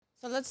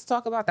So let's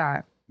talk about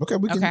that. Okay,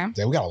 we got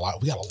a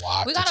lot. We got a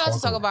lot to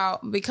talk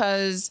about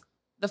because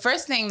the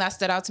first thing that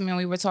stood out to me when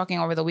we were talking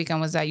over the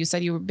weekend was that you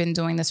said you've been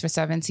doing this for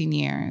 17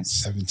 years.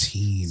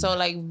 17. So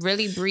like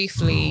really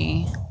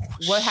briefly,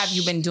 what have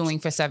you been doing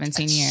for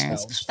 17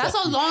 years? That's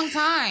a long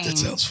time. That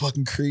sounds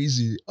fucking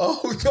crazy.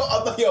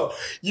 Oh, yo,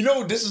 you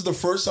know, this is the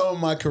first time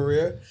in my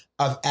career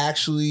I've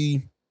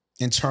actually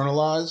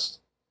internalized.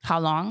 How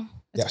long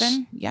it's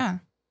been? Yeah.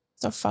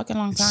 It's a fucking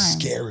long time.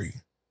 Scary.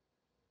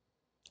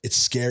 It's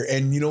scary.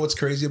 And you know what's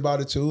crazy about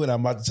it too? And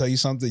I'm about to tell you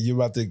something. You're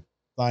about to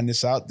find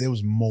this out. There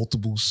was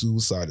multiple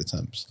suicide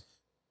attempts.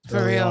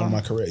 For real? In my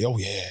career. Oh,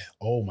 yeah.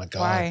 Oh, my God.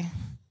 Why?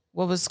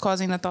 What was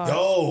causing the thoughts?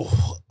 Yo,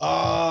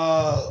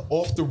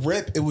 off the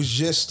rip, it was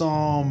just,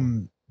 oh,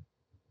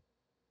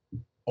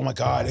 my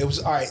God. It was,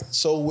 all right.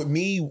 So with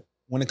me,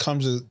 when it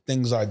comes to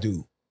things I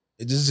do,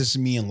 this is just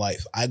me in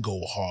life. I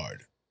go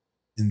hard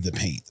in the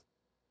paint.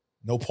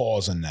 No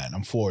pause on that.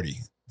 I'm 40.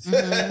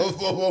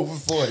 Mm-hmm. I'm over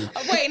 40.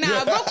 Wait,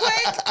 now, real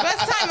quick, let's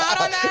time out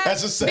on that.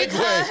 That's a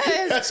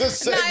segue. That's a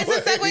segue. No, it's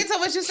a segue to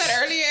what you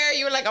said earlier.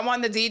 You were like, I'm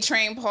on the D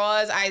train,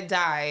 pause. I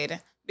died.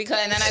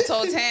 And then I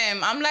told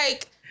him, I'm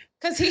like,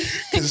 because he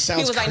was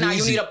crazy. Like, nah,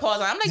 you need a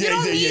pause. I'm like, you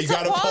don't need to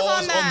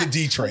pause on that. On the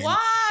D train.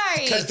 Why?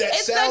 Because that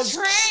sounds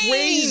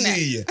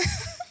crazy.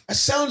 That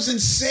sounds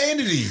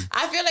insanity.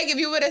 I feel like if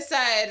you would have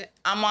said,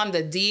 I'm on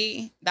the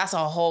D, that's a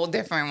whole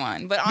different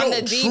one. But on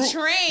the D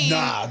train.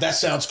 Nah, that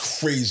sounds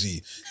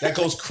crazy. That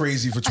goes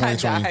crazy for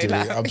 2023.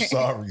 I'm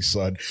sorry,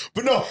 son.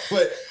 But no,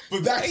 but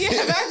back to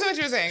what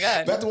you were saying. Go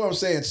ahead. Back to what I'm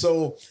saying.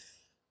 So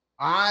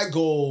I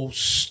go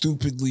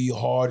stupidly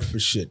hard for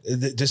shit.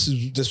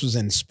 This was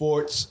in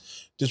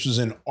sports. This was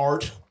in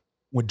art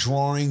with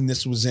drawing.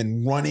 This was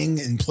in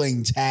running and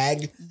playing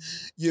tag.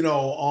 You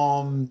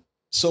know,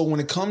 so when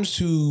it comes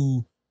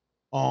to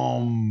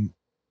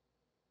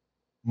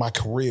my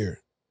career,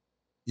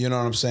 you know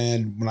what I'm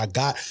saying? When I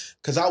got,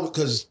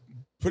 because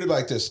put it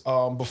like this.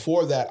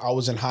 Before that, I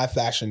was in high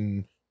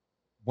fashion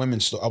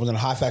women's store. I was in a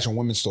high fashion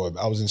women's store.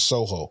 I was in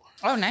Soho.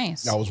 Oh,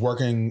 nice. I was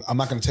working. I'm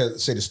not going to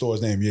say the store's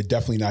name. You're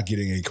definitely not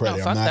getting any credit.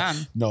 No, fuck them.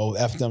 No,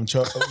 F them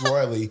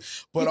royally.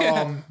 But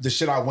the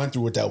shit I went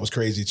through with that was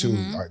crazy too.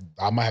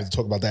 Mm-hmm. I might have to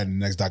talk about that in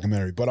the next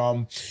documentary. But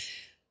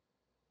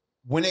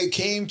when it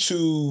came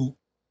to,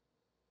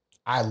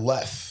 I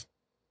left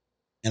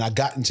and I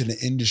got into the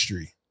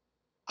industry,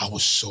 I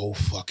was so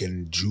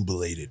fucking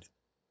jubilated.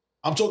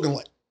 I'm talking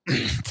like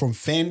from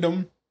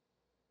fandom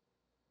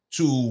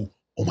to,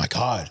 oh my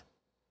God,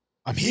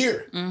 I'm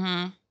here.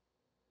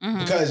 Mm-hmm. Mm-hmm.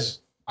 Because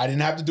I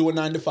didn't have to do a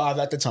 9 to 5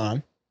 at the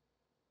time.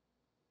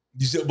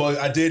 You said, well,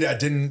 I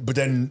didn't, but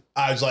then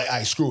I was like,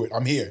 screw it,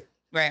 I'm here.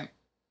 Right.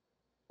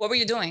 What were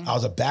you doing? I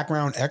was a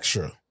background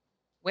extra.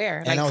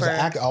 Where? And I was an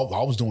actor. I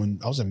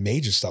was in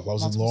major stuff. I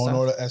was in Law and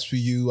Order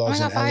SVU. I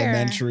was in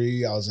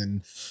Elementary. I was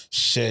in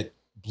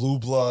Blue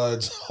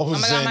Bloods.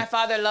 My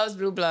father loves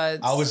Blue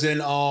Bloods. I was in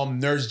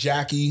Nurse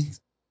Jackie,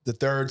 the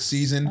 3rd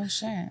season. Oh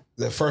shit!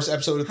 The first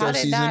episode of the 3rd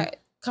season. How did that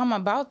come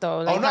about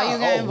though? Like, how you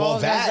get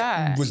involved with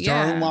that? Was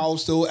during while I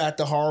was still at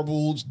the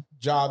horrible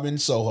job in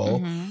Soho.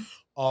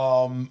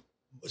 Mm-hmm.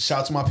 Shout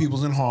out to my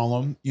peoples in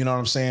Harlem. You know what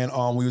I'm saying?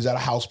 We was at a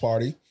house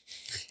party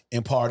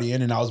and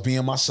partying, and I was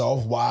being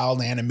myself,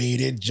 wild,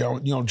 animated,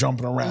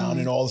 jumping around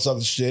and all this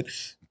other shit.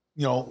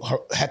 You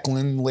know,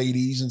 heckling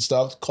ladies and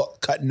stuff,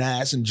 cutting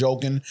ass and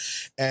joking.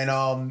 And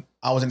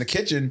I was in the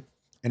kitchen,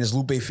 and this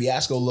Lupe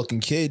Fiasco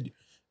looking kid,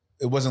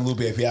 it wasn't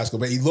Lupe Fiasco,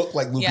 but he looked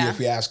like Lupe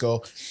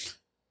Fiasco.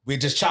 We're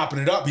just chopping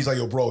it up. He's like,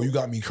 yo, bro, you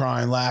got me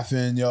crying,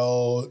 laughing.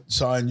 Yo,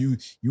 son, you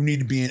need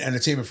to be in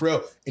entertainment for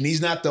real. And he's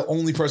not the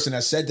only person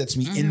that said that to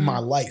me in my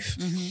life.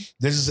 Mm-hmm.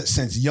 This is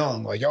since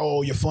young. Like,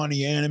 yo, you're funny,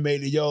 you're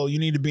animated. Yo, you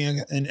need to be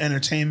in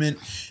entertainment.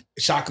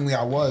 Shockingly,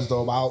 I was,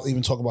 though. But I'll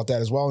even talk about that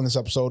as well in this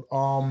episode. We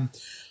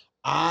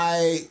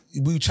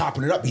were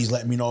chopping it up. He's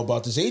letting me know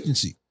about this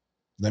agency.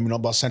 Let me know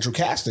about Central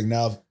Casting.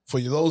 Now, for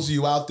those of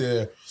you out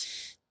there,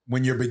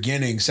 when you're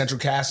beginning,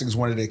 Central Casting is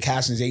one of the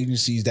casting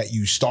agencies that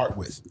you start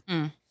with.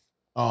 Mm.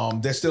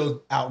 They're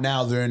still out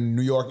now. They're in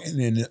New York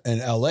and in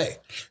LA.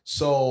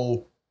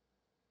 So,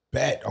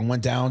 I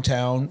went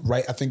downtown,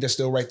 right? I think they're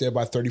still right there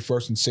by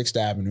 31st and 6th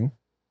Avenue.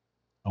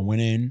 I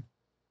went in,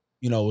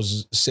 it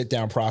was a sit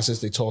down process.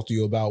 They talk to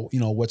you about,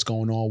 what's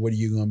going on, what are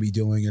you going to be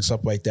doing and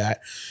stuff like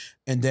that.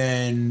 And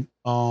then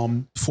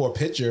for a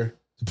picture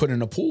to put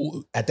in a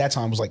pool at that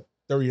time was like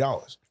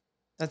 $30.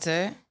 That's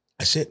it?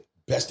 That's it.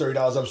 Best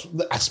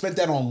 $30. I spent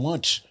that on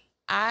lunch.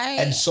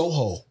 And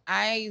Soho.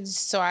 I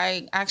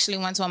actually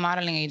went to a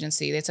modeling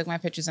agency. They took my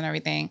pictures and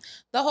everything.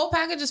 The whole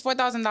package is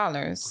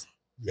 $4,000.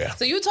 Yeah.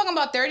 So you talking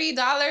about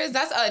 $30?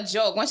 That's a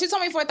joke. When she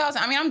told me $4,000,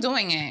 I mean, I'm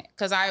doing it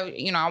because I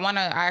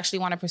actually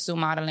want to pursue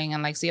modeling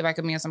and like see if I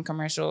could be in some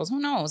commercials.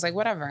 Who knows? Like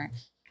whatever.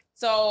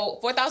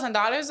 So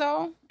 $4,000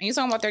 though, and you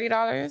talking about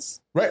 $30?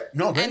 Right.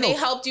 No. And they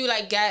helped you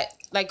like get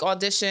like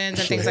auditions and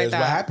things like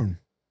that. What happened?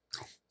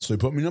 So they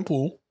put me in the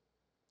pool.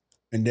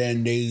 And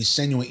then they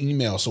send you an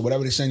email. So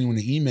whatever they send you in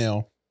the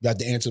email, you got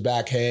to answer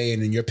back, hey,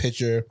 and then your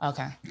picture.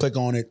 Okay. Click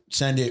on it,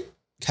 send it,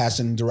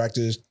 casting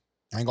directors.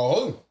 I ain't go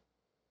home.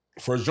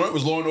 First joint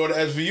was Law and Order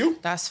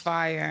SVU. That's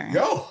fire.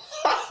 Yo.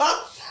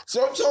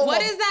 So I'm talking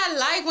what is that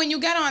like when you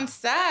get on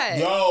set?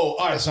 Yo, all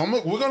right, so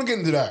we're going to get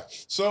into that.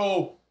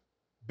 So,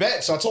 I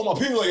told my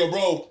people, like, yo,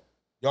 bro,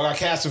 y'all got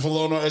casted for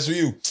Law and Order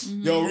SVU.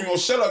 Mm-hmm. Yo, Remo,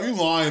 shut up, you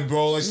lying,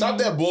 bro. Like, stop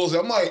that bullshit.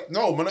 I'm like,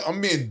 no, man,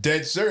 I'm being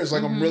dead serious.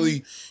 Like, I'm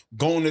really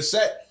going to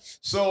set.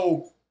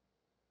 So,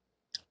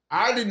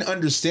 I didn't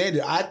understand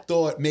it. I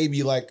thought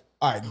maybe, like,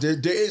 all right,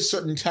 there is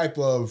certain type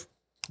of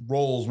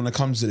roles when it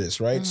comes to this,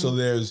 right? So,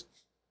 there's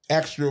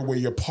extra where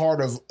you're part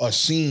of a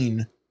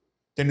scene.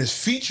 Then there's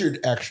featured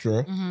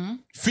extra,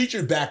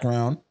 featured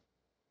background.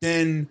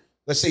 Then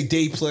let's say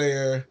day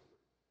player.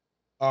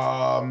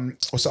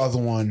 What's the other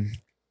one?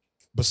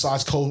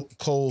 Besides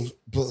co-star,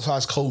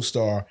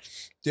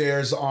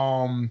 there's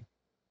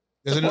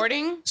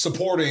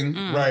supporting,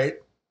 right?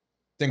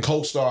 Then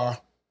co-star,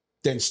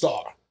 then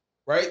star,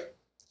 right?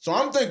 So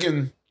I'm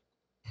thinking,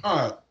 all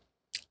right,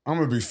 I'm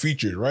gonna be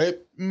featured, right?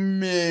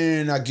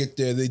 Man, I get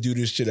there, they do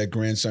this shit at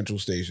Grand Central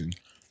Station.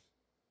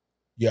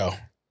 Yo.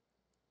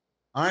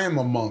 I am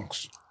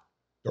amongst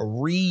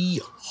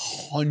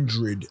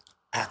 300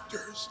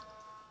 actors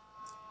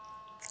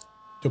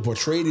to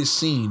portray this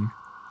scene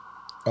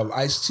of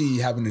Ice-T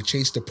having to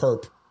chase the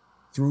perp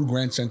through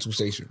Grand Central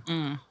Station.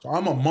 So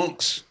I'm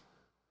amongst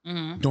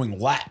doing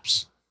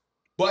laps.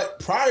 But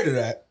prior to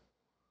that,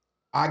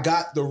 I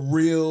got the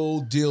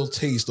real deal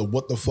taste of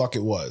what the fuck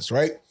it was,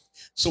 right?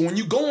 So when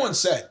you go on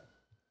set,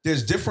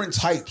 there's different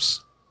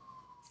types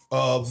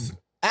of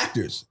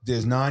actors.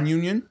 There's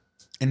non-union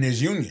and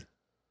there's union.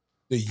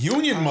 The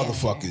union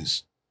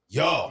motherfuckers,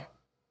 yo,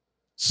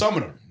 some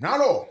of them,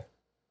 not all,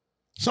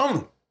 some of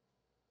them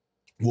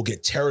will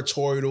get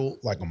territorial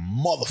like a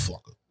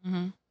motherfucker.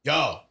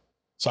 Yo,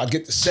 so I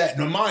get the set.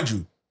 Now, mind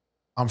you,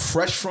 I'm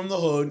fresh from the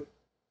hood.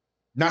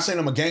 Not saying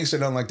I'm a gangster,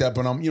 nothing like that,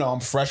 but I'm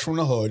fresh from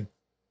the hood.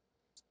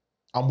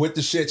 I'm with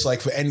the shits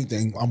like for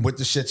anything. I'm with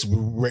the shits.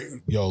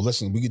 Yo,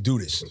 listen, we could do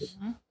this.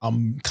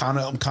 I'm kind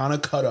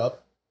of cut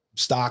up,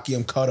 stocky.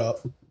 I'm cut up.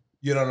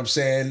 You know what I'm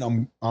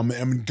saying? I'm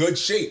in good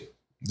shape.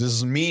 This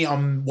is me.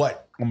 I'm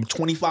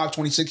 25,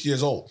 26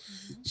 years old.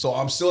 So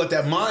I'm still at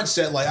that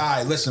mindset like, all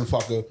right, listen,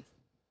 fucker.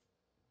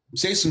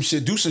 Say some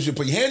shit, do some shit,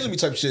 put your hands on me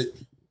type shit.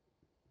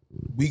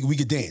 We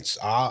could dance.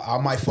 I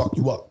might fuck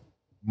you up.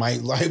 Might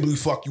liably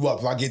fuck you up.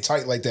 If I get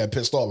tight like that,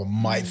 pissed off, I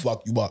might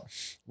fuck you up.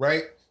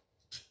 Right?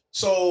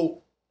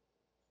 So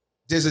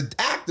there's an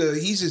actor,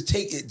 he's just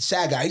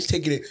SAG guy, he's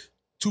taking it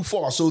too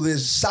far. So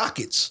there's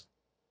sockets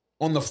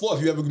on the floor.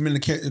 If you ever been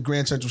to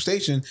Grand Central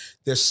Station,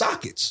 there's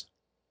sockets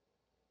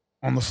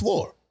on the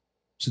floor.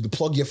 So to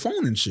plug your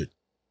phone and shit.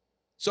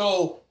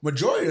 So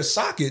majority of the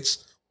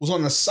sockets was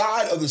on the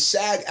side of the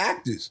SAG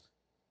actors.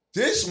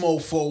 This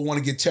mofo want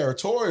to get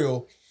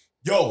territorial.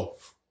 Yo,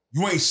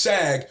 you ain't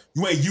SAG,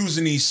 you ain't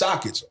using these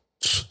sockets.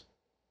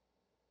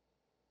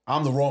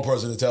 I'm the wrong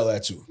person to tell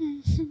that to.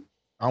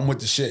 I'm with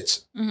the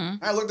shits.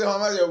 I looked at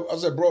him, I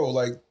said, bro,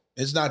 like,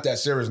 it's not that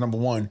serious, number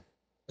one.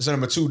 I said,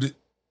 number two,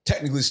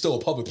 technically still a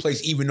public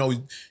place, even though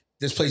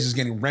this place is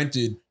getting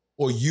rented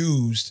or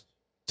used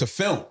to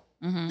film.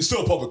 It's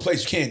still a public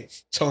place. You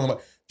can't tell them, like,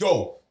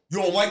 yo, you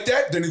don't like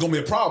that? Then it's going to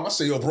be a problem. I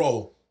say, yo,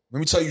 bro, let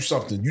me tell you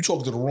something. You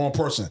talking to the wrong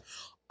person.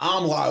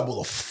 I'm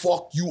liable to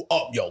fuck you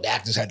up. Yo, the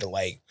actors had to,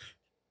 like,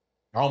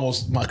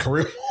 my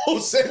career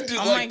almost ended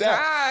like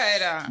that.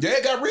 God. Yeah,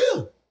 it got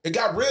real. It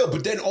got real.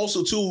 But then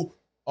also, too,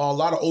 a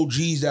lot of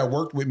OGs that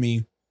worked with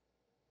me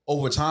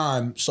over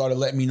time started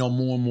letting me know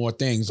more and more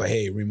things. Like,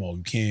 hey, Remo,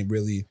 you can't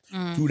really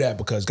do that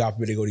because God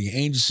forbid they go to your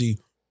agency.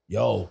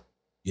 Yo,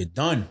 you're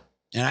done.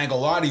 And I ain't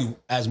gonna lie to you,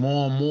 as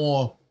more and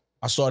more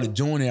I started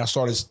doing it, I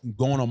started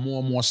going on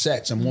more and more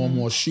sets and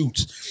more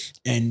shoots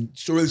and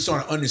really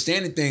started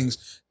understanding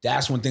things.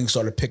 That's when things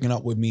started picking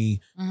up with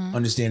me,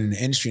 understanding the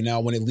industry.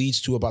 Now, when it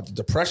leads to about the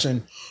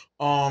depression,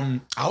 I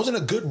was in a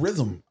good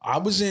rhythm. I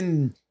was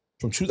in,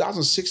 from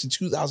 2006 to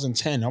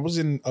 2010, I was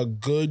in a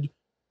good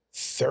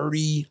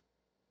 30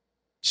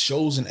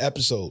 shows and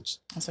episodes.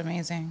 That's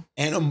amazing.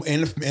 And a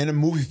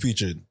movie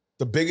feature.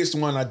 The biggest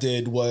one I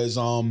did was,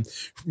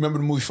 remember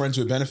the movie Friends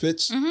with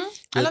Benefits?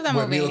 I love that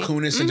movie. Mila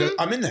Kunis and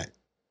I'm in that.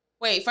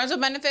 Wait, Friends with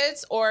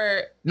Benefits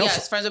or no,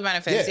 yes, Friends with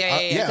Benefits.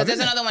 Yeah. Because there's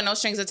another one, No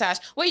Strings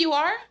Attached. Wait, you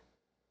are?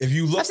 If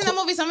you look, I've seen that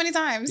movie so many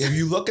times. If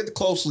you look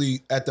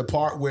closely at the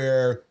part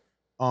where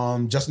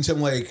Justin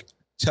Timberlake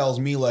tells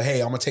Mila,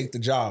 "Hey, I'm gonna take the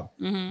job."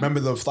 Remember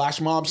the flash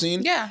mob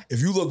scene? Yeah. If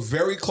you look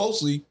very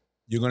closely,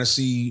 you're gonna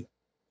see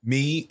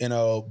me in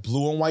a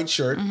blue and white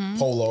shirt,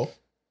 polo.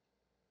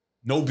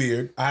 No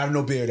beard. I have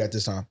no beard at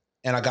this time.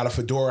 And I got a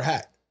fedora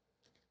hat.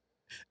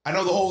 I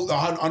know the whole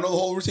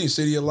routine.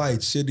 City of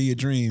Lights, City of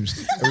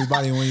Dreams.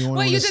 Everybody when you want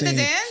to Wait, you did the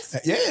dance?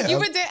 Yeah. You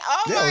were dancing?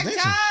 Oh my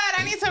God.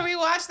 I need to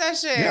rewatch that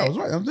shit. Yeah, I was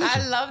right. I was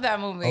dancing. I love that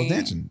movie. I was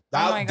dancing.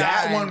 Oh my God.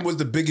 That one was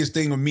the biggest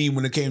thing with me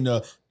when it came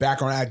to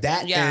background act.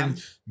 That and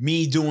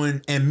me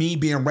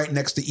being right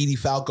next to Edie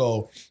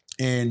Falco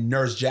and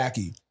Nurse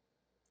Jackie.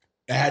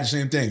 I had the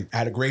same thing. I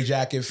had a gray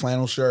jacket,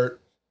 flannel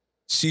shirt.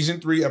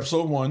 Season 3,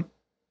 episode 1.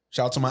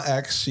 Shout out to my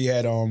ex. She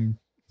had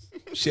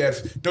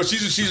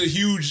She's a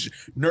huge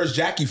Nurse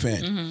Jackie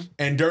fan. Mm-hmm.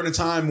 And during the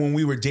time when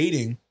we were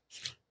dating,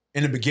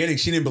 in the beginning,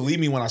 she didn't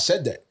believe me when I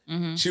said that.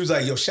 Mm-hmm. She was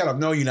like, yo, shut up.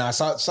 No, you know, I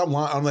saw something.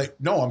 I'm like,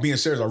 no, I'm being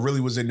serious. I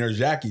really was in Nurse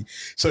Jackie.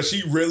 So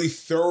she really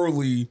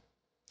thoroughly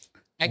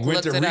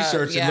went to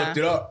research and looked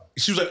it up.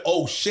 She was like,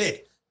 oh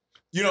shit.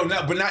 You know,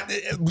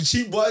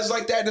 she was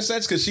like that in a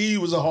sense because she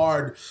was a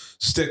hard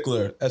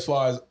stickler as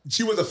far as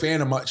she was a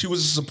fan of mine. She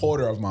was a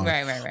supporter of mine.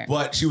 Right.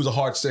 But she was a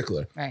hard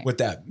stickler with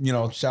that. You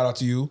know, shout out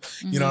to you.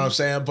 Mm-hmm. You know what I'm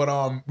saying? But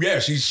yeah,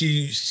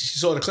 she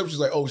saw the clip. She's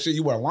like, oh shit,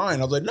 you weren't lying.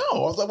 I was like, no. I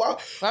was like,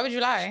 why would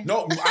you lie?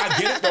 No, I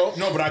get it though.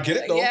 No, but I get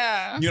it though.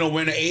 Yeah. You know,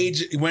 when the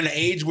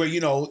age where, you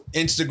know,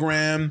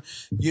 Instagram,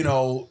 you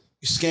know,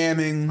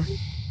 scamming,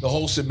 the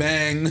whole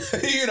shebang,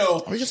 you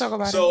know. We can talk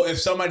about it. So if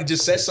somebody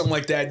just says something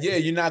like that, yeah,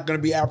 you're not going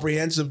to be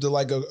apprehensive to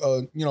like,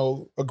 you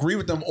know, agree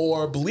with them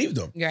or believe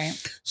them. Right.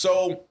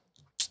 So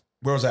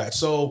where was that?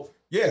 So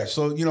yeah.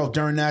 So, you know,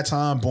 during that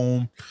time,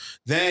 boom.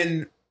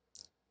 Then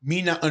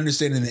me not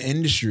understanding the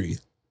industry,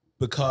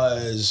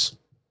 because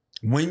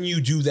when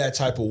you do that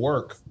type of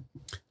work,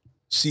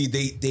 see,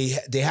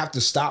 they have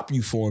to stop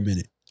you for a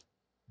minute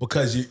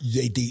because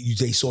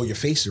they saw your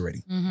face already.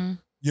 Mm-hmm.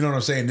 You know what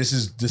I'm saying? This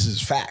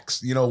is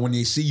facts. You know, when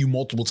they see you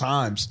multiple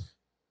times,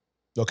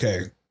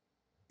 okay,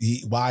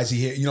 why is he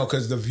here? You know,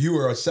 because the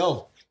viewer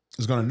itself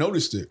is going to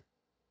notice it.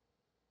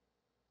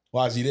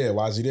 Why is he there?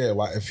 Why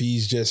if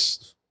he's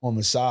just on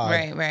the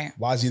side? Right.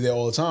 Why is he there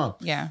all the time?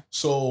 Yeah.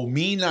 So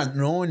me not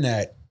knowing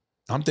that,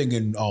 I'm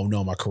thinking, oh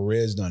no, my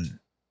career's done.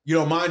 You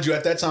know, mind you,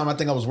 at that time, I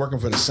think I was working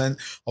for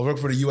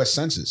the U.S.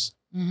 Census.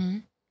 Mm-hmm.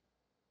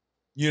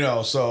 You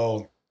know,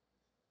 so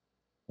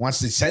once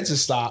the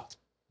census stopped,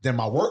 then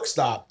my work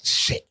stopped.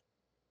 Shit,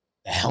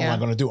 the hell am I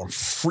going to do? I'm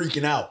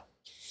freaking out.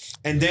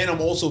 And then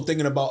I'm also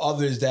thinking about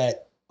others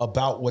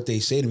about what they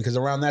say to me. Because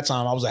around that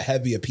time, I was a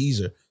heavy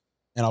appeaser.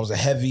 And I was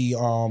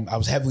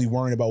heavily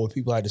worried about what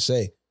people had to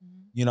say.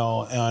 Mm-hmm. You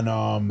know, and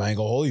I ain't gonna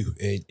hold you.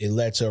 It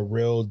led to a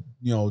real,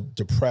 you know,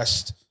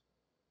 depressed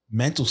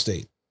mental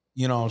state.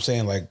 You know what I'm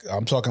saying? Like,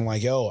 I'm talking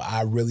like, yo,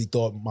 I really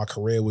thought my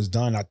career was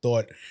done. I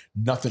thought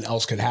nothing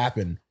else could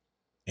happen.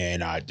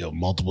 And I did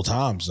multiple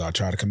times. I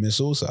tried to commit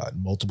suicide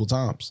multiple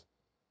times.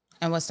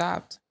 And what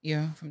stopped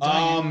you from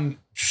doing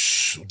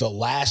it? The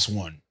last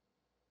one,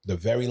 the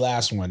very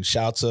last one.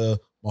 Shout out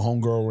to my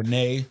homegirl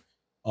Renee.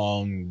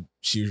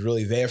 She was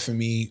really there for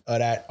me.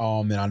 And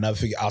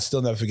I'll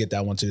still never forget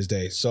that one to this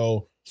day.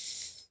 So,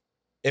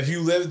 if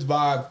you lived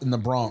in the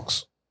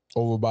Bronx,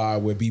 over by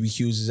where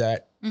BBQ's is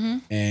at, mm-hmm.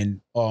 and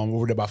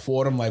over there by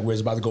Fordham, like where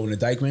it's about to go into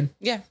Dykeman,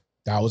 yeah.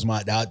 That was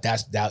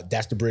that's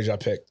the bridge I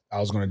picked. I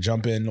was gonna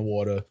jump in the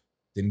water,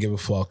 didn't give a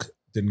fuck,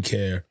 didn't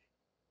care.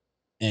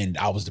 And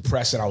I was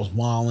depressed and I was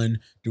wilding.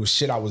 There was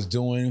shit I was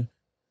doing.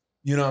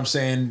 You know what I'm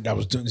saying? I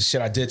was doing the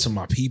shit I did to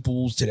my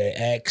peoples, to their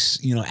ex,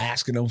 you know,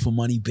 asking them for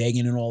money,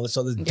 begging and all this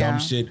other dumb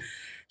shit.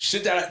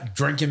 Shit that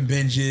drinking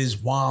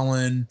binges,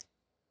 wilding.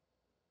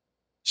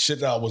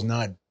 Shit that I was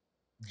not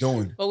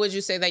doing. But would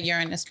you say that you're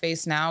in a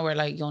space now where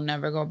like you'll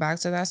never go back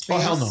to that space? Oh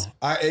hell no.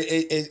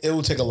 It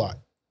will take a lot.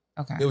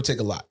 Okay. It would take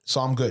a lot.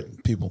 So I'm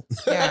good, people.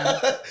 Yeah.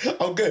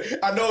 I'm good.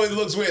 I know it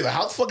looks weird. Like,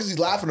 how the fuck is he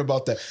laughing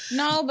about that?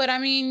 No, but I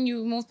mean,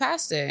 you moved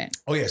past it.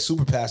 Oh yeah,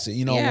 super past it.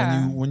 You know,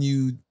 when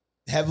you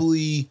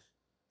heavily,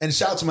 and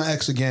shout out to my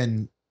ex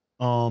again,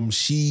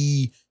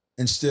 she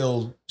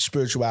instilled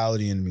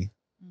spirituality in me.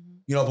 Mm-hmm.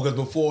 You know, because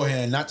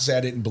beforehand, not to say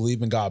I didn't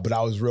believe in God, but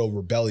I was real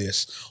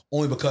rebellious.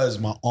 Only because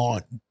my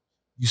aunt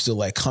used to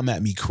like come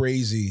at me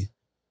crazy.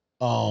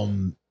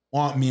 Aunt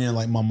meaning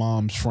like my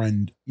mom's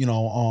friend, you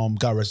know,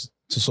 God rest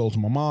to soul to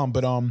my mom,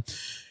 but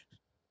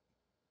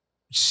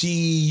she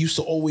used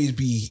to always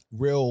be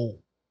real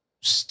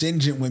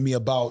stingent with me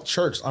about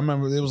church. I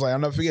remember it was like, I'll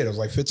never forget, I was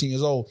like 15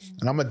 years old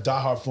and I'm a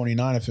diehard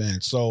 49er fan.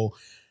 So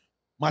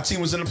my team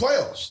was in the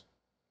playoffs.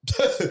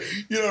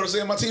 You know what I'm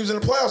saying? My team's in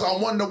the playoffs.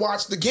 I wanted to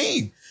watch the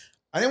game.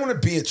 I didn't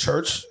want to be at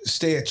church,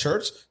 stay at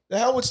church. The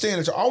hell with staying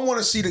at church. I want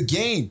to see the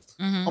game.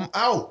 Mm-hmm. I'm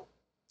out.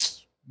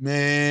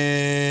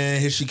 Man,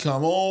 here she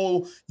come.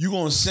 Oh, you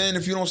gonna sin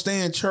if you don't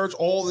stay in church?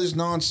 All this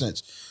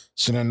nonsense.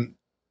 So then,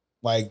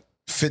 like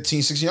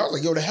 15, 16 years, I was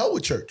like, yo, the hell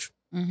with church.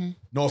 Mm-hmm.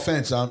 No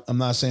offense. I'm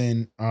not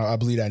saying I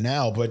believe that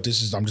now, but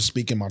I'm just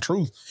speaking my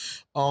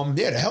truth.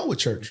 Yeah, the hell with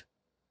church.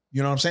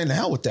 You know what I'm saying? The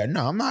hell with that.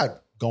 No, I'm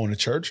not going to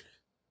church.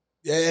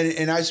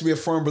 And I used to be a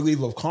firm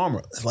believer of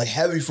karma, like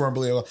heavy firm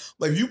believer.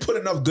 Like if you put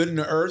enough good in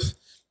the earth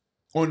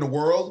or in the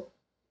world,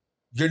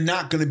 you're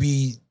not going to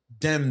be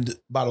condemned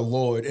by the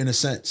Lord in a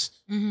sense.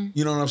 Mm-hmm.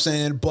 You know what I'm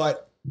saying?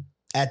 But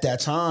at that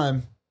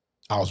time,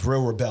 I was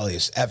real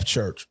rebellious. F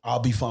church. I'll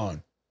be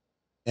fine.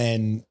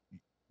 And,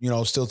 you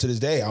know, still to this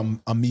day,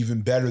 I'm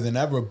even better than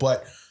ever.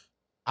 But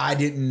I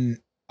think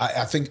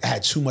I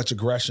had too much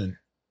aggression,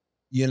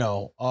 you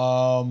know.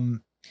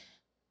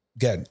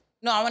 Good.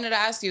 No, I wanted to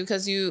ask you,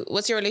 because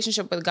what's your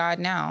relationship with God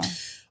now?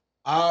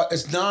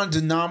 It's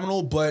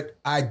non-denominational, but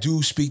I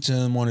do speak to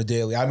him on a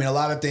daily. I mean, a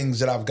lot of things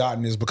that I've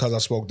gotten is because I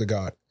spoke to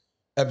God.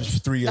 That was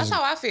 3 years. That's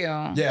how I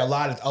feel. Yeah,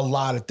 a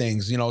lot of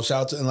things. You know,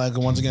 shout out to, and like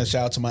once again,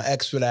 shout out to my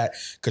ex for that,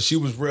 because she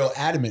was real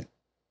adamant.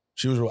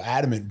 She was real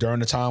adamant during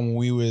the time when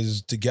we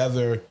was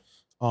together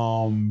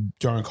during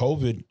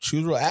COVID. She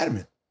was real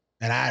adamant.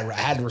 And I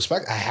had to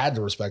respect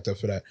her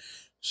for that.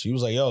 She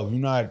was like, yo, if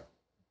you're not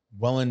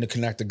willing to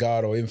connect to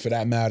God, or even for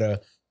that matter,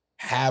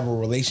 have a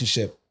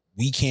relationship,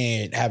 we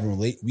can't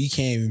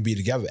even be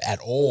together at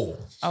all.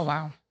 Oh,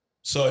 wow.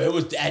 So it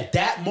was at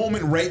that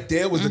moment right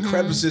there was the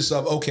crevices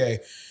of, okay,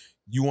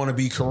 you want to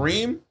be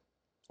Kareem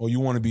or you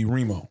want to be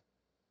Remo?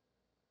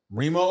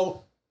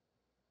 Remo,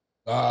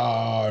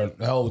 the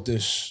hell with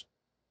this.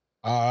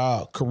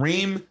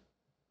 Kareem,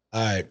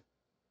 I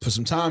put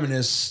some time in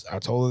this. I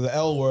told her the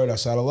L word. I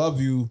said, I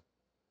love you.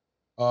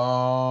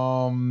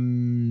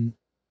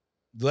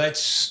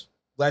 Let's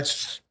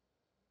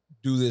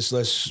do this.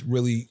 Let's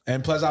really,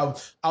 and plus I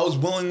was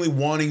willingly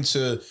wanting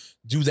to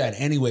do that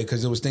anyway,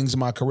 because there was things in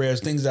my career,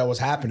 things that was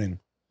happening,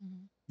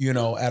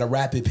 at a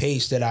rapid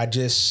pace that I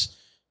just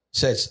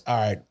said, all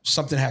right,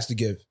 something has to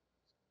give.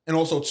 And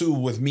also too,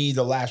 with me,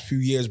 the last few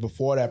years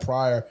before that,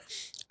 prior,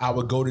 I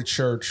would go to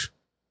church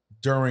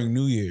during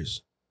New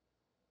Year's.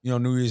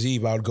 New Year's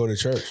Eve, I would go to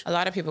church. A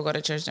lot of people go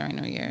to church during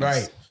New Year's.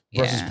 Right.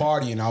 Versus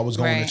partying, I was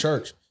going to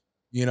church.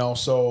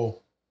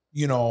 So,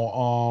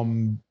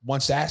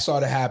 once that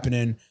started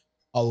happening,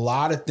 a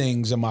lot of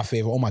things in my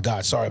favor. Oh my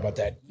God, sorry about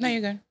that. No,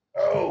 you're good.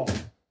 Oh,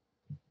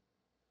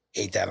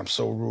 hate that. I'm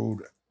so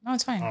rude. No,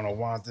 it's fine. I don't know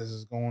why this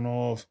is going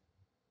off.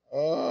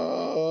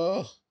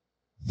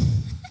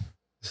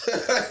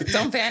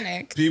 Don't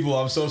panic. People,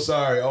 I'm so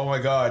sorry. Oh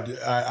my God.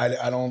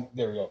 I don't,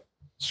 there we go.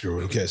 Screw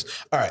it, who cares?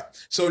 All right.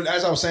 So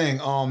as I was saying,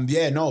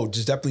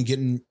 just definitely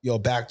getting,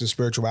 back to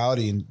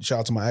spirituality, and shout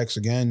out to my ex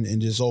again,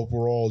 and just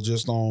overall,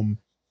 just,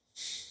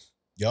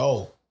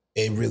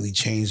 it really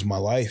changed my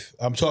life.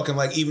 I'm talking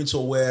like even to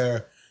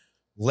where,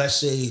 let's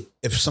say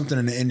if something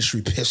in the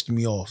industry pissed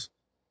me off,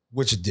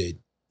 which it did,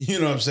 you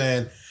know what I'm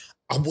saying?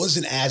 I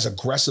wasn't as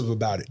aggressive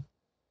about it.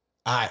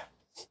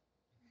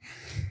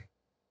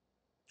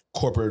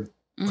 Corporate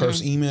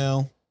curse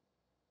email.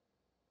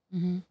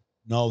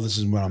 No, this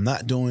is what I'm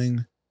not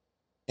doing.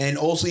 And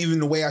also even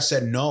the way I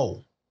said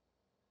no,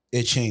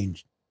 it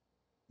changed.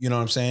 You know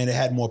what I'm saying? It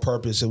had more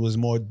purpose. It was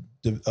more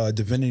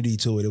divinity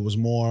to it. It was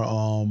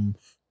more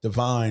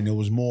divine. It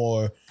was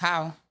more.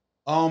 How?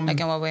 Like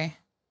in what way?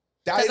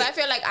 Because I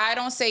feel like I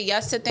don't say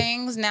yes to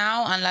things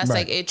now unless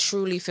like it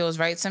truly feels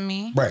right to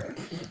me. Right.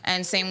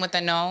 And same with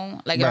the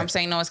no. Like if I'm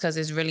saying no, it's because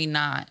it's really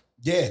not.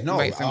 Yeah, no.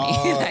 Right for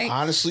me.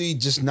 Honestly,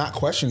 just not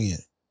questioning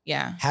it.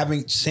 Yeah.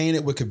 Saying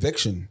it with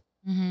conviction.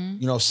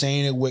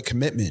 Saying it with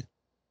commitment.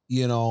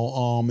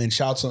 And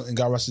shouts and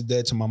God rest her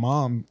dead to my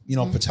mom,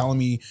 for telling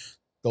me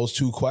those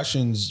two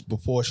questions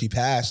before she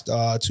passed.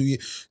 2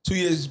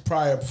 years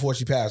prior before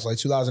she passed, like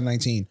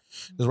 2019.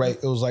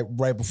 It was like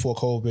right before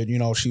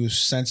COVID. She was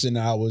sensing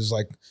I was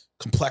like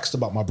complexed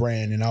about my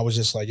brand, and I was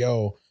just like,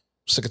 yo,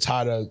 I'm sick and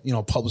tired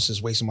of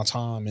publicists wasting my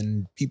time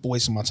and people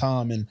wasting my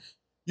time, and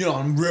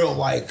I'm real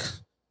like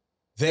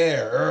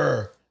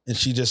there. And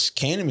she just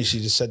came to me.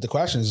 She just said the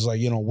questions. It's like,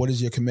 what is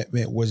your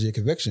commitment? What is your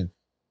conviction?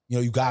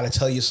 You got to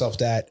tell yourself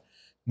that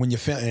when you're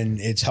feeling, and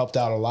it's helped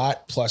out a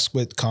lot. Plus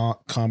with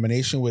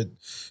combination with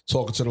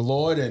talking to the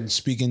Lord and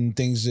speaking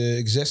things to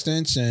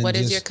existence. And what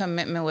is your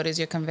commitment? What is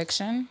your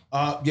conviction?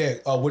 What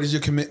is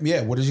your commitment?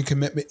 Yeah. What is your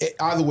commitment?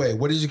 Either way,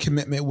 what is your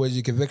commitment? What is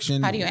your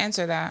conviction? How do you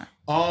answer that?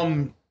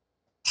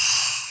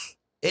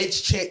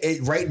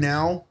 Right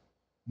now,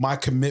 my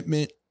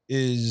commitment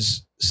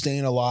is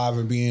staying alive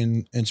and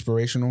being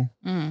inspirational.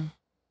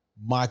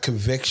 My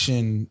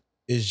conviction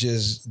is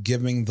just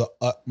giving the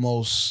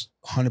utmost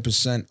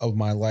 100% of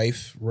my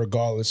life,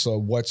 regardless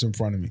of what's in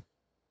front of me.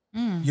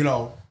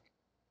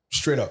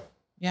 Straight up.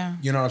 Yeah.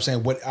 You know what I'm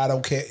saying? I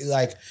don't care.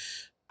 Like,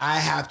 I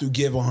have to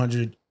give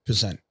 100%.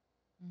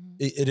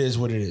 It is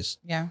what it is.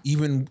 Yeah.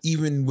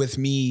 Even with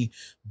me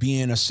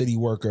being a city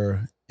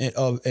worker and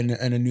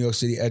a New York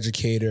City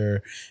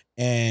educator,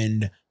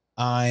 and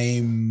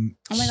I'm.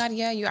 Oh my God!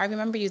 Yeah, I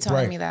remember you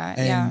telling me that.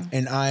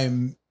 And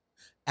I'm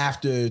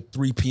after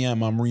 3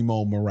 p.m. I'm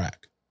Reemomeerak,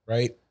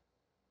 right?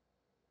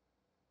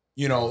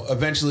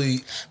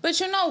 Eventually.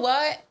 But you know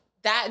what?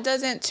 That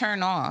doesn't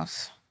turn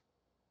off.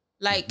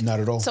 Like,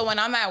 not at all. So when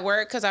I'm at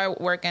work, because I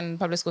work in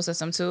public school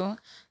system too,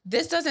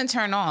 this doesn't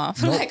turn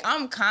off. Nope. Like,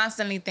 I'm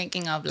constantly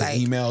thinking of like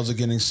the emails are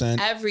getting sent,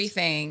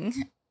 everything.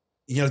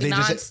 They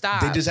just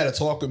had to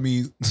talk with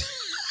me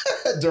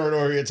during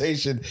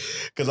orientation,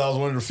 because I was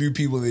one of the few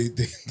people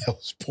that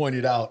was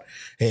pointed out,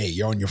 hey,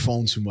 you're on your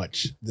phone too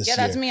much this year.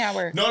 Yeah, that's me at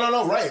work.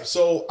 No, right.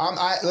 So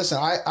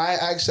I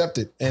accept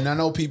it. And I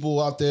know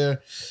people out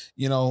there,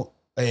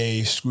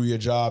 hey, screw your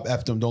job,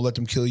 F them, don't let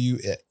them kill you.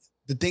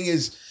 The thing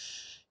is,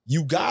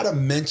 you gotta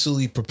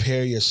mentally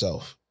prepare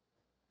yourself.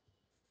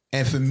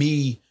 And for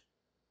me,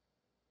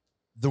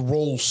 the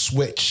role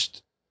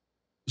switched.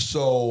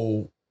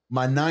 So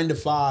my 9 to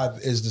 5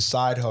 is the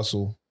side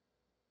hustle.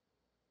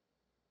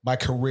 My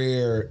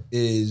career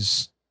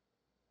is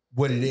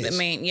what it is. I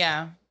mean,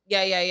 yeah.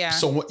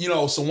 So,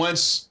 so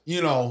once,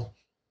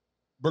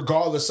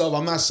 regardless of,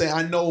 I'm not saying,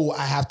 I know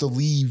I have to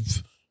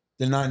leave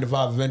the 9 to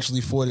 5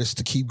 eventually for this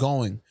to keep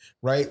going,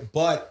 right?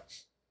 But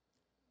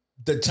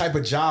the type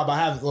of job I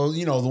have, well,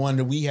 you know, the one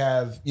that we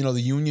have, you know,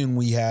 the union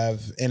we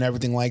have and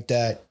everything like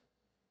that,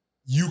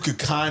 you could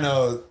kind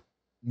of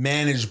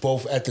manage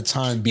both at the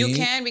time being. You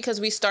can,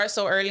 because we start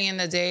so early in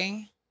the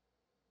day.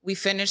 We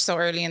finish so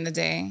early in the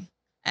day.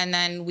 And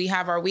then we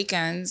have our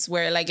weekends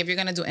where, like, if you're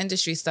going to do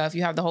industry stuff,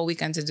 you have the whole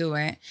weekend to do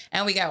it.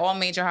 And we got all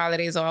major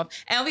holidays off.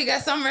 And we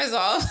got summers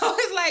off. So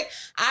it's like,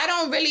 I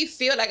don't really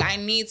feel like I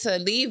need to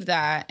leave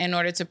that in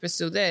order to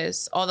pursue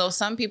this. Although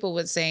some people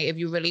would say if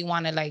you really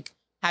want to, like,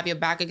 have your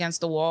back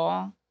against the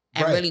wall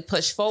and really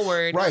push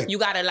forward, you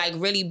got to, like,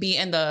 really be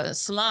in the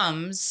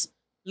slums,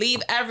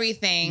 leave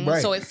everything.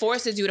 So it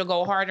forces you to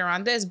go harder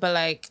on this. But,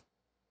 like,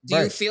 do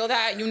you feel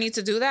that you need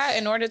to do that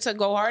in order to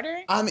go harder?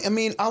 I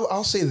mean,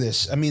 I'll say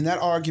this. I mean, that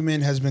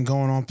argument has been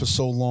going on for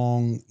so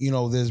long. You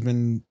know, there's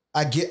been,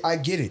 I get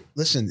it.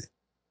 Listen,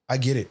 I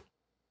get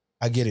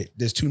it.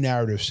 There's two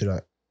narratives to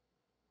that.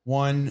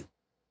 One,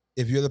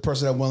 if you're the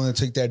person that's willing to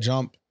take that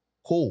jump,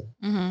 cool.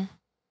 Mm-hmm.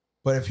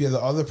 But if you're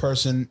the other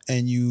person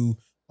and you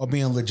are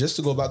being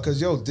logistical about,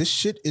 because, yo, this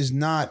shit is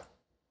not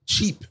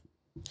cheap.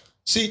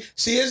 See,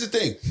 here's the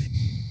thing.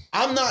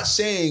 I'm not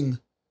saying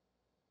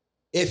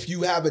if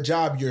you have a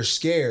job, you're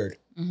scared.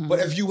 Mm-hmm. But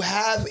if you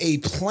have a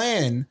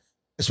plan,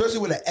 especially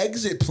with an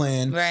exit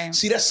plan,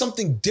 see, that's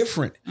something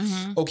different.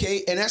 Mm-hmm.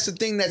 Okay. And that's the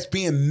thing that's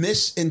being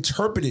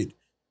misinterpreted.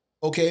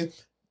 Okay.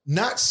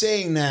 Not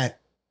saying that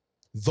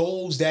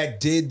those that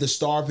did the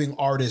starving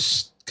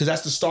artist, because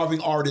that's the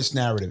starving artist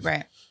narrative.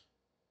 Right.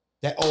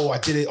 That, I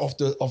did it off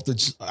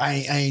the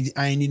I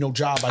ain't need no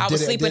job. I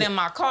was sleeping in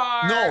my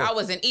car. No. I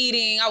wasn't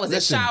eating. I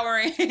wasn't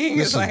showering.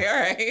 It's like, all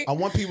right. I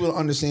want people to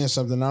understand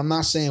something. I'm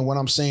not saying what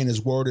I'm saying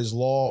is word is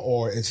law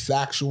or it's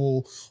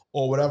factual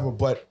or whatever,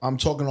 but I'm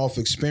talking off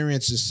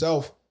experience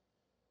itself.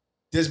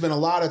 There's been a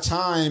lot of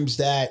times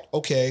that,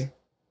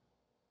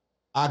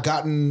 I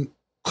gotten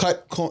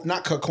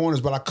not cut corners,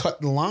 but I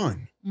cut the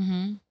line.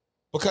 Mm-hmm.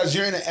 Because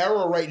you're in an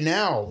era right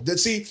now that,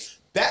 see,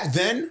 back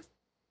then,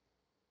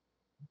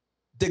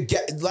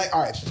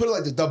 all right, put it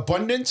like this, the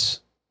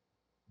abundance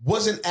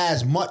wasn't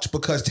as much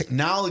because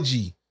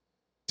technology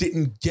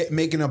didn't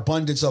make an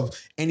abundance of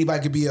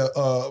anybody could be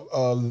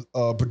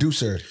a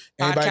producer,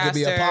 anybody could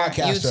be a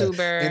podcaster,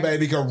 YouTuber, anybody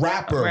could be a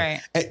rapper. Right.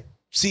 And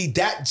see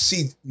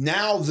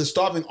now the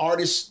starving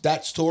artist,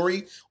 that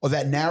story or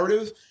that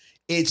narrative,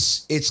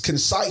 it's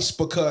concise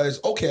because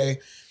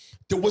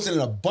there wasn't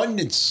an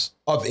abundance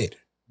of it,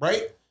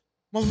 right?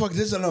 Motherfucker,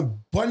 there's an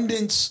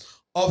abundance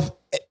of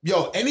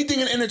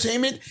anything in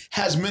entertainment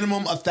has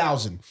minimum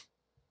 1,000.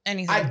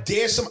 Anything. I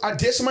dare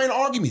somebody to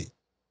argue me.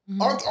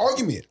 Mm-hmm.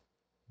 Argue me it.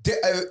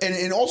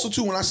 And also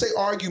too, when I say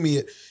argue me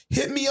it,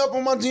 hit me up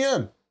on my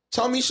DM.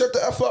 Tell me shut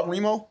the F up,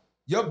 Remo.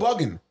 You're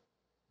bugging.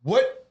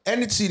 What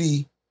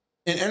entity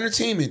in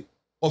entertainment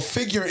or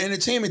figure in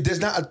entertainment there's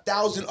not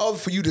 1,000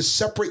 of for you to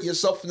separate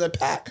yourself from the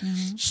pack?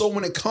 Mm-hmm. So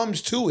when it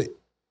comes to it,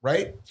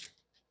 right?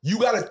 You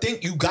gotta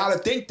think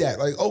that,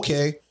 like,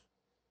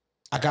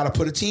 I got to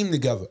put a team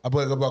together. I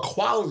put a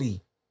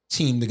quality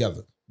team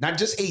together. Not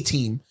just a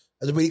team,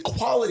 a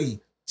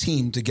quality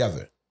team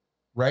together,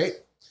 right?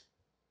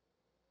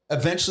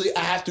 Eventually,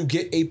 I have to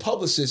get a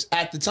publicist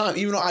at the time,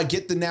 even though I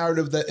get the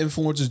narrative that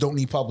influencers don't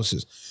need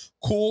publicists.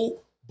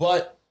 Cool,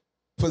 but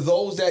for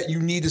those that you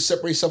need to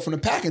separate yourself from the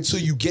pack until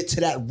you get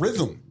to that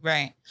rhythm.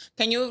 Right.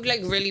 Can you,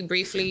 like, really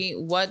briefly,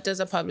 what does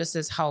a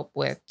publicist help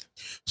with?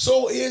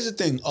 So here's the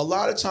thing. A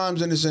lot of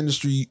times in this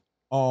industry,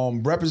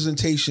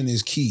 representation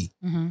is key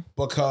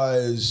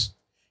because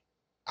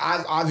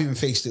I've even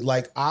faced it.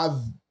 Like, I've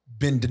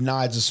been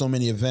denied to so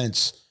many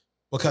events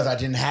because I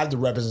didn't have the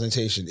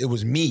representation. It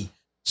was me.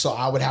 So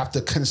I would have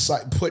to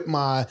put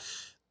my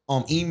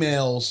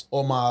emails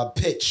or my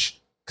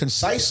pitch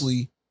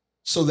concisely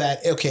so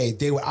that,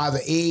 they would either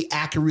A,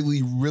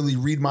 accurately really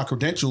read my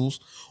credentials,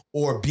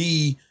 or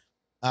B,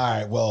 all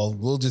right, well,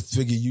 we'll just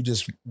figure you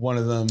just one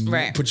of them,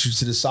 put you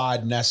to the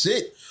side and that's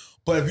it.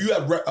 But if you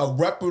have a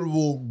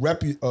reputable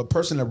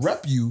person to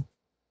rep you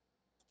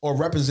or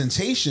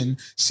representation,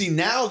 see,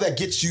 now that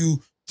gets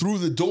you through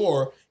the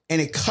door and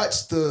it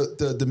cuts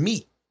the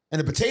meat and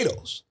the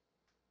potatoes.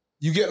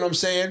 You get what I'm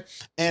saying?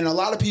 And a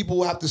lot of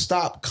people have to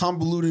stop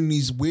convoluting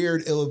these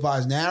weird,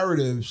 ill-advised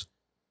narratives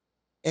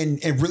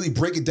and really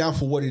break it down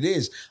for what it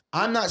is.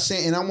 I'm not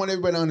saying, and I want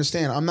everybody to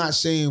understand, I'm not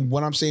saying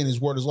what I'm saying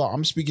is word is law.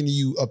 I'm speaking to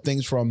you of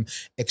things from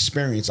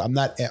experience. I'm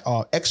not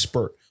an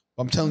expert.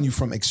 I'm telling you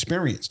from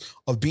experience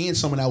of being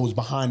someone that was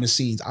behind the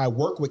scenes. I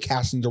worked with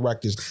casting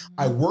directors.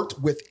 I worked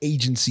with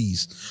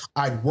agencies.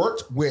 I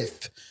worked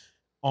with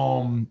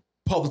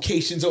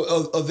publications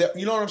of that.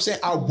 You know what I'm saying?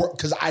 I work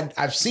because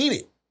I've seen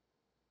it.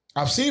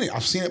 I've seen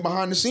it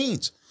behind the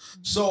scenes.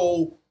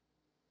 So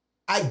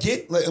I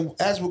get,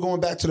 as we're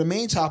going back to the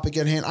main topic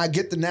at hand, I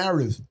get the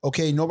narrative.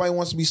 Okay, nobody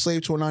wants to be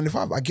slave to a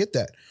 9-to-5. I get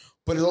that.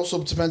 But it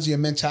also depends on your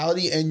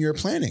mentality and your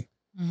planning.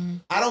 Mm-hmm.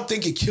 I don't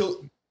think it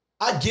killed.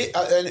 I get,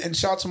 and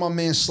shout out to my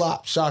man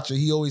Slop Shacha.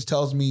 He always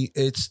tells me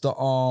it's the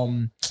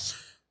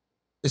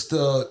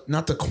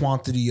not the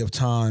quantity of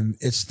time,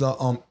 it's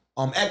the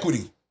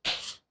equity.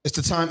 It's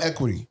the time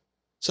equity.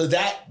 So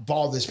that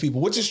bothers people,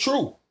 which is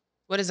true.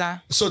 What is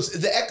that? So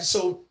it's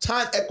so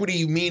time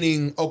equity,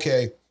 meaning,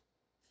 okay,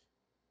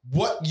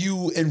 what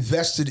you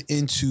invested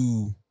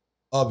into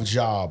of a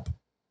job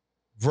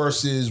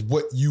versus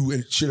what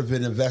you should have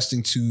been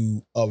investing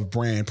to of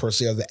brand per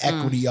se, or the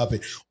equity of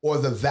it, or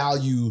the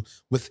value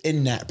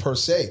within that per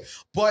se.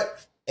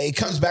 But it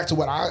comes back to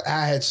what I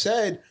had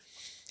said.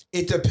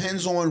 It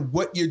depends on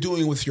what you're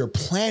doing with your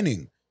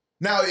planning.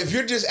 Now, if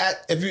you're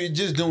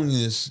just doing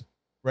this,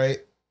 right?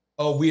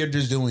 Oh, we are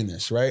just doing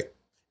this, right?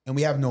 And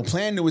we have no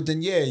plan to it,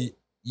 then you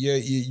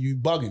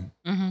bugging.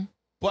 Mm-hmm.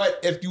 But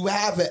if you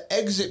have an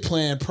exit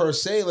plan per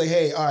se, like,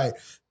 hey, all right,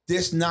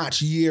 this notch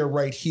year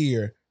right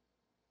here,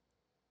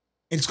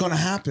 it's going to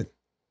happen.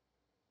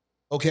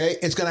 Okay?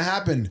 It's going to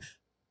happen.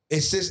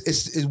 It's just,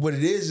 it's what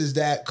it is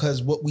that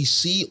because what we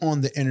see on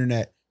the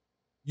internet,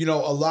 you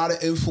know, a lot of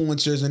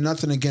influencers, and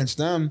nothing against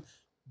them,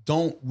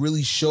 don't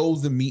really show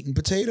the meat and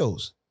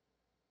potatoes.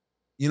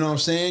 You know what I'm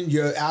saying?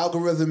 Your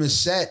algorithm is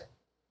set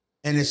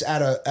and it's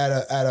at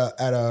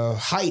a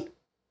height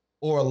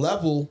or a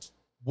level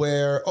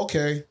where,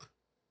 okay,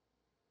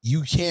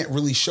 you can't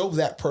really show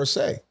that per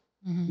se.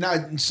 Mm-hmm.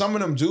 Now, some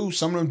of them do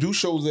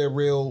show their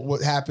real,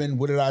 what happened,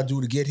 what did I do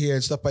to get here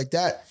and stuff like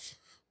that.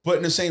 But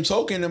in the same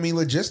token, I mean,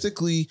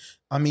 logistically,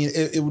 I mean,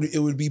 it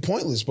would be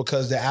pointless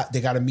because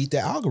they got to meet the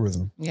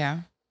algorithm.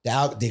 Yeah.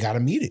 They got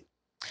to meet it.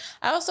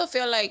 I also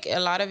feel like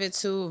a lot of it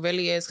too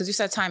really is because you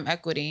said time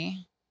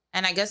equity.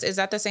 And I guess, is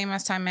that the same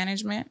as time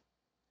management?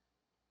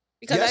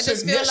 Because yes, I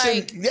just feel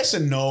like yes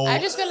and no. I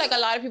just feel like a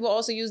lot of people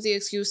also use the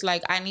excuse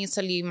like I need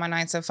to leave my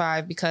 9 to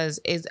 5 because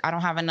I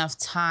don't have enough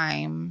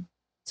time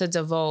to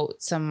devote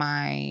to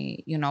my,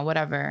 you know,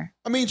 whatever.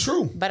 I mean,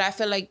 true. But I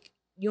feel like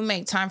you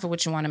make time for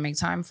what you want to make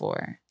time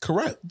for.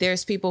 Correct.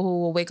 There's people who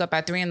will wake up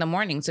at 3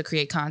 a.m. to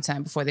create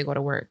content before they go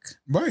to work.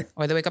 Right.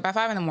 Or they wake up at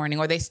 5 a.m.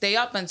 or they stay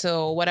up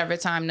until whatever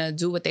time to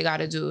do what they got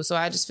to do. So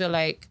I just feel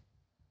like,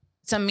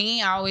 to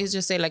me, I always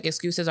just say like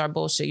excuses are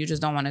bullshit. You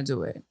just don't want to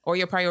do it. Or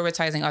you're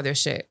prioritizing other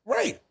shit.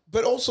 Right.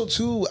 But also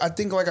too, I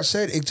think, like I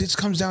said, it just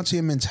comes down to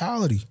your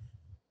mentality.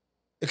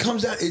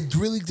 It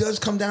really does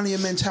come down to your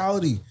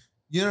mentality.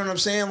 You know what I'm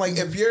saying? Like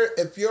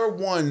if you're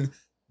one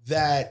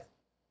that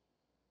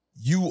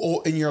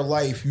you in your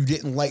life, you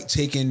didn't like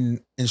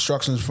taking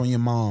instructions from your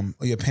mom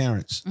or your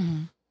parents.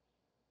 Mm-hmm.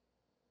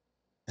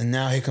 And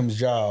now here comes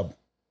job.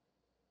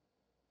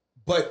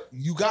 But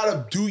you got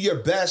to do your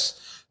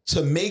best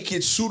to make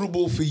it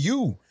suitable for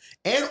you.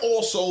 And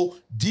also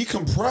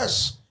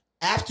decompress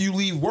after you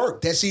leave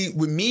work.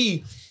 With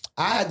me,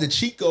 I had the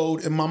cheat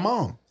code in my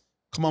mom.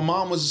 Because my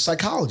mom was a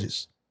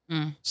psychologist.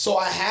 So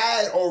I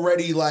had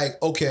already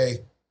like,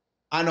 okay,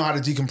 I know how to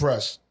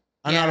decompress.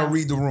 I know how to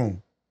read the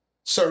room.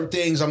 Certain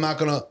things I'm not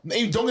going to,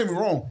 don't get me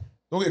wrong.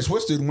 Don't get it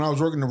twisted. When I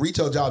was working the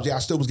retail jobs, I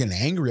still was getting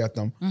angry at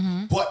them.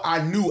 Mm-hmm. But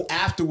I knew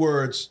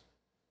afterwards,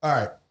 all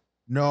right,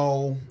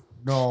 no.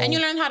 And you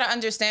learn how to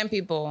understand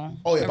people.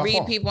 Oh, yeah, and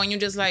read people. And you're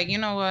just like, you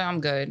know what? I'm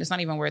good. It's not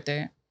even worth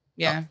it.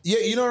 Yeah. Yeah,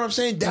 you know what I'm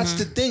saying? That's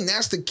the thing.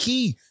 That's the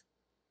key.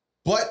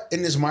 But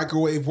in this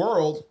microwave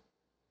world,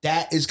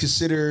 that is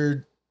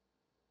considered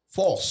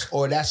false,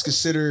 or that's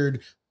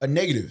considered a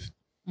negative.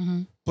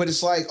 Mm-hmm. But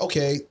it's like,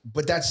 okay,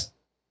 but that's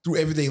through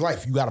everyday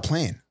life. You got a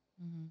plan.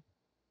 Mm-hmm.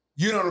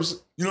 You know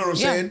what I'm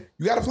saying?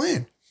 You got a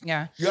plan.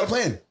 Yeah. You got a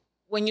plan.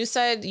 When you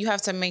said you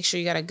have to make sure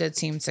you got a good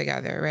team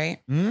together, right?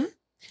 Mm-hmm.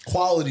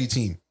 Quality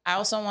team. I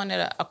also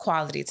wanted a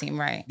quality team,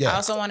 right? Yeah. I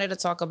also wanted to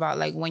talk about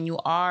like when you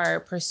are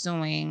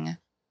pursuing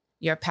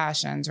your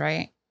passions,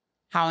 right?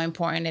 How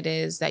important it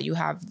is that you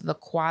have the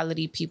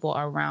quality people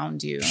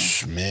around you.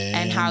 Man,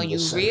 and how you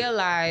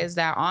realize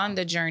that on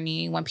the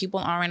journey when people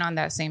aren't on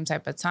that same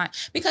type of time.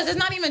 Because it's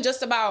not even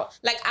just about,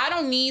 like, I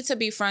don't need to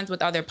be friends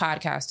with other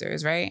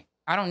podcasters, right?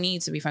 I don't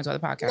need to be friends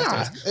with other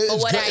podcasters. But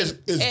what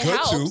it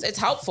helps. It's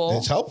helpful.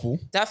 It's helpful.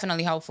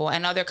 Definitely helpful.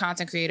 And other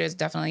content creators,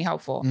 definitely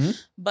helpful. Mm-hmm.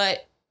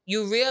 But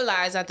you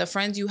realize that the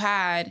friends you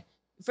had,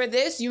 for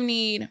this, you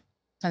need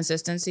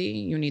consistency.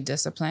 You need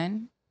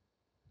discipline.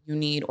 You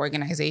need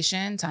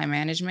organization, time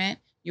management.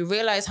 You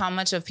realize how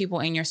much of people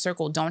in your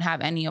circle don't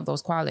have any of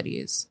those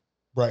qualities.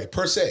 Right,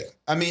 per se.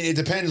 I mean, it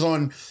depends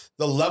on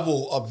the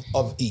level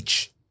of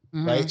each,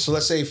 right? So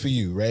let's say for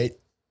you, right,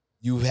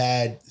 you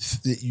have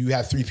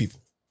 3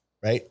 people,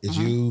 right? It's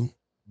you,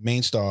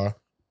 main star,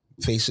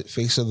 face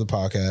of the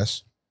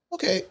podcast.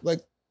 Okay,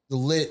 like the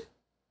lit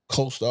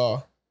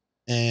co-star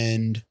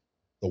and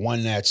the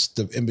one that's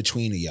the in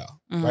between of y'all,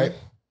 right?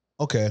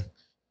 Okay.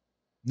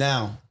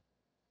 Now,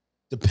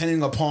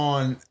 depending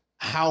upon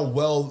how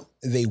well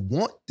they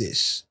want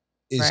this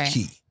is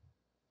key.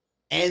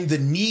 And the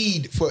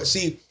need for,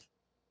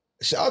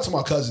 shout out to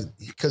my cousin,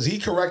 because he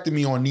corrected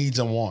me on needs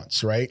and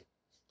wants, right?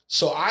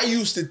 So I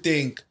used to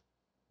think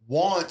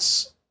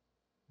wants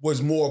was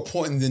more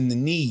important than the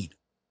need,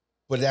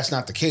 but that's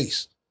not the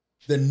case.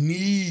 The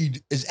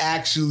need is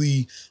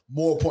actually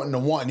more important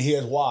than want, and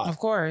here's why. Of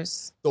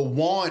course. The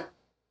want,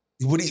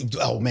 what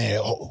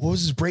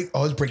was his break?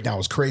 Oh, his breakdown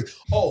was crazy.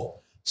 Oh,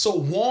 so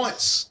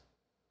wants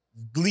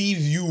leave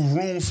you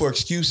room for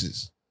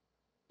excuses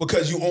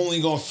because you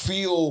only gonna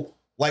feel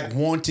like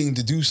wanting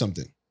to do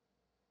something.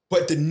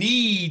 But the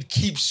need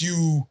keeps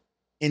you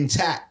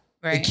intact.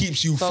 Right. It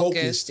keeps you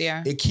focused.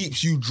 Yeah. It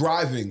keeps you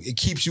driving. It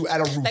keeps you at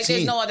a routine. Like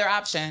there's no other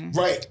option.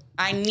 Right.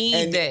 I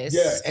need this.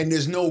 Yeah, and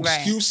there's no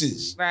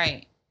excuses.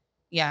 Right.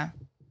 Yeah.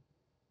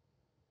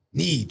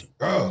 Need.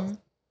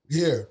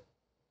 Yeah.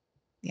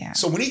 Yeah.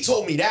 So when he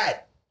told me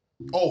that,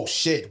 oh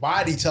shit,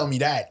 why did he tell me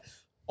that?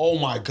 Oh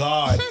my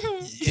God.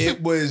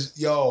 It was,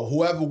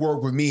 whoever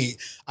worked with me,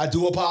 I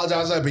do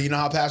apologize, but you know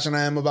how passionate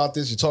I am about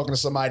this? You're talking to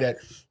somebody that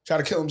tried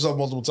to kill himself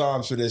multiple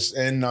times for this,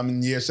 and I'm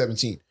in year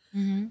 17.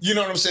 Mm-hmm. You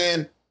know what I'm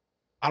saying?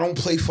 I don't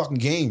play fucking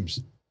games.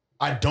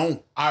 I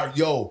don't.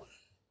 The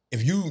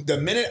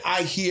minute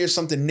I hear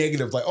something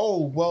negative, like,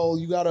 oh, well,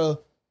 you gotta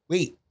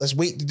wait. Let's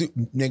wait to do,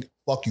 nigga,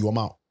 fuck you, I'm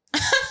out.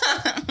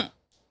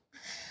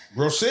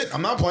 Real shit,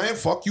 I'm not playing.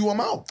 Fuck you,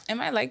 I'm out.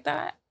 Am I like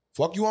that?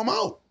 Fuck you, I'm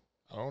out.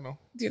 I don't know.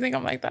 Do you think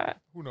I'm like that?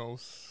 Who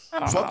knows? I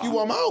don't Fuck know. you,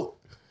 I'm out.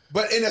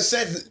 But in a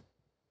sense,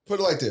 put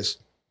it like this.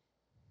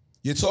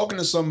 You're talking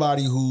to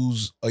somebody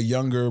who's a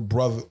younger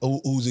brother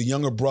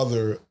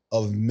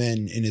of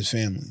men in his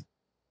family.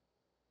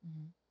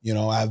 Mm-hmm. You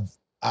know,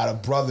 out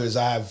of brothers,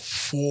 I have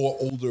 4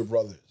 older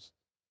brothers.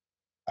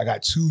 I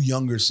got 2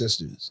 younger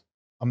sisters.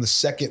 I'm the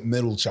second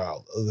middle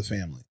child of the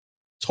family,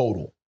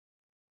 total.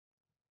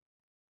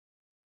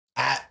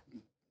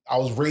 I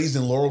was raised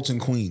in Laurelton,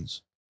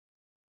 Queens.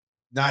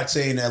 Not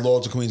saying that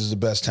Laurelton, Queens is the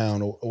best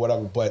town or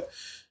whatever, but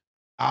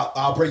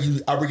I'll break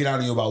it down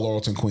to you about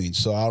Laurelton, Queens.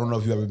 So I don't know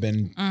if you've ever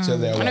been to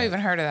there. I never even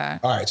heard of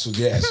that. All right, so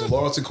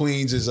Laurelton,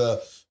 Queens is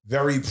a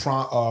very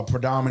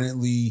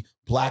predominantly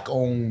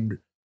Black-owned,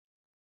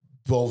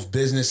 both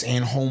business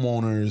and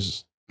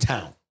homeowners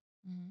town.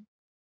 Mm-hmm.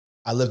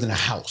 I lived in a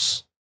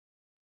house.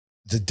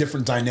 It's a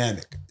different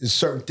dynamic. There's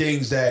certain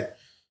things that,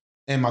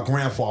 and my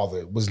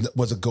grandfather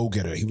was a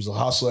go-getter. He was a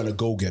hustler and a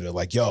go-getter.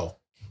 Like, you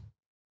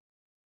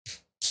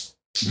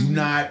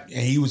not,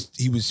 and he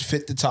was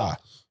fit to tie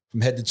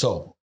from head to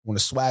toe. One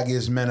of the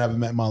swaggiest men I've ever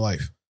met in my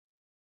life.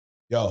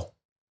 He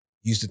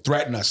used to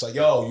threaten us like,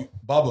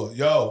 Bubba,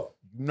 you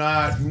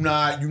not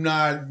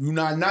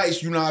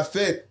nice, you not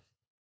fit.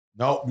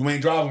 No, you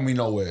ain't driving me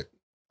nowhere.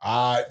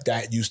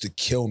 That used to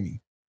kill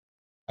me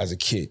as a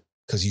kid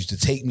because he used to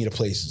take me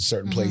to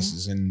certain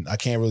places, and I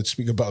can't really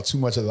speak about too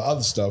much of the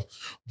other stuff,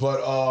 but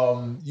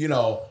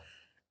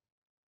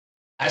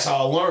that's how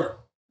I learned.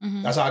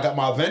 Mm-hmm. That's how I got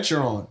my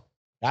adventure on.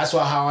 That's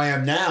how I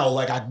am now.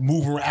 Like I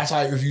move around. That's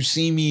how, if you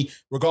see me,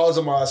 regardless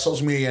of my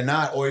social media or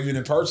not, or even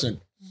in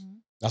person,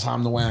 that's how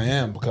I'm the way I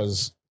am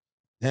because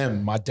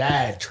my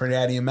dad,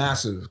 Trinidadian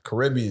Massive,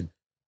 Caribbean,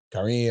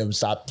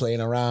 stop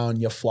playing around.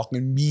 You're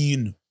fucking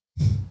mean.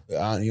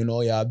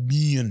 You're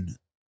bean.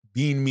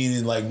 Bean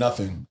meaning like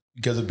nothing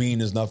because a bean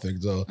is nothing.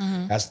 So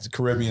that's the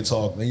Caribbean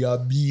talk. You're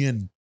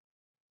being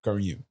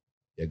Caribbean.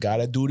 You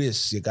gotta do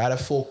this. You gotta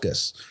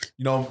focus.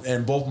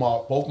 And both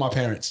my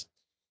parents.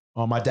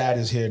 My dad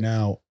is here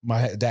now.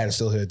 My dad is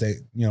still here. They,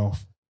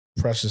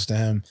 precious to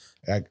him.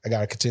 I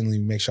gotta continually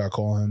make sure I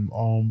call him.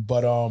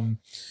 But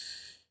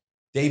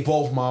they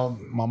both,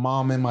 my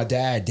mom and my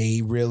dad,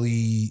 they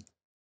really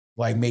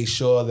like made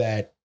sure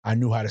that I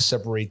knew how to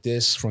separate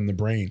this from the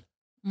brain.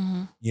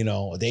 Mm-hmm.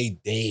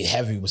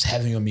 They was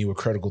heavy on me with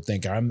critical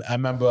thinking. I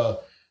remember,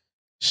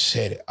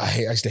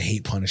 I used to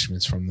hate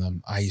punishments from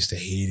them. I used to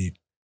hate it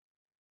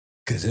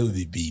because it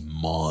would be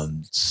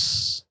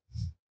months.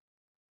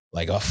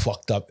 Like if I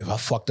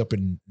fucked up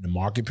in the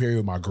market period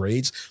with my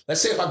grades.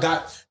 Let's say if I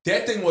got,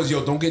 that thing was,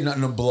 don't get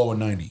nothing below a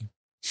 90.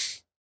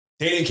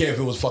 They didn't care if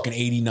it was fucking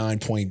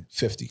 89.50.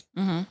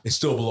 Mm-hmm. It's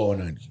still below a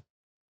 90.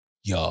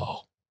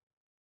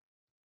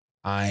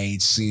 I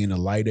ain't seeing a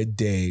light of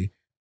day.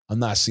 I'm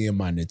not seeing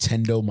my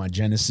Nintendo, my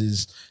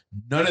Genesis,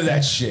 none of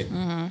that shit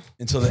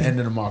until the end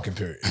of the market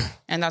period.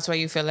 And that's why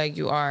you feel like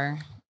you are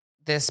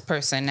this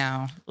person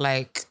now.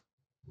 Like,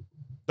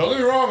 don't get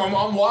me wrong,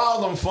 I'm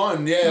wild, I'm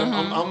fun. Yeah,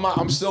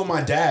 I'm still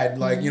my dad.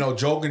 Like,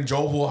 joking,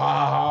 jovial,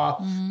 ha ha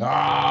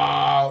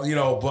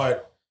ha.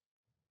 But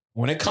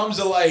when it comes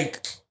to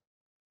like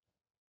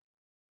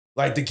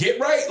to get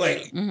right,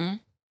 like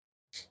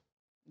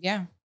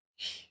yeah.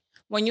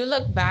 When you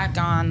look back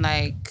on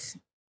like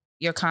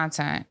your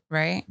content,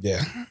 right?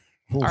 Yeah.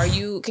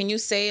 Can you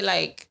say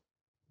like,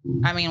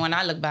 I mean, when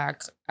I look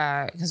back,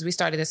 because we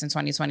started this in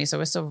 2020, so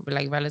we're still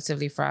like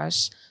relatively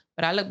fresh.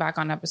 But I look back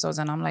on episodes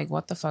and I'm like,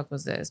 what the fuck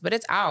was this? But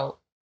it's out.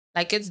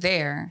 Like it's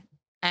there.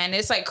 And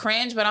it's like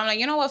cringe, but I'm like,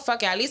 you know what?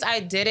 Fuck it. At least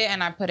I did it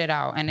and I put it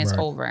out and it's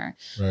over.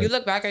 Right. You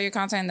look back at your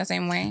content in the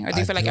same way? Or do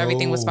you feel like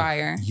everything was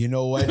fire? You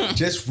know what?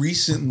 Just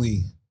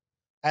recently,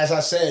 as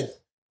I said,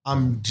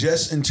 I'm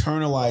just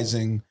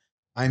internalizing.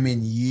 I'm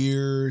in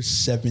year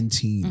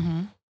 17.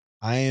 Mm-hmm.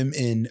 I am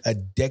in a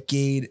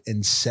decade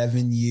and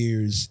 7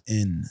 years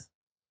in.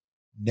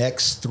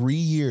 Next 3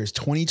 years,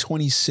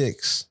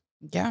 2026.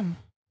 Yeah.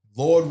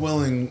 Lord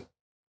willing,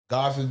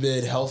 God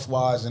forbid,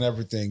 health-wise and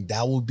everything,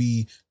 that will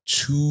be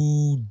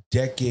 2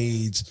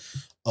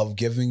 decades of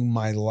giving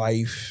my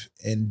life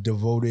and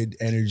devoted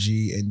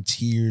energy and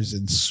tears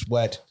and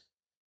sweat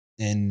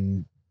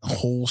and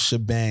whole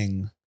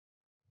shebang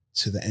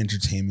to the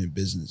entertainment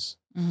business.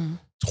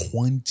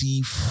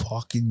 20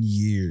 fucking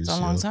years. It's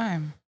a long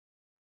time.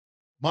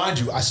 Mind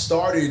you, I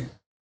started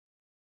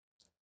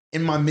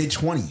in my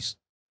mid-20s.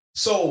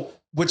 So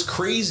what's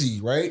crazy,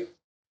 right,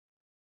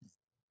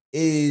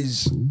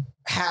 is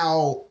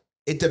how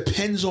it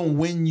depends on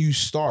when you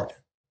start.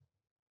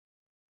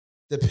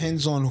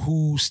 Depends on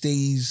who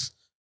stays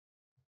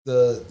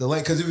the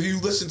lane. Because if you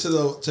listen to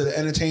the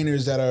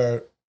entertainers that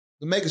are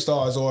the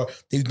megastars or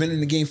they've been in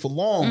the game for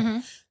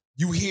long,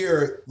 you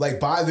hear like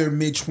by their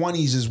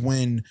mid-20s is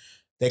when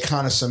they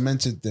kind of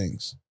cemented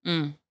things.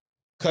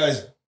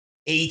 Because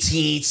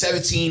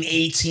 17,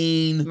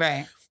 18,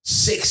 right,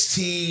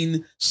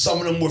 16, some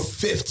of them were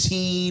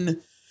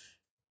 15,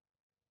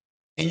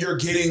 and you're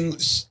getting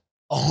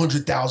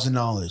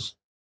 $100,000.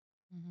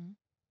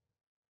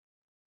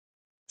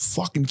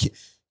 Fucking kid.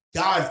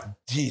 God,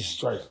 Jesus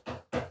Christ.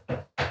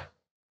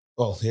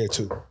 Oh, here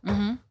too.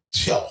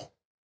 Yo,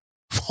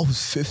 if I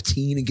was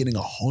 15 and getting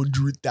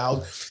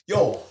 100,000.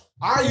 Yo,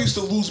 I used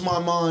to lose my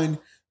mind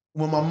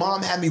when my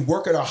mom had me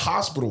work at a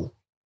hospital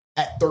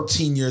at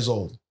 13 years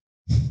old,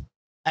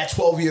 at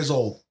 12 years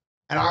old.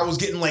 And I was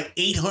getting like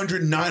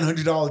 $800,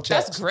 $900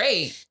 checks. That's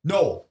great.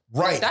 No,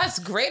 right. That's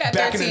great at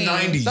back 13. in the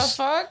 90s. The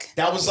fuck?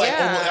 That was like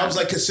that was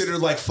like considered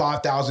like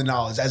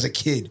 $5,000 as a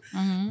kid.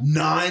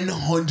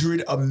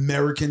 900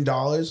 American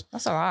dollars.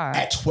 That's a lot.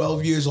 At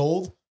 12 years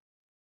old.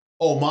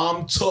 Oh,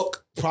 mom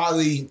took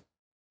probably,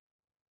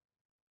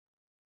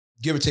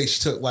 give or take, she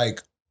took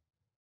like,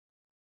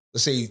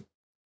 let's say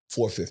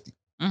 $450.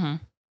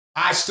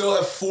 I still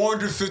have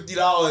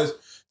 $450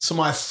 to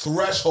my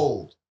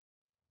threshold.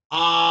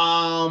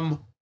 Wildin'.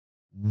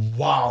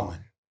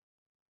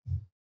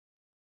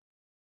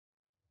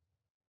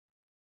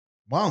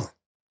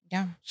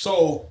 Yeah.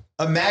 So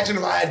imagine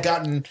if I had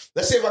gotten,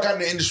 let's say if I got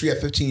in the industry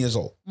at 15 years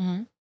old,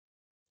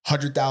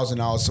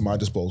 $100,000 to my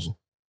disposal.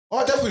 Oh,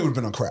 I definitely would have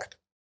been on crack.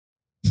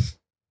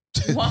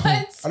 What?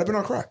 I'd have been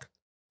on crack.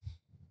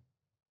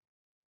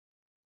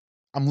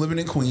 I'm living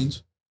in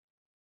Queens.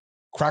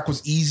 Crack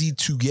was easy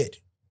to get.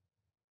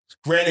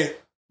 Granted,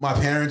 my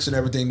parents and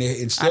everything, they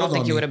instilled on me. I don't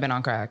think you would have been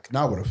on crack.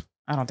 No, I would have.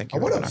 I don't think you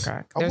would have been on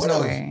crack. There's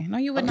no way. No,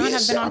 you would not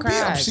have been on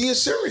crack. I'm seeing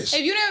serious.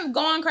 If you didn't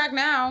go on crack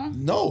now.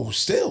 No,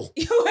 still.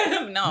 You would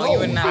have, you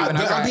would not have been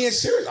on crack. I'm being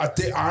serious. I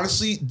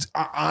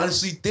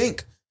honestly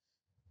think,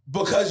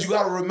 because you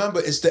got to remember,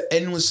 it's the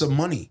endless of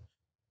money.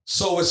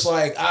 So it's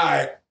like, all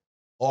right,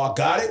 I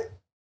got it.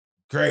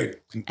 Great.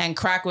 And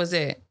crack was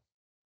it.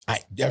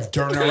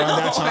 During around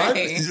that time.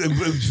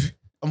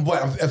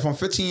 If I'm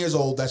 15 years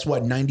old, that's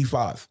what,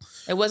 95.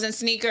 It wasn't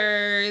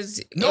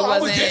sneakers. No, I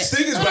would get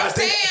sneakers, but I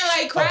think,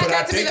 like crack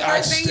had to be the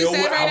first thing you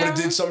said right now. I would have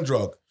did some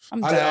drug.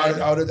 I'm dead.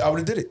 I would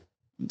have did it.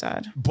 I'm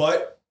dead.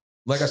 But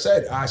like I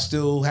said, I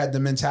still had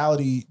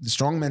the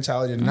strong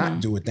mentality to not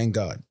do it. Thank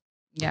God.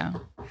 Yeah.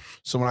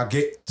 So when I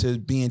get to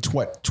being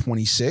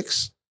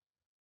 26,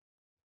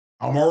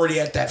 I'm already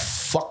at that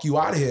fuck you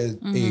out of here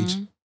age.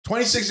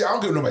 26. I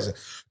don't give nobody.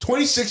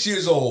 26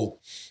 years old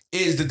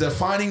is the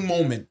defining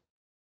moment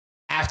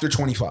after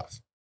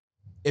 25,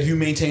 if you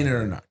maintain it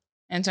or not.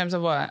 In terms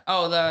of what?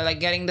 Oh, the like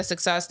getting the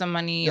success, the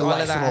money, all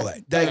of that. And all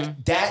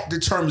that. That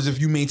determines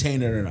if you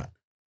maintain it or not.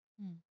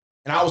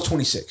 And I was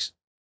 26.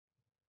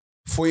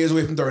 4 years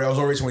away from 30. I was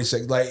already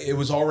 26. Like, it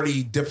was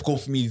already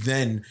difficult for me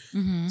then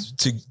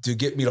to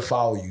get me to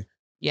follow you.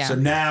 Yeah. So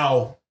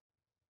now,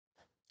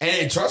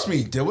 and trust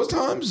me, there was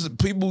times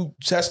people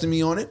tested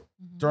me on it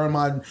during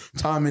my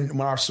time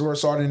when I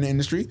started in the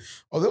industry.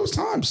 Oh, there was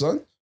times,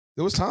 son.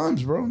 There was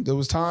times, bro. There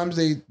was times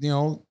they,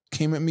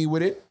 came at me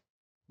with it,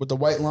 with the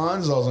white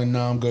lines. I was like,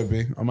 nah, I'm good,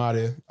 B. I'm out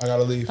of here. I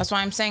gotta leave. That's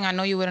why I'm saying I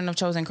know you wouldn't have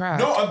chosen crack.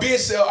 No, I'm being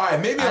all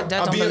right. Maybe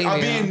I'm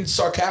being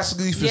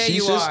sarcastically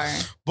facetious. Yeah, you are.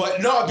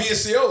 But no, I'm being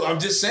serious. I'm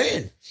just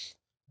saying.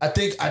 I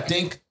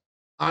think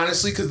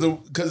honestly, because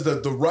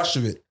the rush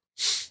of it,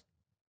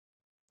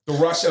 the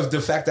rush of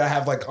the fact that I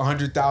have like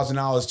 $100,000,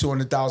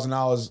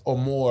 $200,000 or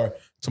more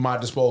to my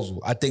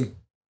disposal. I think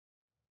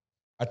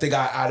I'd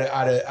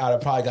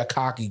have probably got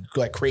cocky,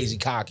 like crazy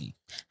cocky.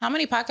 How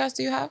many podcasts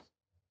do you have?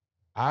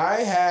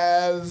 I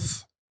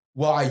have,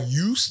 I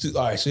used to.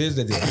 All right, so here's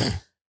the deal.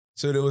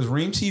 So there was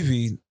Reem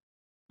TV,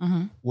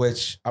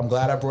 which I'm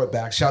glad I brought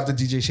back. Shout out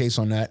to DJ Chase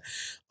on that.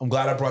 I'm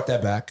glad I brought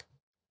that back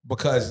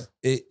because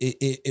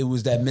it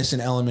was that missing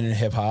element in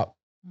hip hop.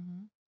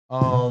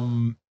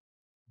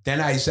 Then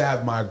I used to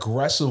have my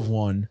aggressive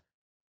one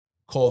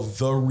called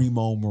the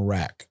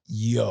Reemomeerak.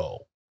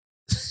 Yo.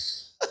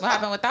 What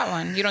happened with that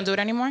one? You don't do it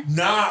anymore?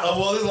 Nah,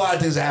 well, there's a lot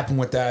of things that happen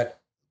with that.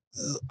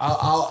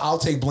 I'll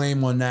take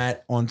blame on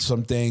that, on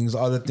some things.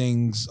 Other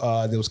things,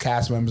 there was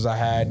cast members I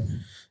had.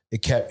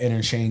 It kept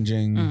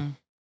interchanging.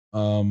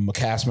 A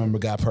cast member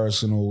got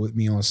personal with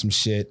me on some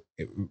shit.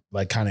 It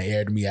like kind of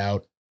aired me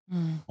out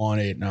on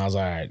it. And I was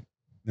like, all right,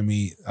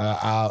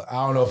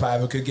 I don't know if I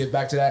ever could get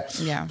back to that.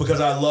 Yeah.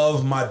 Because I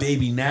love my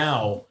baby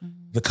now,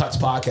 the Cuts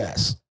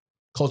podcast,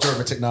 Culture,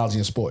 Urban Technology,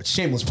 and Sports.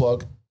 Shameless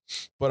plug.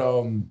 But,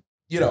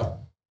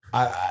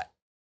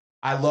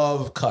 I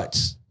love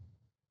Cuts.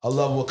 I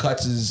love what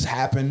Cuts has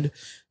happened.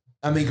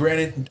 I mean,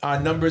 granted, our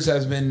numbers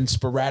has been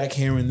sporadic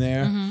here and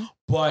there,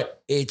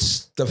 but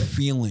it's the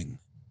feeling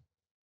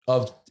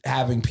of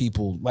having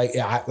people like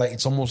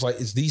it's almost like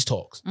it's these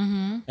talks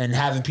and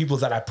having people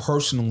that I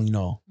personally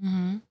know,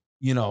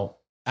 you know,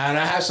 and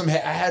I had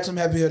some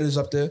heavy hitters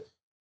up there.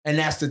 And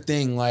that's the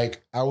thing.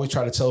 Like I always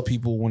try to tell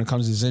people when it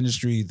comes to this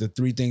industry, the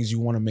 3 things you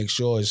want to make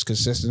sure is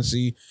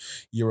consistency,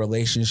 your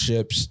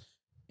relationships,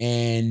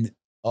 and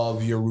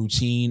of your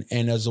routine,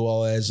 and as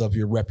well as of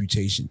your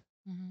reputation.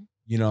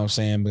 You know what I'm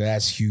saying? But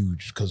that's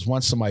huge because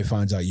once somebody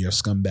finds out you're a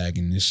scumbag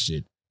in this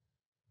shit,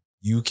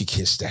 you could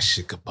kiss that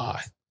shit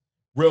goodbye.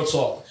 Real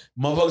talk.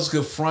 Motherfuckers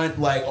could front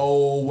like,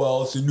 oh,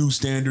 well, it's a new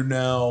standard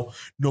now.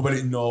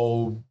 Nobody,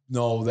 no,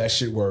 that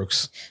shit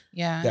works.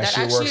 Yeah. That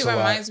actually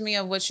reminds me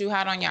of what you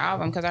had on your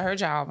album because I heard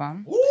your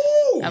album.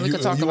 Ooh, and we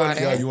could talk about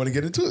it. Yeah, you want to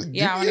get into it?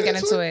 Yeah, I want to get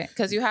into it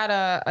because you had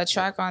a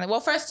track on it.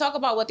 Well, first talk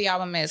about what the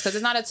album is because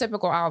it's not a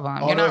typical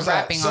album. You're not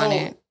rapping on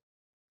it.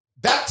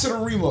 Back to the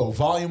Remo,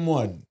 Volume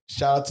 1.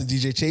 Shout out to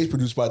DJ Chase,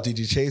 produced by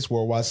DJ Chase,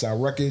 Worldwide Style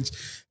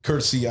Records,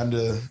 courtesy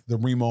under the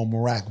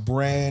Reemomeerak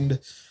brand.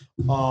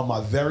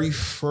 My very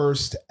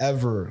first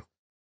ever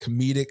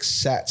comedic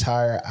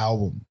satire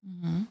album.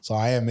 So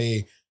I am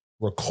a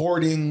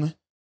recording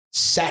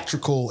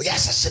satirical.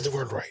 Yes, I said the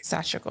word right.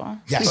 Satirical.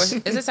 Yes.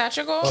 Is it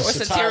satirical or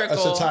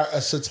satirical?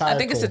 A satirical. I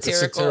think it's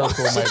satirical.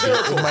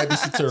 It might be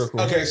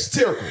satirical. Okay,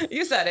 satirical.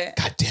 You said it.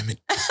 God damn it.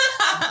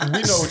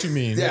 We know what you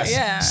mean. Yes.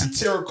 Yeah.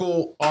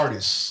 Satirical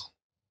artist.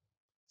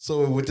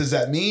 So what does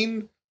that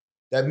mean?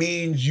 That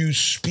means you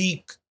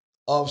speak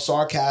of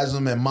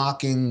sarcasm and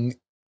mocking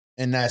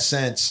in that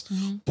sense,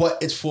 but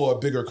it's for a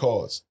bigger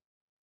cause.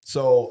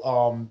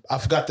 So I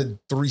forgot the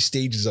 3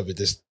 stages of it.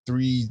 There's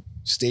 3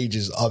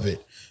 stages of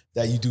it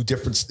that you do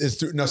different. There's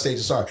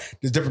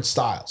different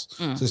styles.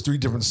 So there's 3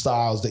 different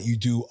styles that you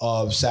do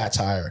of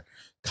satire,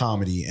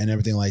 comedy, and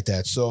everything like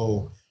that.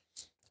 So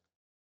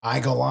I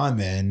go on,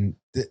 man.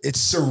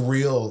 It's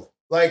surreal.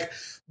 Like,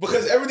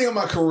 because everything in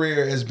my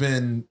career has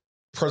been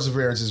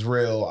perseverance is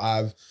real.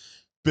 I've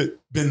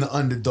been the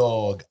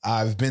underdog.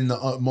 I've been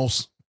the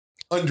most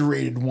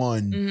underrated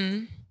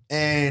one.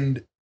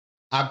 And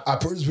I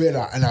persevered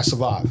and I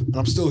survived. And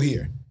I'm still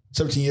here.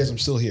 17 years, I'm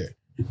still here.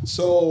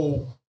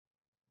 So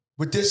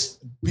with this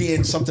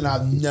being something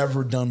I've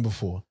never done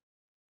before,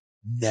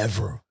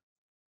 never,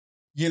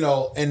 you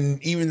know,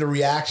 and even the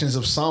reactions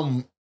of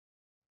some,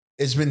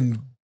 it's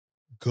been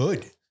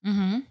good.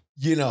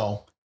 You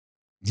know,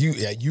 you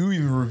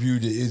even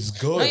reviewed it. It's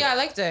good. Oh yeah, I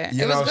liked it.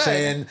 You know what I'm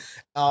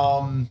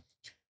saying?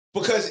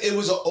 Because it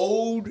was an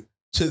ode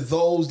to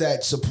those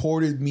that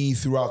supported me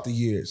throughout the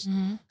years.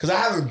 Because I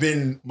haven't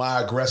been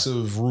my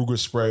aggressive Ruger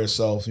sprayer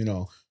self, you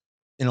know,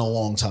 in a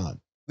long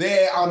time.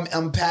 Yeah,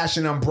 I'm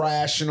passionate, I'm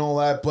brash and all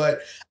that,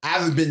 but I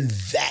haven't been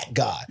that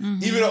guy.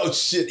 Even though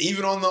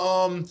even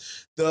on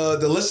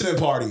the listening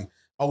party,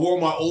 I wore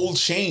my old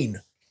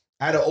chain.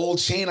 I had an old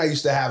chain I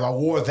used to have. I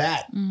wore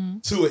that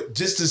to it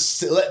just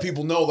to let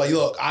people know, like,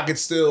 look, I could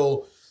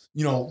still,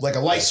 you know, like a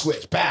light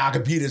switch, bam, I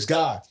could be this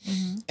guy.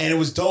 And it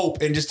was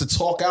dope. And just to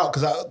talk out,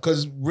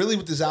 because really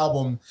with this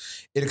album,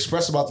 it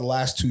expressed about the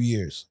last 2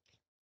 years,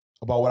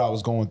 about what I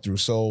was going through.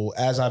 So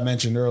as I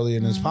mentioned earlier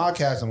in this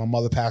podcast, and my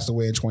mother passed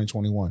away in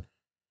 2021.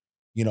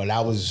 You know,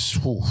 that was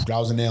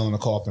a nail in the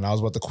coffin. I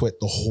was about to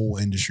quit the whole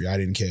industry. I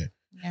didn't care.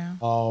 Yeah.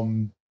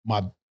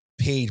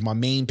 My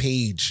main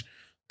page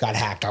got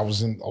hacked. I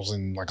was in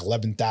like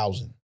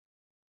 11,000.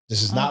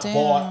 This is not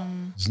bought.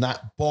 It's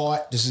not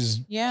bought. This is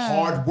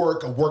hard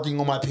work of working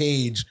on my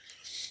page,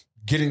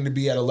 getting to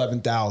be at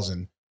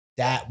 11,000.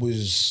 That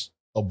was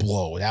a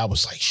blow. That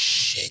was like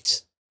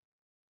shit.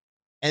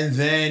 And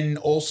then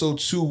also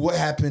too, what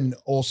happened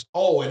also?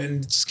 Oh, and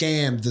then the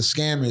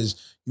scam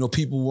is, you know,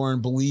 people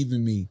weren't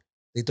believing me.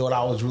 They thought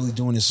I was really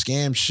doing this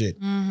scam shit.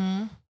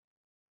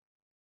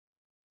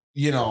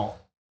 You know,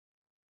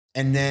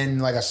 and then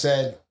like I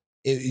said,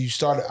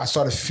 I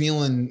started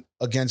feeling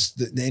against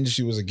the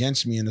industry was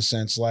against me in a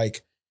sense.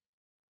 Like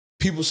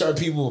people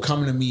were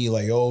coming to me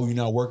like, oh, you're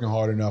not working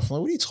hard enough. I'm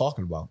like, what are you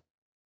talking about?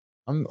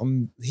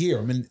 I'm here.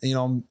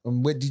 I'm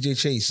with DJ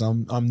Chase.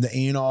 I'm the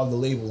A&R of the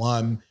label.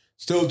 I'm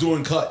still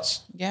doing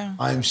cuts. Yeah.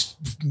 And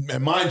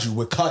mind you,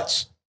 with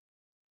cuts.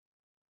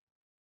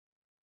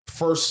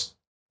 First,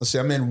 let's see,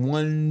 I'm in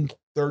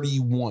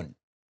 131.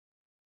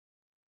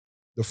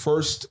 The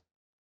first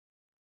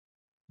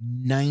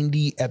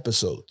 90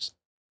 episodes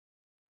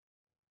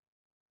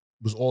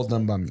was all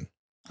done by me.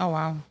 Oh,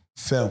 wow.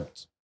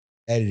 Filmed,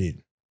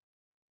 edited,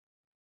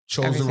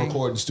 chosen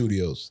recording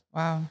studios.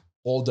 Wow.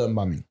 All done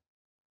by me.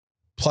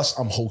 Plus,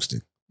 I'm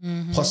hosting.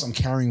 Plus, I'm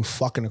carrying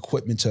fucking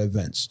equipment to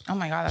events. Oh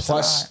my God, that's a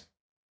lot.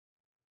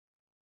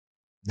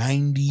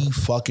 90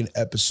 fucking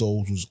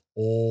episodes was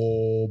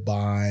all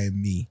by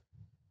me.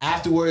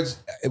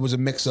 Afterwards, it was a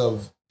mix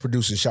of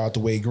producers. Shout out to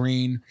Wade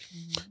Green.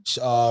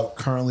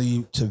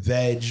 Currently to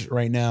Veg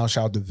right now.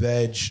 Shout out to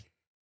Veg.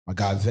 My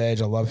guy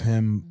Veg, I love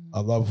him. I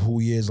love who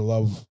he is. I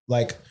love,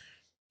 like,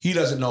 he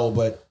doesn't know,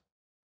 but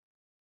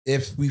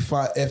if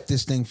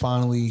this thing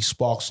finally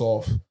sparks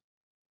off,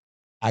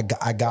 I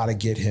gotta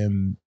get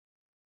him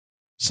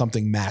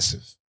something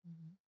massive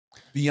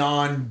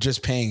beyond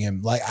just paying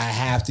him. Like, I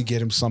have to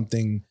get him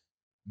something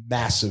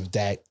massive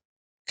that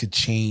could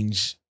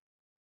change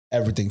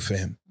everything for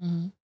him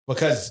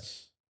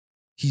because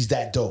he's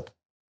that dope.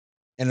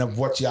 And of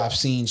what I've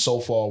seen so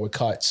far with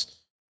cuts,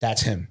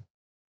 that's him.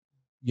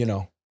 You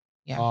know,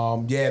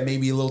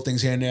 maybe little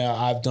things here and there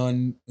I've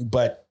done,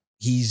 but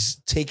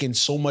he's taken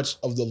so much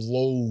of the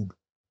load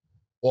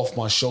off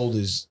my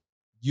shoulders.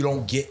 You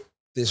don't get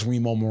this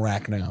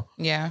Reemomeerak now.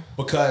 Yeah.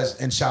 Because,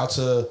 and shout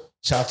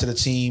out to the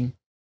team.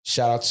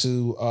 Shout out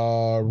to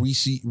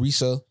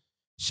Risa.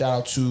 Shout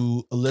out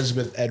to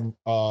Elizabeth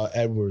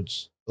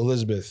Edwards.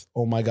 Elizabeth,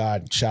 oh my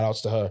God, shout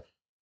outs to her.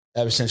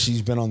 Ever since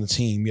she's been on the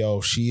team,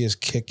 yo, she is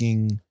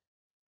kicking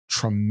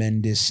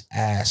tremendous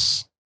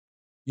ass.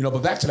 You know,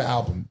 but back to the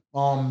album.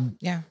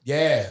 Yeah.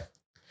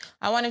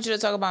 I wanted you to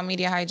talk about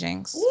Media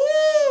Hijinks.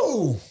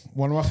 Woo!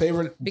 One of my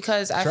favorite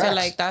because I tracks. feel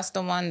like that's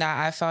the one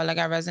that I felt like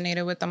I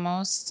resonated with the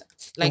most.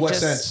 Like, in what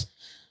sense?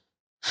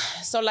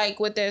 So, like,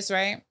 with this,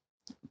 right?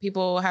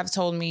 People have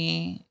told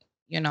me,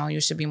 you know,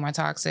 you should be more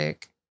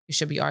toxic. You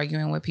should be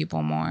arguing with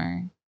people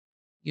more.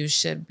 You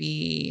should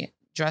be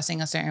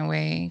dressing a certain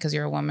way because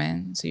you're a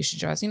woman. So you should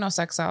dress, you know,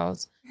 sex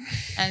sells.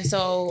 And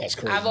so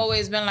I've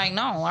always been like,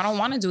 no, I don't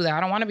want to do that.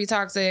 I don't want to be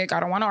toxic. I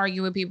don't want to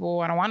argue with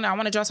people. I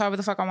want to dress however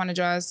the fuck I want to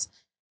dress.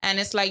 And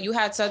it's like, you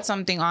had said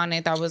something on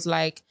it that was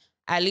like,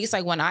 at least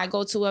like when I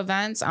go to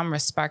events, I'm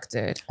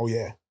respected. Oh,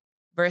 yeah.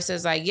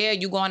 Versus like, yeah,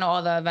 you go to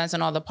all the events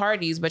and all the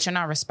parties, but you're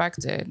not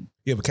respected.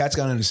 Yeah, but cats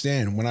got to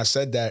understand. When I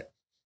said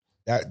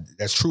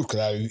that's true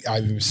because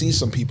I've even seen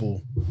some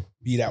people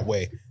be that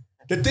way.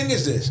 The thing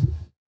is this,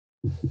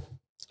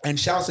 and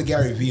shout out to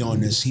Gary Vee on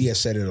this. He has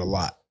said it a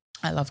lot.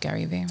 I love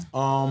Gary Vee. I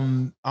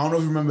don't know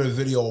if you remember the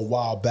video a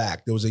while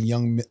back. There was a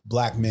young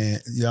black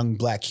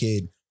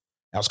kid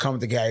that was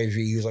coming to Gary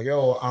Vee. He was like,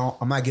 yo,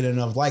 I'm not getting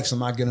enough likes. I'm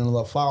not getting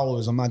enough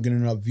followers. I'm not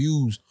getting enough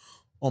views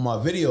on my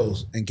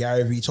videos. And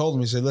Gary Vee told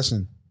him, he said,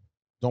 listen,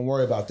 don't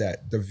worry about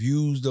that. The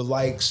views, the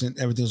likes, and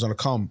everything's going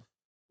to come.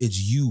 It's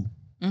you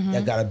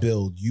that got to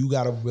build. You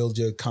got to build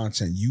your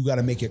content. You got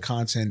to make your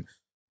content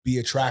be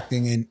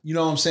attracting. And you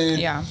know what I'm saying?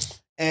 Yeah.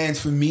 And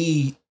for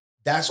me,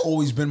 that's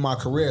always been my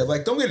career.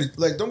 Like, don't get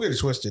it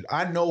twisted.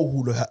 I know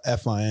who the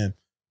F I am.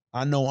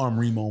 I know I'm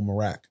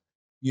Reemomeerak.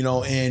 You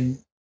know, and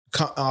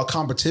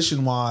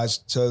competition wise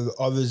to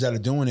others that are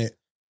doing it,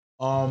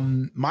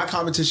 my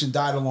competition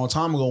died a long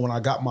time ago when I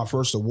got my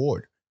first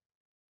award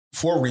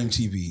for Reem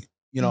TV.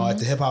 You know, at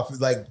the hip hop,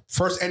 like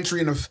first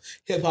entry in a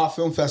hip hop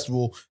film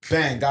festival,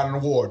 bang, got an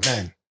award,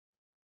 bang.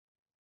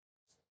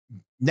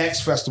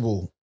 Next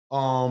festival,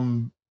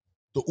 the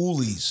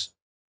Oolies,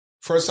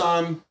 first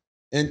time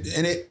in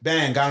it,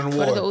 bang, got an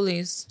award. What are the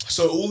Oolies?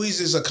 So Oolies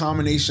is a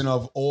combination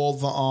of all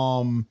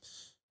the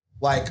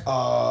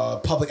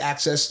public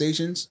access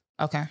stations.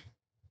 Okay.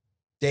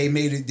 They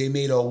made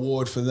an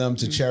award for them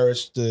to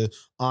cherish, to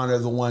honor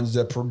the ones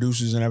that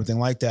producers and everything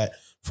like that.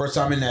 First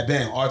time in that,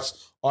 bang,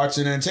 arts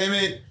and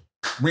entertainment.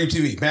 Reem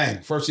TV, bang.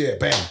 First year,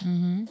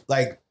 bang.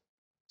 Like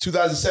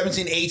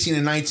 2017, 18,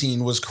 and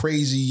 19 was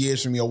crazy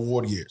years for me,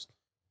 award years.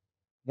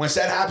 Once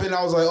that happened,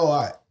 I was like, oh,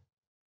 all right.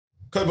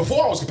 Because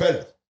before I was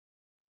competitive.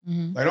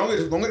 Like,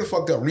 don't get the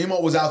fuck up.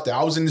 Remo was out there.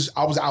 I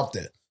was out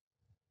there.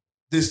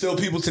 There's still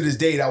people to this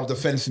day that was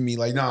defending me.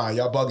 Like, nah,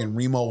 y'all bugging.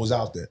 Remo was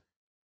out there.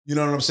 You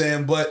know what I'm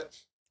saying? But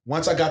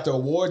once I got the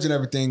awards and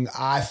everything,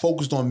 I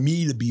focused on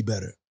me to be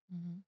better.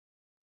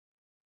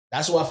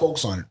 That's what I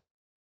focus on.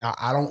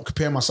 I don't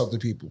compare myself to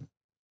people.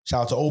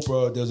 Shout out to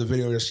Oprah. There's a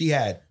video that she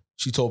had.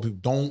 She told people,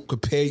 don't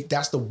compare.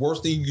 That's the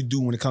worst thing you can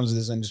do when it comes to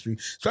this industry,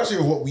 especially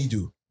with what we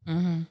do.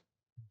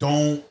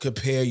 Don't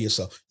compare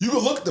yourself. You can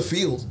look at the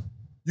field.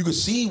 You can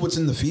see what's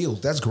in the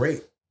field. That's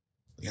great.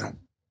 You know,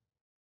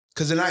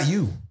 because they're not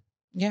you.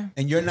 Yeah.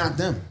 And you're not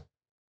them.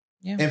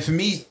 Yeah. And for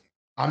me,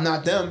 I'm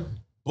not them.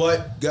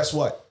 But guess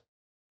what?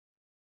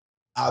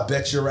 I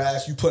bet your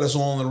ass you put us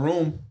all in the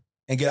room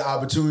and get an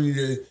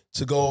opportunity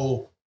to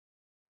go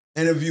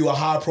interview a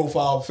high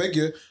profile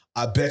figure.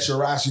 I bet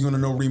your ass you're going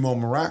to know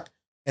Reemomeerak.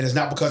 And it's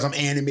not because I'm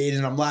animated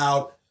and I'm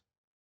loud.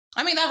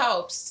 I mean, that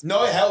helps.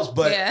 No, it helps,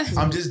 but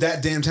I'm just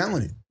that damn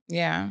talented.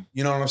 Yeah.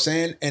 You know what I'm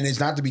saying? And it's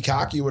not to be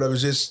cocky or whatever.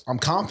 It's just, I'm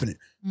confident.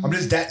 I'm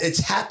just that, it's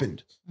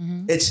happened.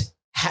 It's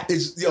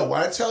when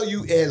I tell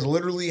you it has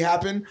literally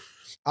happened,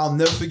 I'll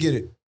never forget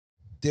it.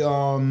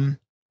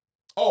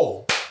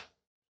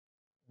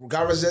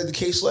 Got represented to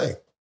K Slay.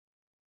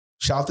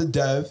 Shout out to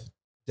Dev.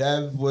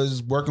 Dev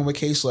was working with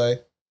K Slay.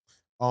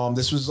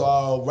 This was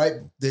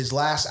his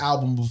last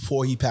album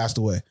before he passed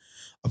away.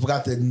 I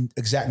forgot the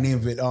exact name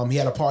of it. He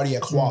had a party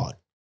at Quad,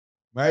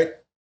 right?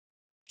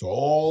 So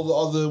all the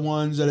other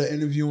ones that are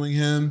interviewing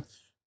him,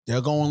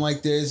 they're going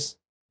like this.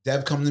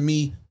 Dev come to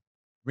me,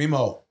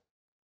 Remo,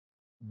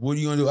 what are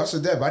you gonna do? I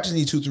said, Dev, I just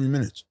need 2-3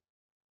 minutes.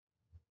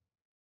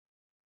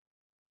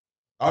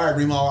 All right,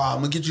 Remo, I'm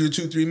gonna get you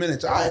to 2-3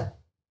 minutes. All right.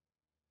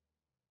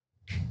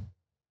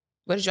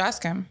 What did you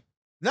ask him?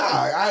 Nah,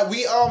 I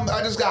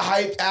just got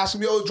hyped. Asked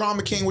him, yo,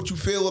 Drama King, what you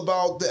feel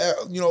about I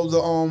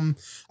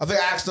think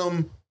I asked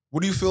him,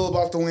 What do you feel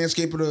about the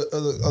landscape of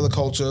the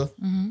culture?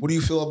 Mm-hmm. What do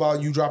you feel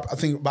about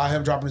about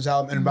him dropping his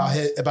album and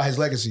about his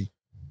legacy?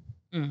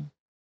 3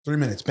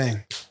 minutes,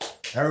 bang.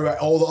 Everybody,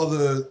 all the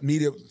other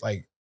media,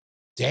 like,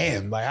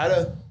 damn, like how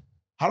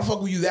the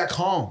fuck were you that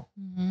calm?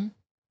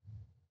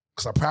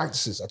 Because I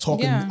practice this. I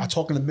talk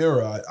in the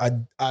mirror.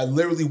 I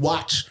literally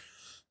watch,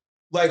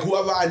 like,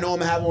 whoever I know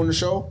I'm having on the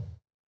show.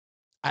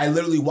 I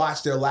literally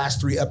watch their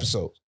last 3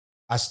 episodes.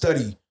 I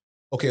study.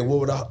 Okay,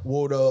 what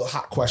were the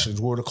hot questions?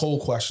 What were the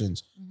cold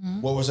questions?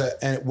 What was that?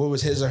 And what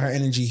was his or her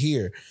energy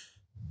here?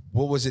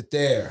 What was it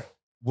there?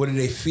 What do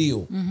they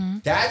feel?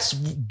 That's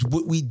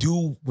what we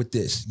do with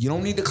this. You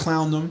don't need to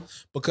clown them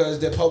because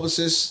their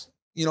publicists,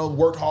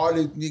 worked hard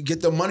to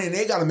get the money, and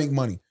they got to make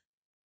money,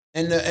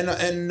 and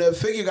the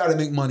figure got to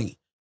make money.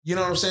 You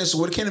know what I'm saying? So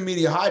when it came to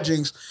media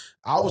hijinks,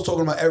 I was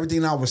talking about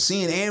everything I was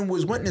seeing and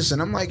was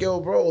witnessing. I'm like, yo,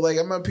 bro, like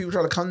I remember people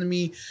try to come to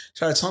me,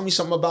 try to tell me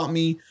something about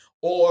me,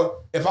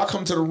 or if I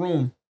come to the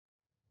room,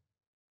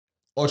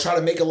 or try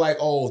to make it like,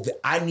 oh,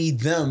 I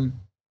need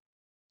them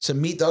to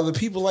meet the other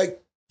people.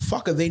 Like,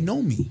 fucker, they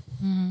know me.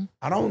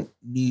 I don't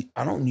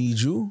need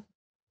you.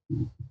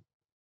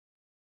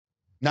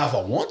 Now, if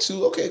I want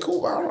to, okay,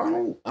 cool.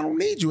 I don't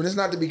need you. And it's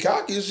not to be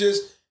cocky. It's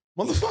just,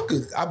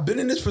 motherfucker, I've been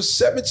in this for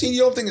 17. You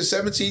don't think in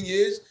 17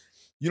 years,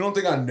 you don't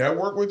think I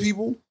network with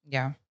people?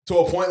 Yeah. To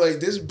a point, like,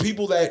 there's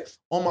people that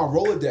on my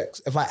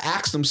Rolodex, if I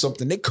ask them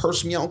something, they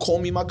curse me out and call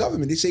me my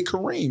government. They say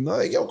Kareem. They're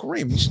like, yo,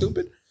 Kareem, you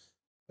stupid?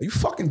 Are you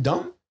fucking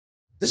dumb?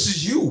 This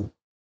is you.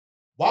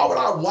 Why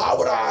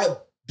would I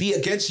be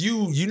against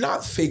you? You're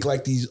not fake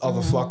like these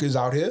other fuckers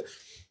out here.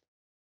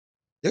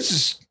 This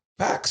is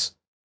facts.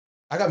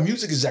 I got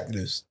music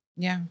executives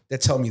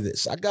that tell me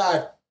this. I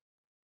got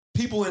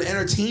people in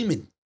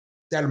entertainment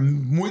that are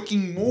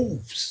making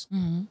moves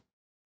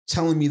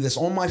telling me this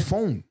on my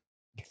phone.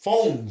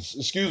 Phones,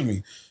 excuse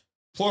me,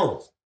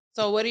 plural.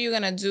 So what are you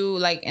going to do,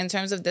 like, in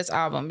terms of this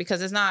album?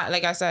 Because it's not,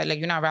 like I said, like,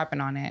 you're not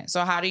rapping on it.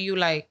 So how do you,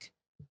 like,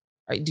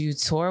 do you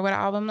tour with an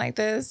album like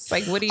this?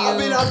 Like, what do you...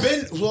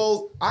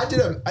 I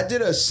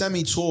did a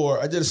semi-tour.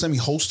 I did a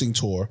semi-hosting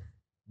tour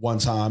one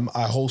time.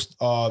 I host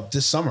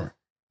this summer.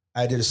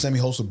 I did a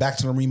semi-hosting Back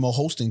to the Remo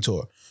hosting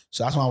tour.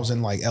 So that's when I was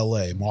in like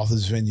LA,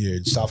 Martha's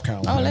Vineyard, South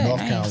Carolina,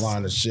 North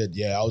Carolina, shit.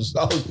 Yeah, I was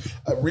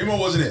Remo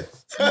wasn't it.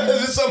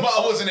 This summer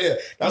I wasn't here.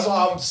 That's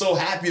why I'm so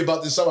happy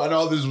about this summer. I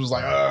know others was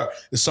like,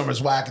 this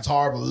summer's whack, it's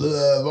horrible.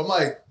 I'm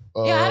like,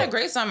 I had a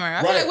great summer.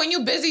 I feel like when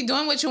you're busy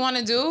doing what you want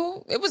to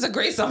do, it was a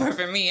great summer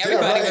for me.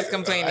 Everybody was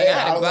complaining. I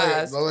had a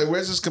blast. I was like,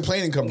 where's this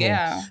complaining come from?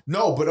 Yeah.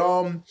 No, but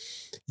to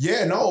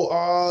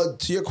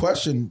your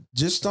question,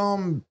 just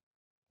the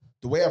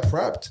way I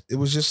prepped, it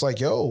was just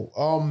like,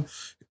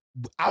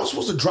 I was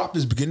supposed to drop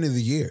this beginning of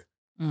the year,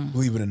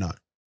 believe it or not.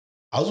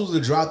 I was supposed to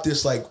drop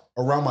this like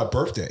around my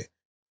birthday.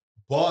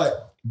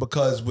 But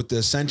because with the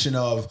ascension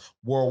of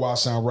Worldwide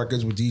Sound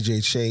Records with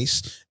DJ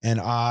Chase and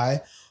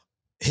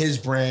his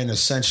brand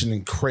ascension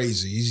and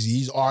crazy.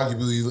 He's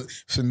arguably,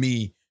 for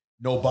me,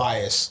 no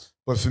bias,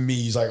 but for me,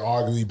 he's like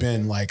arguably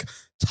been like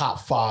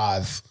top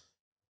 5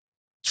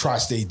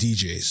 tri-state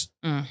DJs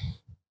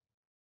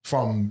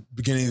from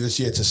beginning of this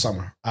year to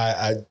summer.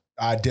 I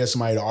dare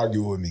somebody to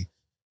argue with me.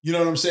 You know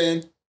what I'm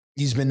saying?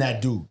 He's been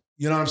that dude.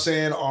 You know what I'm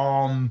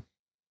saying?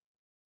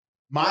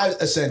 My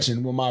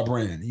ascension with my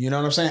brand. You know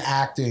what I'm saying?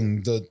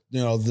 Acting, the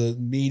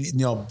media,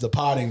 the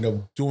potting,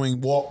 the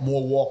doing more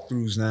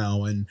walkthroughs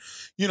now, and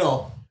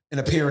and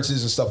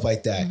appearances and stuff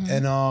like that.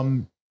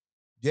 And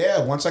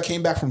once I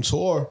came back from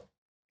tour,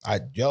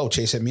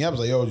 Chase hit me up. I was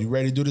like, yo, you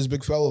ready to do this,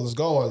 big fella? Let's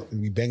go. And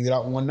we banged it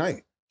out in one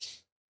night.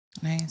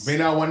 Nice.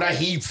 Banged it out one night.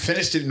 He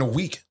finished it in a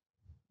week.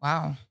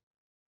 Wow.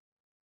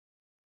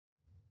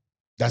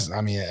 That's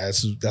what we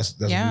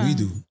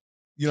do.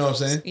 You know what I'm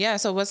saying? Yeah.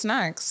 So what's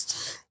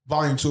next?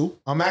 Volume 2.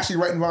 I'm actually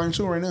writing Volume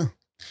 2 right now.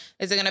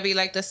 Is it gonna be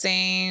like the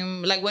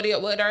same? Like,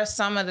 what are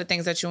some of the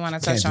things that you want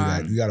to touch on?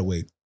 Can't do that. You gotta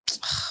wait.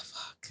 Oh,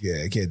 fuck.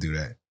 Yeah, I can't do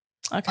that.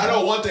 Okay. I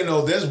know one thing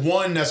though. There's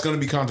one that's gonna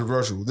be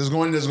controversial. There's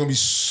one that's gonna be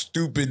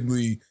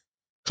stupidly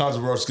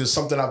controversial because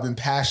something I've been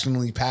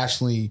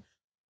passionately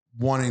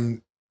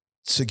wanting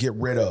to get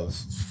rid of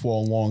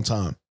for a long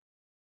time.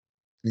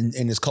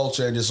 In this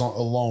culture and just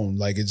alone,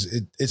 like it's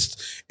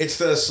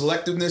the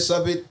selectiveness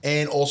of it,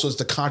 and also it's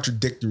the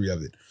contradictory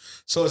of it.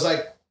 So it's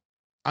like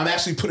I'm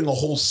actually putting a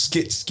whole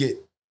skit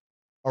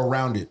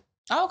around it.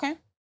 Oh, okay.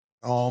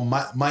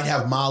 Might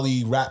have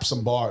Molly rap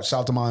some bars. Shout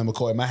out to Molly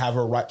McCoy. Might have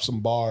her rap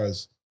some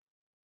bars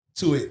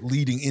to it,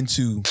 leading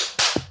into.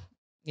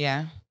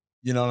 Yeah.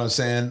 You know what I'm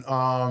saying?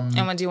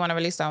 And when do you want to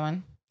release that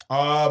one?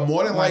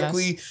 More than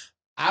likely.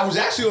 I was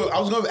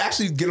going to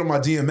actually get on my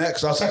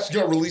DMX. I was actually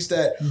going to release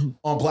that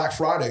on Black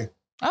Friday.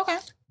 Okay.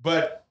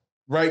 But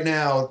right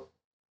now,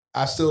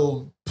 I'm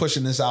still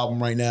pushing this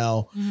album right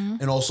now.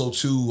 And also,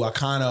 too, I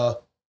kind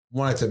of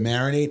wanted to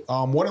marinate.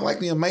 More than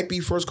likely, it might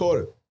be first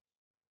quarter,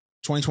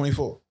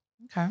 2024.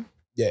 Okay.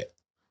 Yeah.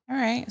 All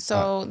right.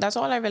 So that's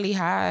all I really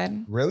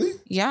had. Really?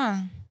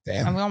 Yeah.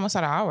 Damn. And we almost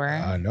had an hour.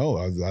 I know.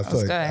 I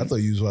thought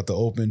you was about to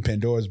open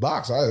Pandora's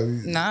box.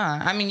 Nah.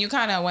 I mean, you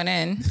kind of went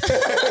in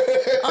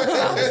on a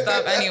lot of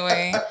stuff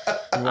anyway.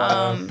 You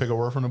want to pick a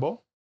word from the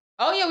bowl?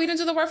 Oh, yeah. We didn't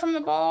do the word from the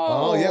bowl.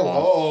 Oh, yeah.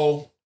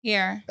 Oh.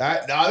 Here.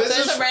 This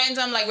is a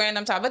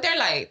random top, but they're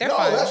light. They're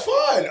fun. No, that's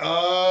fine.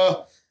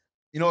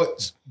 You know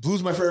what?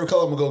 Blue's my favorite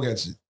color. I'm going to go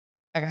against it.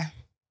 Okay.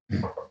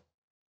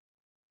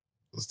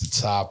 What's the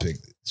topic?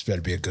 This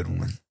better be a good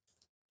one.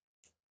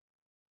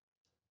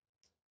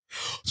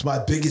 It's my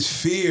biggest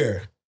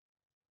fear.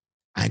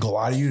 I ain't gonna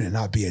lie to you, to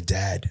not be a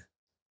dad.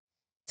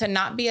 To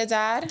not be a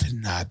dad? To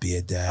not be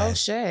a dad. Oh,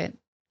 shit.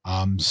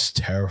 I'm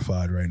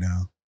terrified right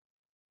now.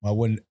 I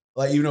wouldn't,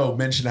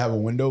 mention I have a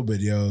window,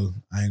 but yo,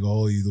 I ain't gonna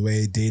hold you. The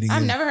way dating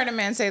I've never heard a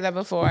man say that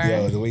before.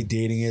 Yo, the way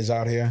dating is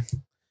out here.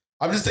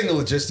 I'm just thinking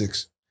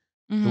logistics.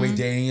 Mm-hmm. The way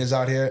dating is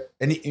out here.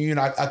 And,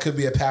 I could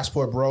be a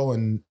passport bro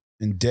and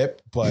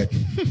dip, but...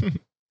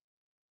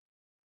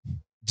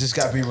 Just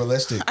gotta be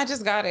realistic. I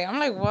just got it. I'm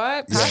like,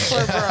 what?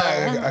 Passport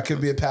bro. I could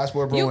be a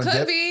passport bro. You and could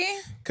dip. be.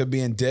 Could be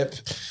in dip.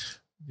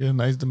 Get a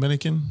nice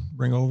Dominican.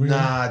 Bring over here.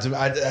 Nah,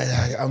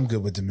 I'm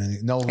good with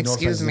Dominican. No,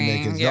 Excuse no me.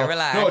 Dominicans. Yeah, no,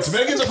 relax. No,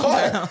 Dominicans are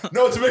fire.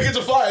 No, Dominicans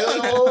are fire.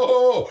 Like,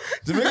 whoa.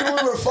 Dominican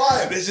women are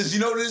fire. It's just, you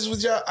know what it is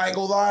with y'all? I ain't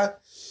gonna lie.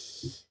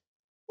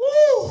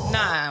 Woo.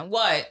 Nah,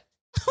 what?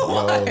 Yo,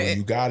 What?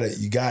 you gotta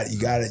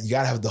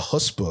have the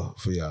chutzpah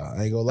for y'all.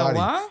 I ain't gonna lie to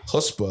you.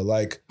 Chutzpah,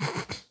 like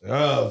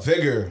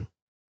vigor.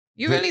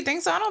 You really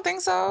think so? I don't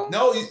think so.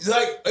 No, it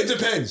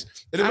depends.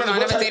 It depends. I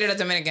never dated a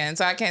Dominican,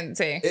 so I can't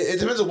say. It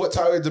depends on what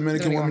type of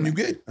Dominican woman you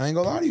get. I ain't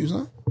gonna lie to you,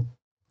 son.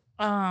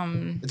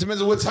 It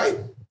depends on what type.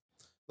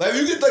 Like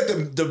if you get like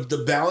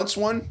the balanced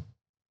one,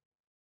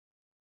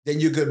 then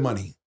you're good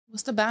money.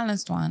 What's the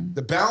balanced one?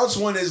 The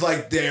balanced one is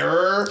like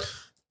there,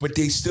 but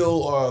they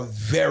still are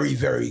very,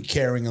 very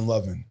caring and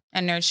loving.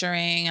 And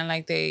nurturing and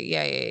like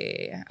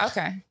yeah.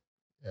 Okay.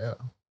 Yeah.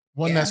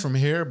 One that's from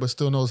here, but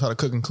still knows how to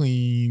cook and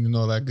clean and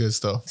all that good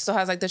stuff. Still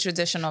has like the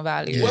traditional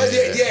values. Yeah. Well,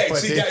 yeah.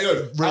 See,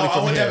 really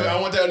I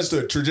want that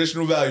understood.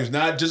 Traditional values,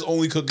 not just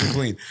only cook and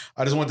clean.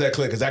 I just want that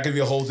clear because that could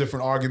be a whole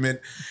different argument.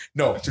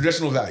 No,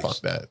 traditional values.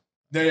 Fuck that.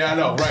 Yeah, I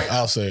know, right?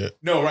 I'll say it.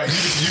 No, right? You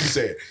can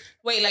say it.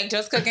 Wait, like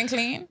just cook and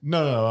clean?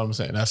 No. I'm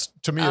saying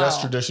to me that's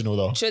traditional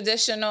though.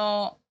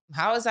 Traditional.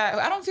 How is that?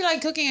 I don't feel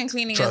like cooking and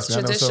cleaning Trust is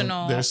me,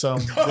 traditional. There's some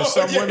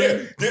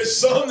women. There's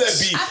some that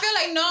be. I feel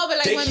like no, but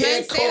like they when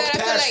can't men say that, I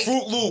feel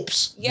like Fruit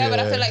Loops. Yeah, but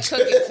I feel like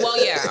cooking.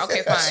 Well, yeah,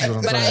 okay, fine.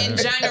 what But I'm in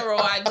saying. general,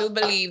 I do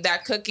believe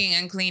that cooking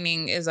and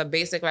cleaning is a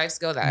basic life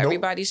skill that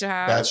everybody should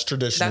have. That's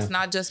traditional. That's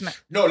not just men.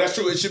 No, that's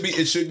true. It should be.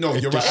 It should. No,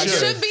 you're right. It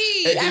should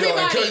be And,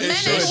 everybody, men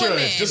and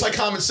women. Just like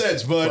common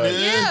sense, but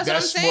yeah,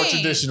 that's what I'm more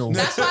saying. traditional.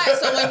 That's why.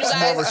 So when you It's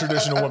more of a guys,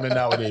 traditional woman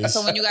nowadays.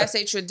 so when you guys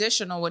say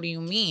traditional, what do you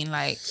mean?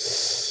 Like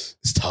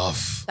it's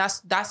tough.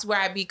 that's where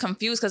I be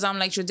confused because I'm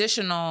like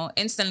traditional.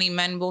 Instantly,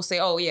 men will say,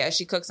 "Oh yeah,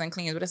 she cooks and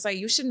cleans," but it's like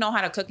you should know how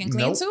to cook and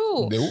clean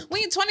too. Nope.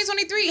 We in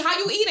 2023. How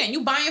you eating?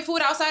 You buying food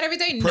outside every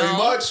day? Pretty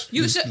much.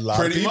 You should. A lot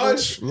Pretty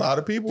much. A lot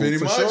of people. Pretty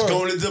for much sure.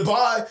 going to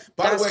Dubai.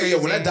 By That's the way,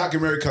 when crazy. that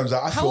documentary comes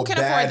out, I feel Who can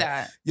bad. afford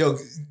that? Yo,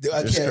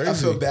 I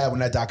crazy. feel bad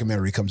when that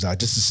documentary comes out.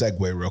 Just a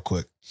segue, real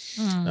quick.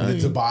 When the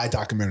Dubai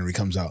documentary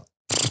comes out,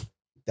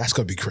 that's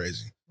gonna be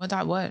crazy.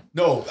 What?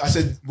 No, I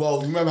said,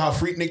 well, remember how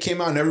Freaknik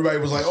came out and everybody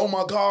was like, oh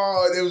my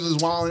God, it was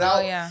just wilding out.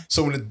 Oh yeah.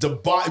 So when the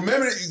Dubai,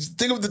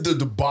 think of the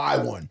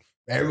Dubai one.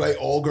 Everybody,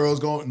 all girls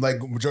going, like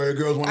majority of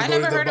girls want to I go to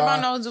Dubai. never heard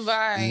about no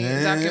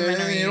Dubai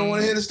documentary. You don't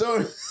want to hear the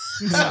story?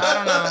 So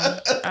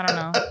I don't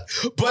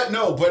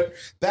know. But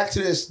back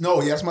to this.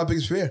 No, yeah, that's my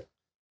biggest fear.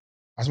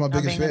 That's my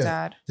biggest being a fear.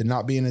 dad. To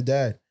not being a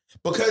dad.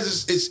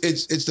 Because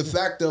it's the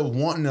fact of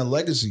wanting a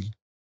legacy.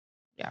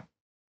 Yeah.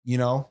 You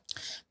know?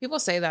 People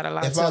say that a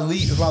lot. If I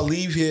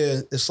leave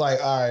here, it's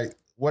like, all right,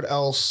 what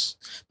else?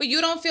 But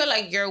you don't feel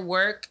like your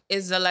work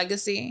is the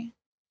legacy?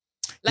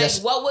 Like,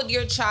 Yes. what would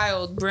your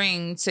child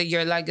bring to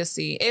your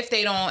legacy if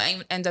they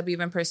don't end up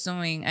even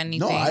pursuing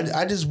anything? No,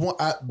 I just want.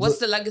 What's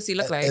the legacy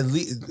look like? At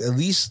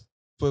least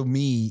for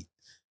me,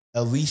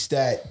 at least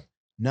that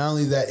not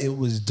only that it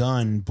was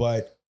done,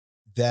 but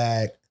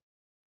that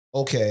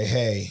okay,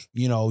 hey,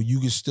 you know,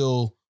 you can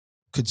still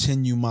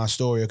continue my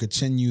story or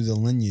continue the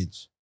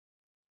lineage.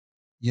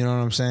 You know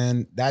what I'm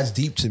saying? That's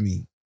deep to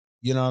me.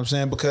 You know what I'm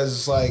saying? Because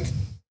it's like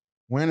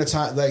we're in a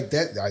time like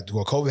that.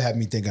 Well, COVID had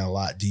me thinking a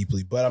lot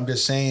deeply, but I'm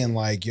just saying,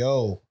 like,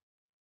 yo,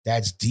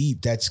 that's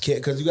deep. That's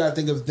because you got to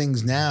think of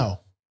things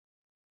now.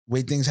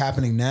 Way things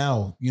happening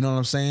now. You know what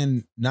I'm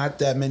saying? Not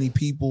that many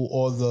people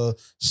or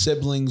the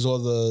siblings or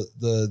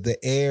the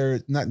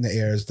heir, not the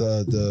heirs,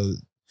 the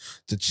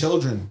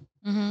children.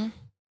 Mm-hmm.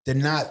 They're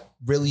not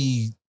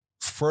really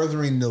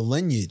furthering the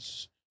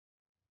lineage.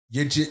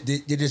 You're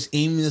just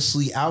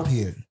aimlessly out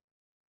here.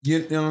 You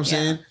know what I'm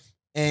saying?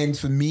 And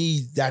for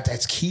me,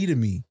 that's key to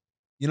me.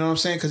 You know what I'm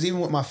saying? Because even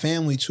with my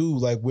family too,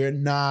 like we're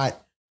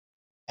not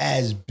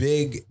as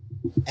big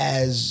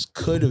as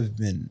could have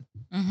been.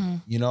 Mm-hmm.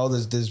 You know,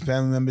 there's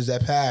family members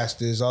that passed.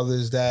 There's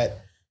others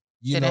that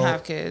Didn't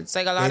have kids.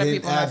 Like a lot of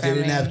people in my they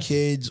family didn't have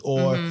kids,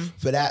 or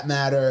for that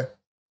matter,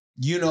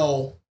 you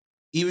know,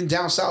 even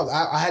down south,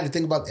 I had to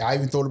think about. I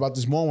even thought about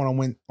this more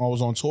when I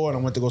was on tour and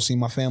I went to go see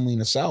my family in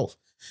the South.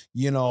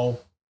 You know,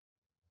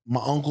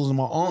 my uncles and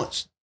my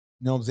aunts.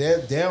 You know,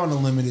 they're on a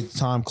limited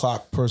time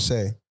clock per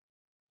se.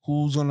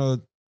 Who's gonna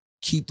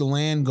keep the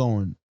land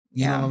going?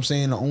 You know what I'm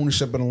saying? The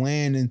ownership of the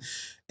land and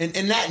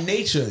that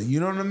nature. You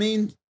know what I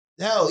mean?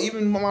 Hell,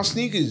 even my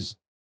sneakers.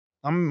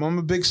 I'm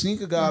a big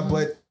sneaker guy,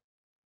 but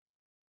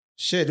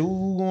shit,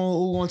 who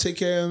gonna take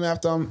care of them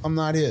after I'm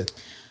not here?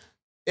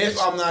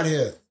 If I'm not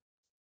here.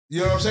 You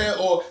know what I'm saying?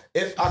 Or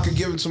if I could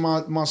give it to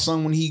my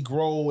son when he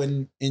grow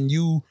and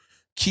you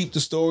keep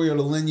the story or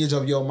the lineage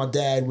of, my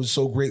dad was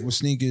so great with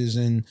sneakers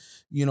and,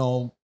 you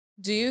know.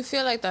 Do you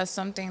feel like that's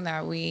something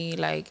that we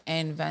like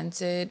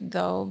invented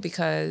though?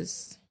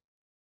 Because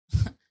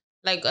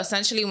like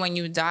essentially when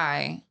you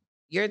die,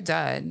 you're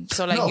dead.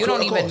 So like you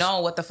don't even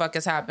know what the fuck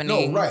is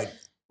happening. No, right.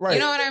 You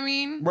know what I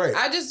mean? Right.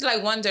 I just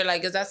like wonder,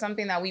 like, is that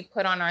something that we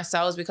put on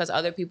ourselves because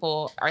other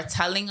people are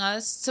telling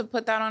us to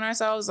put that on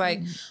ourselves?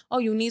 Like, oh,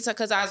 you need to,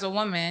 because as a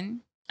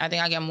woman, I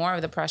think I get more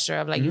of the pressure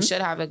of like, you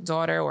should have a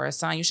daughter or a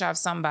son. You should have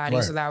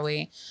somebody. So that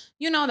way,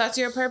 that's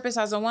your purpose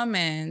as a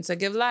woman, to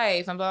give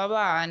life and blah, blah,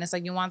 blah. And it's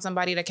like, you want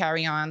somebody to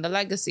carry on the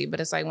legacy. But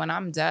it's like, when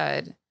I'm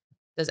dead,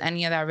 does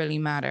any of that really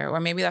matter?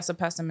 Or maybe that's a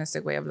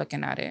pessimistic way of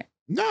looking at it.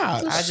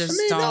 Nah. I just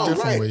don't.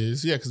 Different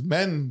ways. Yeah, because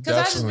men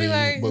definitely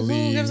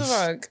believe. Who gives a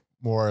fuck?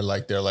 More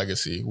like their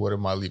legacy. What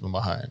am I leaving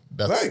behind?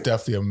 That's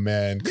definitely a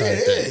man kind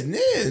of thing.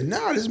 Yeah,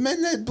 no, there's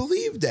men that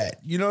believe that.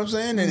 You know what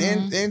I'm saying?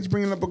 And Ann's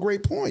bringing up a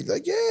great point.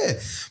 Like, yeah,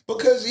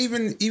 because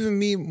even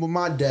me with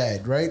my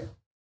dad, right?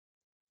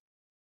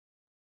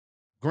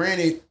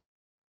 Granted,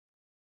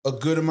 a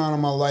good amount of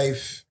my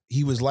life,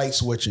 he was light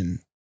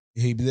switching.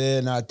 He'd be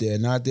there, not there,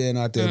 not there,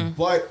 not there.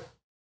 But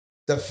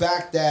the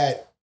fact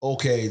that,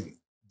 okay,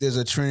 there's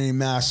a Trinity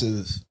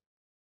Massive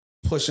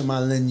pushing my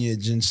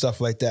lineage and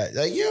stuff like that.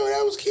 Like,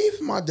 that was key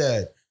for my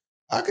dad.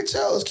 I could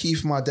tell it was key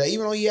for my dad.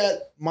 Even though he had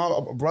my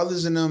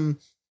brothers and them,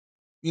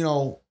 he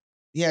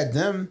had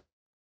them.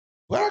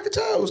 But I could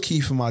tell it was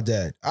key for my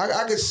dad.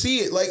 I could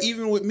see it. Like,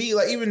 even with me,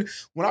 like, even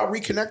when I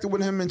reconnected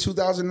with him in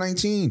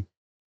 2019,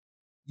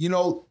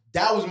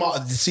 that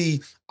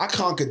was I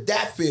conquered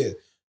that fear,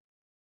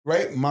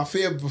 right? My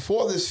fear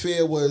before this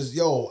fear was,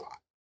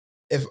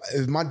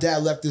 if my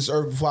dad left this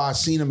earth before I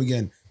seen him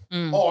again,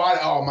 my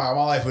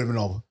life would have been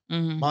over.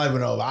 My life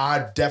would have been over.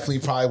 I definitely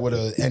probably would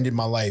have ended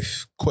my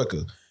life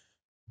quicker.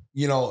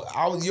 You don't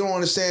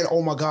understand.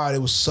 Oh my God,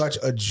 it was such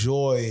a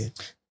joy.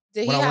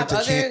 Did he have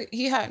other?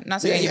 He had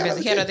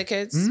other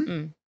kids.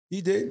 Mm-hmm. He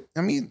did.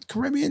 I mean,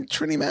 Caribbean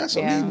Trinity Mass.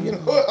 Yeah. I mean,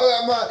 I'm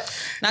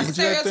not to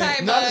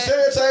stereotype, not to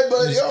stereotype,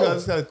 but you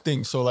guys gotta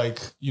think. So, like,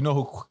 you know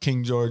who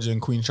King George and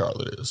Queen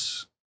Charlotte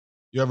is?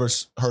 You ever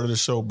heard of the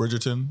show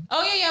Bridgerton?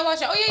 Oh yeah,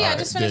 watch it. Oh yeah,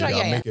 just finished.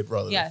 I'll make it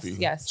relevant.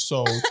 Yes.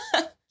 So.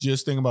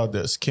 Just think about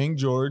this. King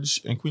George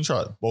and Queen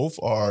Charlotte both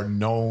are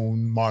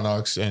known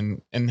monarchs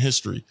in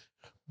history,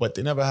 but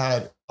they never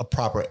had a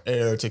proper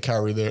heir to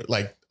carry their,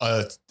 like,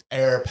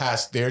 heir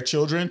past their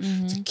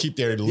children to keep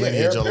their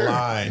lineage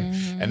alive.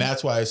 And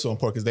that's why it's so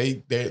important,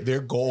 because their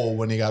goal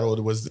when they got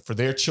older was for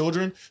their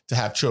children to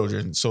have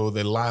children, so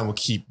the line will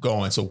keep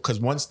going. So because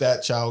once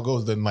that child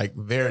goes, then like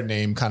their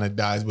name kind of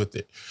dies with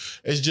it.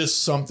 It's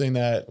just something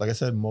that, like I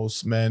said,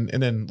 most men,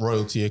 and then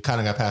royalty, it kind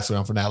of got passed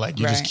around for now. Like,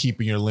 you're just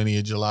keeping your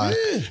lineage alive,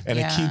 and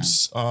it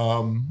keeps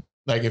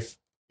like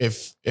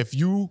if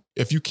you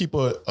keep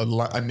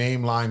a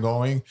name line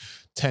going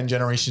 10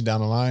 generations down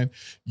the line,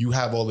 you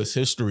have all this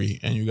history,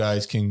 and you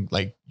guys can,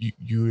 like,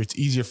 you it's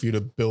easier for you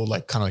to build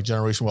like kind of like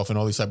generation wealth and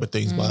all these type of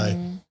things by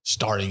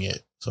starting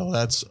it. So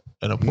that's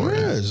an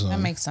important. That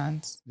makes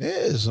sense.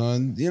 Yeah,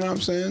 son. You know what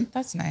I'm saying?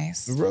 That's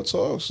nice. Real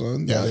talk,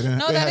 son. Yeah, they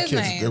that had is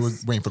kids. nice. They were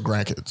waiting for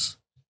grandkids.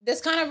 This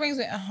kind of brings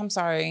me. I'm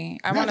sorry.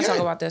 I want to talk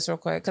about this real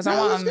quick because I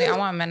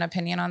want men's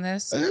opinion on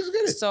this.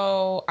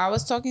 So I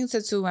was talking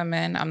to two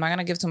women. I'm not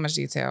gonna give too much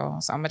detail,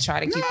 so I'm gonna try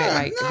to keep it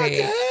like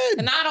vague.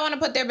 And I don't want to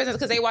put their business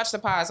because they watch the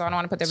pod, so I don't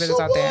want to put their business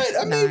out there.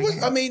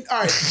 I mean,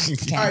 all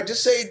right,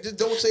 just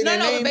don't say their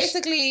names. No, but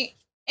basically.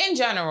 In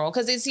general,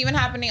 because it's even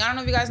happening. I don't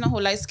know if you guys know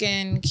who light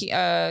skin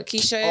Keisha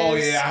is. Oh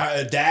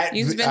yeah, that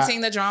you've been seeing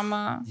the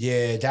drama.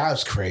 Yeah, that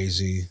was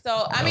crazy.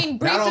 So I mean,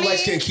 briefly, I don't light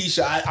skin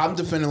Keisha. I'm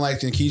defending light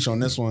skin Keisha on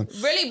this one.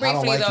 Really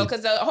briefly though,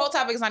 because the whole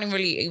topic is not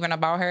even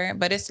about her,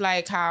 but it's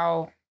like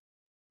how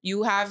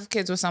you have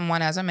kids with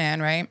someone as a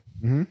man, right?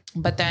 Mm-hmm.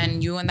 But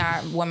then you and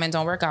that woman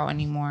don't work out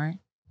anymore.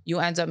 You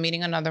end up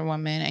meeting another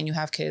woman and you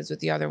have kids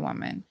with the other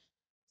woman.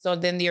 So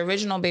then the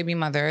original baby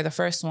mother, the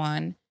first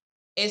one,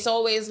 it's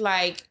always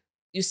like.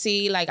 You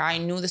see, like, I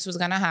knew this was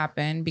going to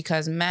happen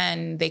because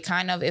men, they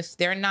kind of, if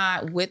they're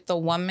not with the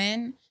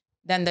woman,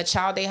 then the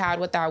child they had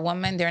with that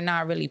woman, they're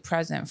not really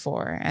present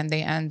for. And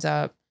they end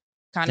up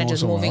kind of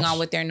just moving on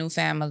with their new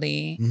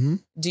family. Mm-hmm.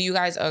 Do you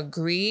guys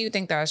agree? You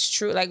think that's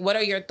true? Like, what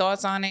are your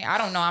thoughts on it? I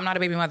don't know. I'm not a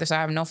baby mother, so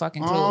I have no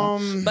fucking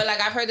clue. But, like,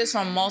 I've heard this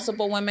from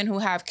multiple women who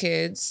have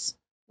kids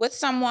with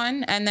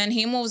someone, and then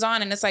he moves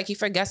on, and it's like he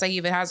forgets that he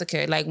even has a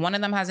kid. Like, one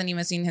of them hasn't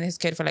even seen his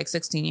kid for, like,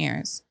 16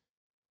 years.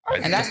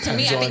 And that's, to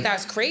me, I think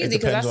that's crazy,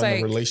 because that's on like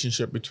the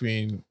relationship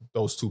between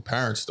those two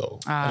parents, though.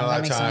 And a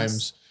lot of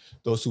times,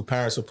 those two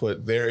parents will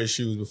put their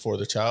issues before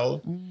the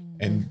child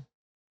and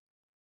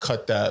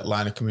cut that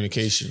line of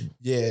communication.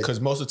 Yeah. Because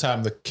most of the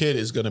time, the kid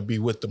is going to be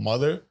with the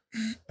mother.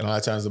 And a lot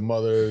of times, the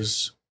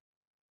mothers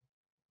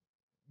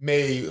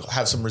may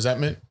have some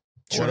resentment.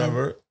 True.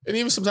 Whatever. And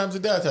even sometimes the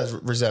dad has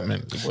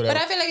resentment. Whatever. But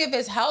I feel like if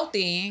it's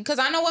healthy, because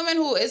I know women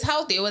who is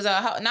healthy. It was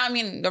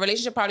the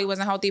relationship probably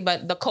wasn't healthy,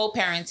 but the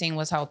co-parenting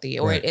was healthy,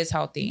 or it is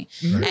healthy.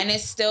 Right. And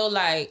it's still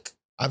like,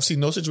 I've seen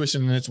no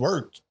situation and it's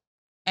worked.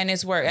 And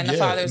it's worked. And the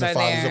fathers are there. The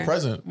fathers are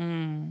present.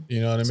 You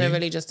know what I mean? So it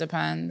really just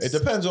depends. It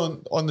depends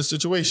on the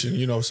situation.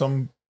 You know,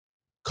 some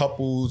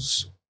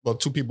couples, well,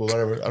 two people,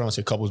 whatever. I don't want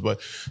to say couples,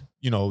 but,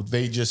 you know,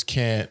 they just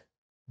can't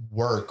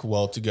work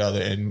well together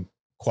and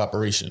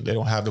cooperation. They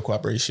don't have the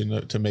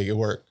cooperation to make it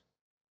work.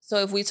 So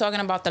if we're talking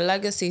about the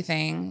legacy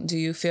thing, do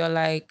you feel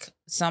like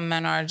some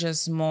men are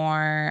just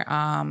more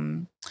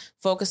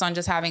focused on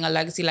just having a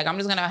legacy? Like, I'm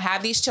just going to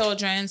have these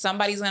children.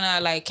 Somebody's going to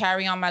like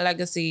carry on my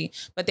legacy,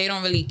 but they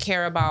don't really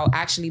care about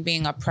actually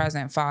being a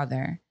present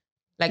father.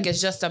 Like,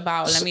 it's just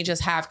about, let me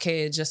just have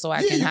kids just so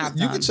I can have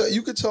them.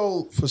 You could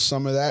tell for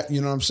some of that,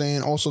 you know what I'm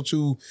saying? Also,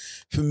 too,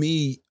 for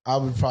me, I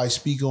would probably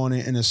speak on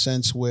it in a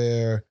sense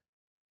where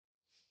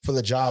for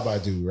the job I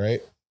do,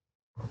 right?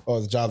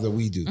 Or the job that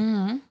we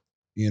do,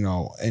 you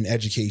know, in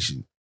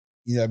education.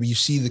 You know, I mean, you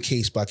see the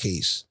case by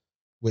case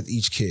with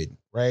each kid,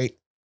 right?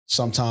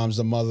 Sometimes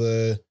the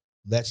mother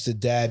lets the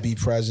dad be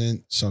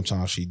present.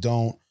 Sometimes she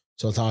don't.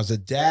 Sometimes the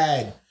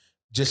dad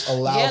just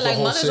allows the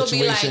whole mothers situation.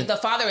 will be like, the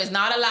father is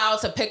not allowed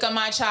to pick up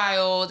my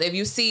child. If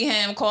you see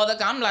him, call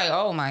the... I'm like,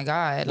 oh my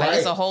God. Like,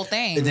 it's a whole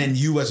thing. And then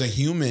you as a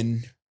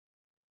human,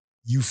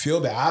 you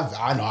feel bad.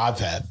 I know I've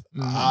had...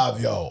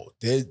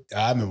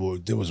 I remember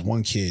there was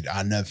one kid,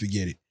 I'll never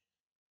forget it.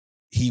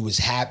 He was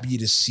happy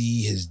to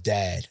see his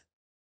dad,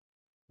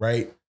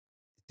 right?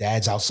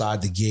 Dad's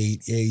outside the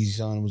gate. Yeah, he's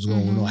telling him what's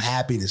going on.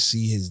 Happy to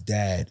see his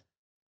dad.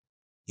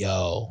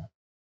 Yo,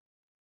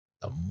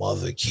 the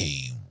mother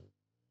came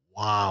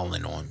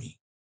wilding on me.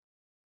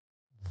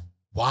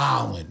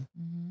 Wilding.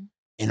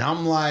 And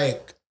I'm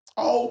like,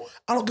 oh,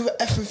 I don't give a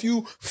F if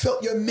you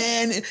felt your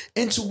man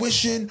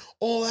intuition,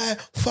 all that.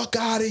 Fuck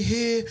out of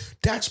here.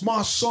 That's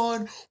my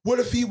son. What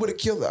if he would have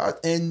killed her?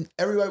 And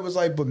everybody was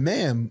like, but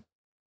ma'am,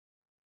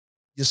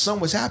 your son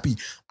was happy.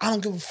 I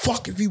don't give a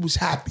fuck if he was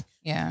happy.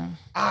 Yeah.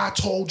 I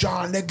told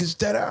y'all niggas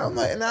that. I'm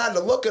like, and I had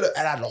to look at it,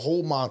 and I had to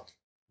hold my, it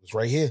was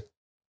right here.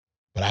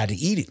 But I had to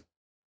eat it.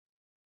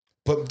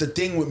 But the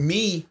thing with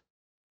me,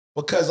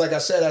 because like I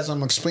said, as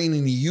I'm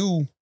explaining to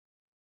you,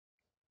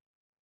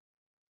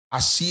 I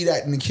see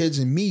that in the kids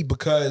and me,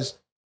 because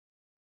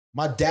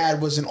my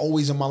dad wasn't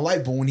always in my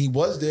life. But when he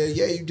was there,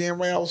 yeah, you damn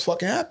right, I was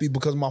fucking happy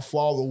because my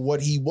father,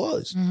 what he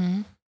was.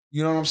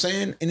 You know what I'm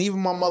saying? And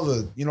even my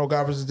mother, you know,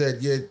 God was dead.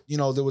 Yeah, you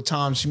know, there were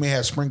times she may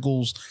have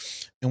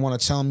sprinkles and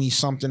want to tell me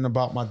something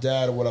about my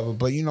dad or whatever.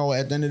 But, you know,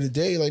 at the end of the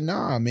day, like,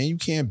 nah, man, you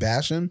can't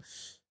bash him.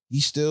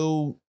 He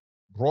still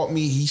brought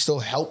me, he still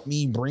helped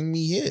me bring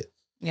me here.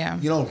 Yeah.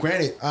 You know,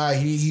 granted,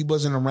 he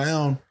wasn't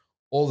around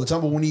all the time,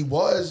 but when he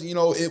was, you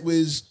know, it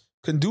was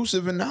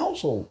conducive in the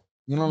household.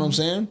 You know what I'm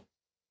saying?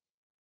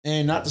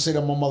 And not to say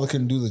that my mother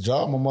couldn't do the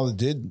job. My mother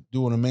did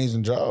do an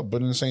amazing job.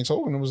 But in the same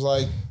token, it was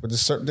like, but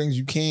there's certain things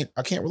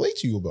I can't relate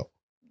to you about.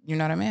 You're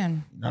not a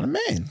man. You're not a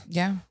man.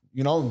 Yeah.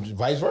 You know,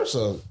 vice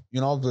versa.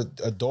 You know,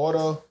 a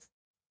daughter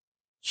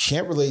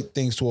can't relate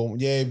things to a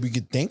woman. Yeah, we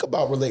could think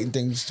about relating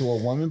things to a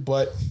woman,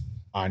 but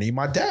I need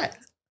my dad.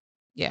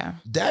 Yeah.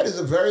 Dad is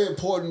a very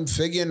important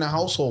figure in the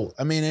household.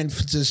 I mean, and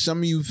to some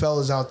of you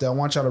fellas out there, I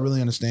want y'all to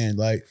really understand,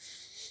 like,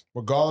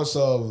 regardless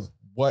of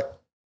what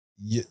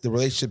the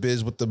relationship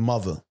is with the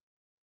mother,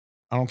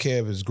 I don't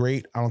care if it's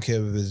great. I don't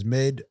care if it's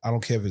mid. I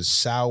don't care if it's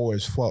sour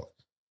as fuck.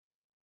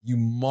 You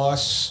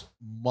must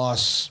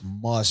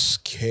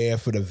care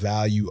for the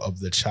value of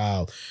the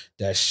child.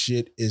 That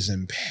shit is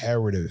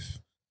imperative.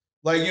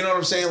 Like, you know what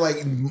I'm saying? Like,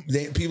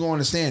 people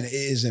understand it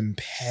is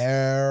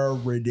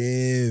imperative.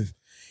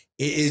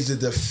 It is the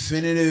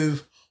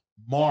definitive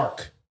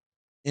mark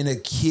in a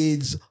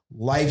kid's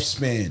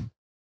lifespan.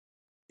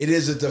 It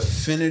is a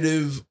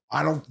definitive,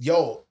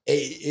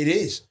 it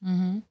is.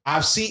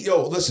 I've seen,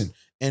 listen,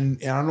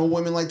 and I know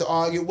women like to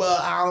argue, well,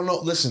 I don't know.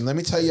 Listen, let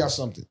me tell y'all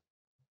something.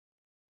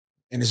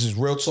 And this is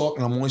real talk,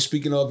 and I'm only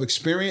speaking of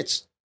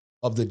experience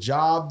of the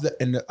job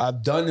that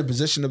I've done in the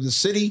position of the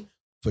city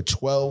for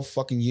 12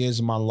 fucking years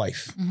of my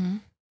life.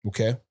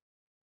 Okay?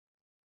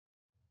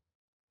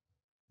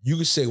 You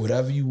can say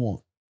whatever you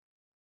want.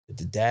 If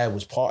the dad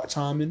was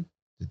part-timing,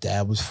 the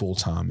dad was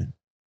full-timing.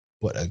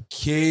 But a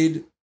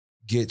kid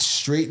gets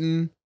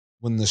straightened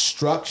when the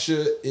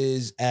structure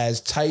is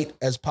as tight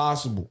as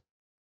possible.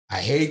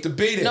 I hate to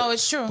beat it. No,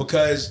 it's true.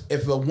 Because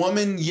if a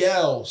woman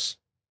yells,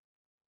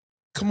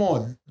 come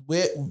on,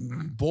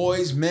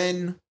 boys,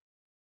 men,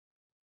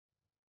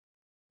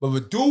 but if a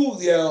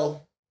dude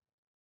yell,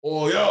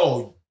 oh,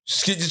 yo,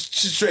 just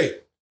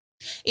straight.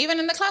 Even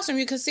in the classroom,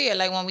 you can see it.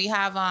 Like when we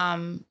have,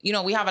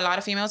 we have a lot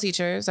of female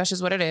teachers. That's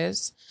just what it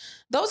is.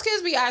 Those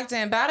kids be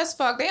acting bad as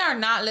fuck. They are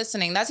not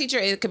listening. That teacher,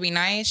 it could be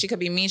nice. She could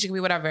be mean. She could be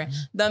whatever.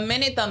 The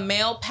minute the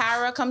male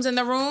para comes in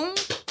the room,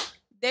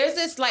 there's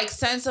this like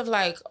sense of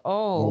like,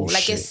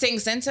 like shit. It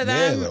sinks into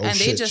them and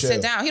they just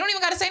sit down. He don't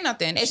even got to say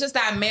nothing. It's just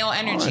that male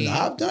energy.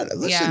 I've done it.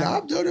 Listen,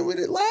 I've done it with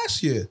it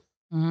last year.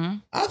 Mm-hmm.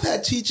 I've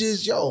had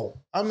teachers,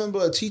 I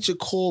remember a teacher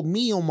called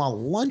me on my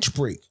lunch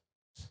break.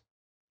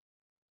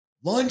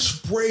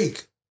 Lunch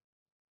break.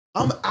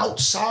 I'm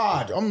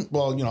outside. I don't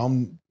want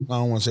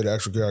to say the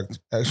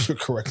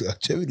extracurricular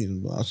activities,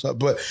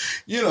 but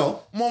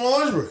I'm on my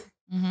lunch break.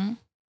 Mm-hmm.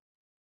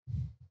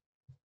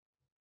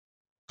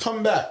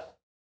 Come back.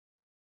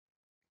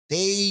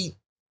 They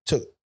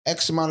took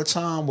X amount of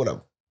time,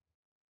 whatever.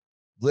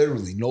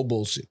 Literally, no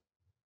bullshit.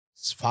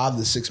 It's 5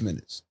 to 6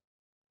 minutes.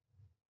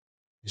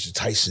 Mr.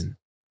 Tyson,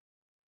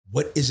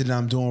 what is it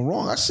I'm doing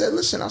wrong? I said,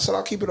 listen,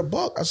 I'll keep it a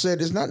buck. I said,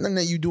 there's nothing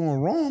that you're doing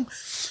wrong.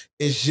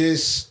 It's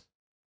just,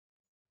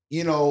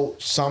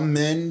 some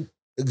men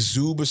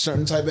exude a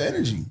certain type of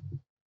energy.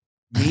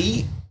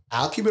 Me,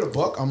 I'll keep it a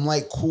buck. I'm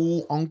like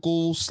cool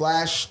uncle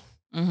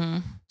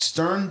 /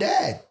 stern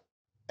dad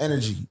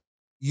energy.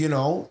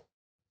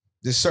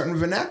 There's certain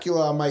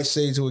vernacular I might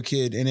say to a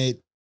kid and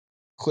it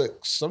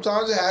clicks.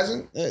 Sometimes it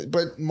hasn't,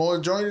 but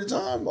majority of the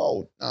time,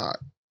 nah.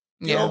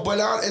 But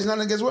it's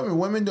nothing against women.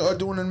 Women are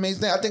doing an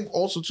amazing thing. I think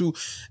also too,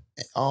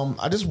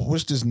 I just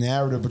wish this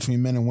narrative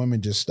between men and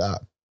women just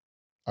stopped.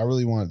 I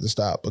really want it to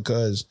stop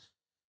because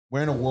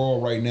we're in a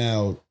world right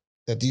now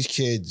that these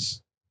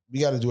kids, we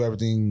got to do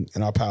everything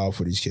in our power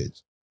for these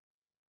kids.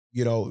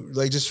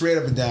 Like just straight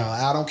up and down.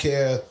 I don't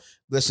care.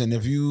 Listen,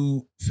 if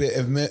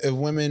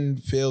women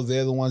feel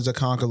they're the ones that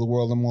conquer the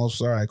world, I'm all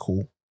right,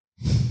 cool.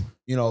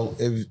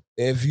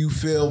 If you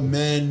feel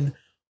men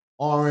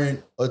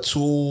aren't a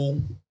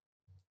tool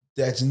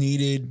that's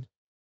needed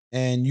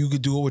and you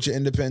could do it with your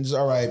independence,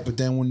 all right. But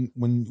then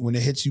when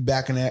it hits you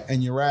back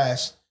in your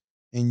ass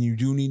and you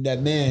do need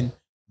that man,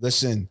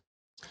 listen,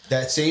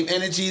 that same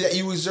energy that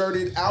you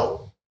exerted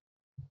out,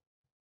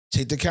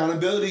 take the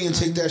accountability and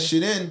take that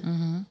shit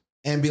in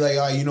and be like,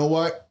 all right, you know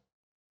what?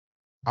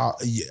 I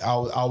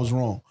was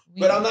wrong.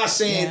 But I'm not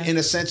saying in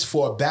a sense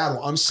for a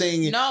battle. I'm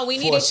saying it we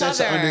need each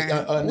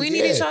other. We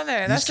need each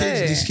other. That's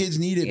it. These kids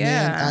need it,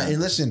 man. And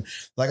listen,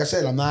 like I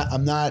said, I'm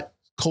not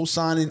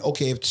co-signing.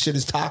 Okay, if shit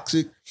is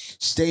toxic,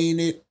 stay in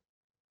it.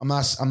 I'm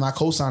not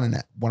co-signing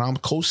that. What I'm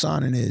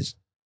co-signing is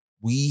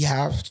we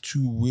have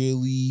to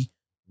really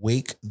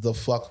wake the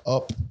fuck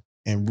up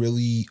and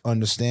really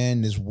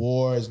understand this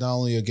war is not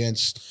only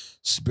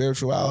against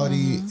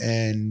spirituality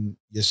and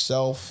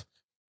yourself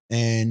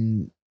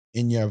and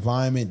in your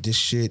environment, this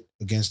shit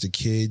against the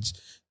kids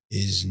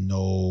is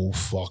no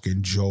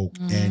fucking joke.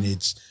 And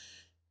it's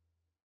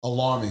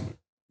alarming.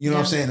 You know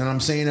what I'm saying? And I'm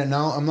saying that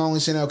now. I'm not only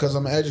saying that because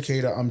I'm an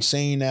educator. I'm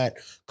saying that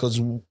because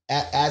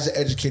as an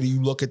educator,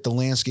 you look at the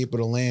landscape of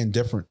the land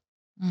different.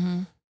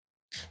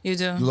 You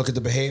do. You look at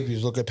the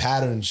behaviors, look at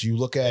patterns. You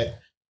look at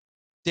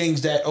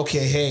things that,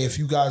 okay, hey, if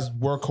you guys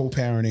were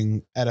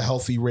co-parenting at a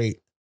healthy rate,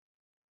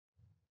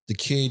 the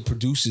kid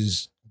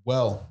produces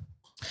well.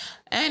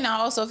 And I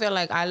also feel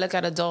like I look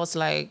at adults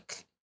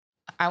like,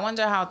 I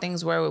wonder how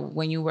things were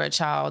when you were a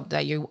child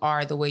that you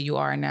are the way you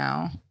are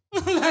now.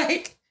 And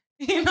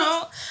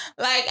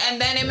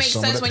then it makes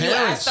sense when you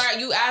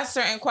ask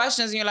certain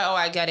questions and you're like, oh,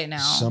 I get it now.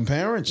 Some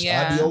parents,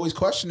 I be always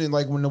questioning,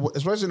 like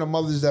especially the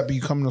mothers that be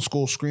coming to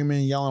school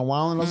screaming, yelling,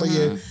 wilding. I was like,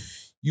 yeah,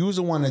 you was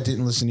the one that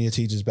didn't listen to your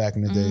teachers back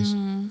in the days.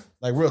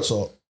 Like real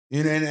talk.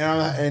 And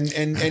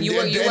you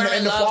weren't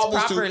loved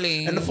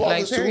properly. And the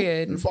fathers too.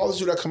 And the fathers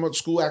too that come up to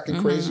school acting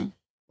crazy.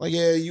 Like,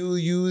 yeah, you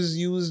was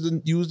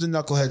the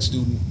knucklehead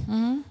student,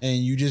 and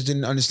you just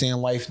didn't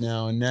understand life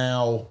now. And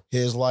now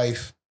here's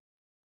life,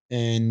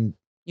 and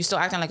you still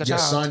acting like a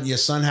child. Your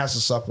son has to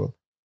suffer.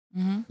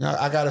 Now,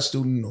 I got a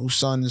student whose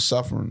son is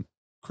suffering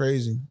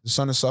crazy. The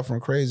son is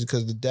suffering crazy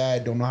because the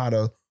dad don't know how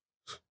to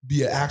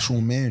be an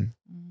actual man.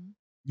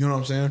 You know what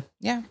I'm saying?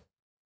 Yeah.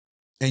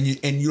 And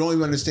you don't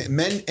even understand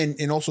men,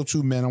 and also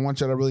too, men. I want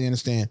you to really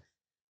understand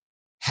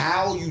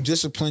how you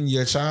discipline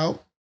your child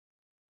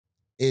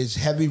is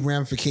heavy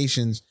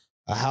ramifications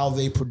of how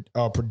they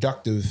are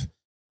productive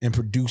and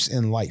produce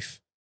in life.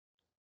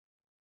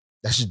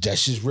 That's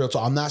just real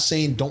talk. I'm not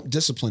saying don't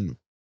discipline them.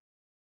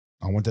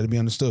 I want that to be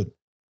understood.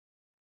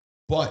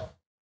 But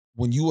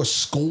when you are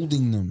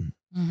scolding them,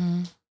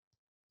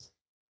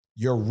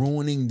 you're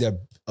ruining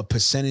a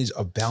percentage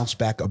of bounce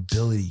back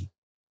ability.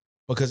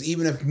 Because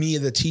even if me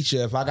as the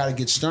teacher, if I got to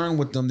get stern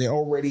with them, they're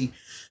already.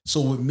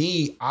 So with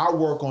me, I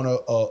work on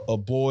a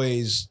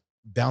boy's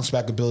bounce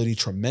back ability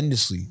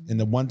tremendously. And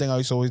the one thing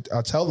I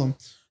tell them,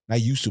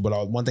 not used to,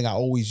 but one thing I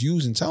always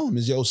use and tell them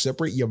is,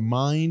 separate your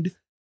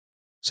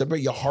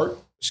heart,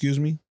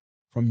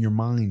 from your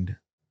mind.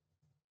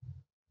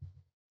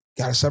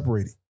 Gotta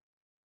separate it.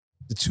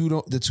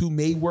 The two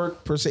may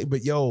work per se, but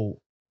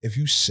if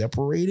you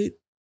separate it,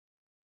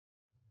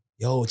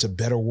 it's a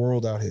better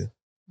world out here.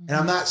 And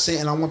I'm not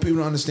saying, and I want people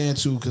to understand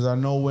too, because I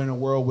know we're in a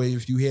world where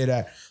if you hear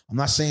that, I'm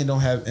not saying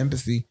don't have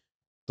empathy.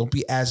 Don't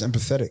be as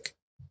empathetic.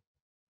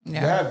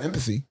 Yeah. You have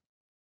empathy.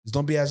 Just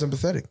don't be as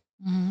empathetic.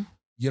 Mm-hmm.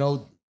 You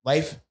know,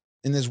 life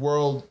in this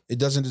world, it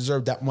doesn't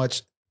deserve that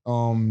much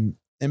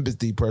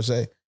empathy per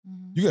se.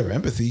 Mm-hmm. You have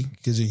empathy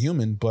because you're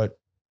human, but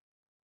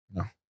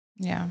no.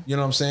 Yeah. You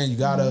know what I'm saying? You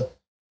gotta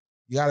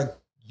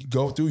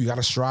go through, you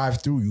gotta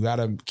strive through, you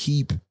gotta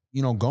keep,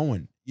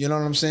 going. You know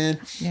what I'm saying?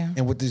 Yeah.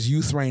 And with this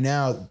youth right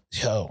now,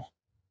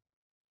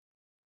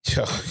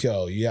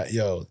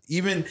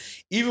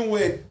 even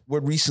with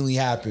what recently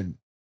happened,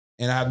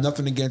 and I have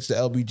nothing against the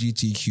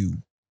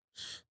LGBTQ,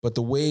 but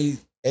the way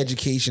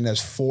education has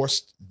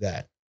forced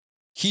that,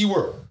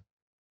 keyword,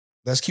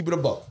 let's keep it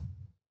above.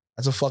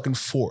 That's a fucking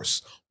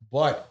force.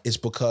 But it's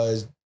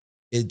because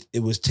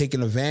it was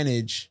taking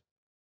advantage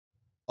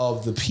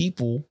of the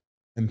people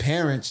and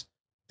parents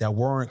that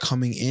weren't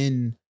coming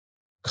in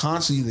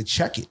constantly to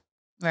check it.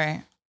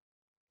 Right.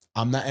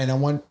 I'm not, and I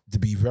want to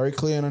be very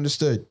clear and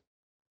understood.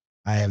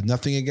 I have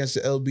nothing against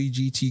the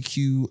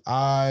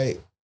LGBTQIAA++,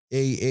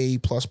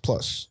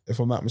 if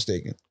I'm not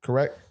mistaken.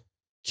 Correct?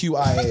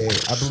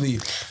 QIAA, I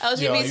believe.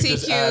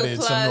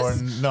 LGBTQ some more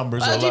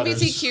numbers.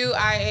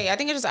 LGBTQIA. I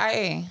think it's just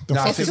IA.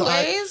 It's two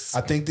A's. I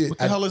think that. What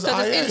the hell is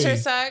IA? It's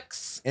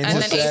intersex and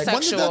then asexual.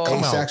 When did that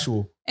come out?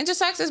 Asexual.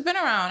 Intersex has been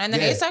around, and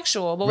then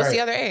asexual. But what's the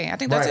other A? I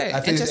think that's it.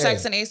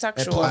 Intersex and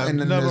asexual.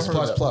 And then there's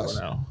plus.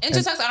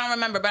 Intersex, I don't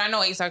remember, but I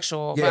know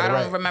asexual. But I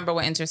don't remember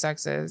what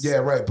intersex is. Yeah,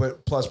 right.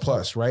 But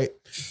plus, right?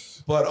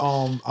 But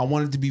I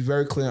wanted to be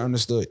very clear and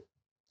understood.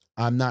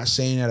 I'm not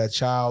saying that a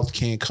child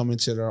can't come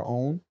into their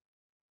own,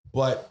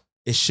 but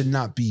it should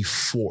not be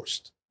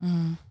forced.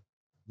 Mm-hmm.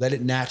 Let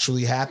it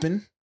naturally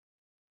happen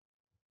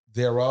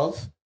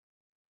thereof.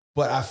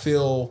 But I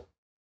feel,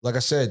 like I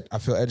said,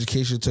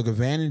 education took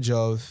advantage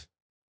of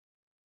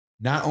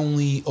not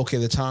only,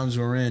 the times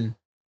we're in,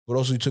 but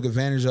also took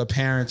advantage of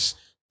parents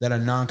that are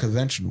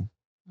non-conventional.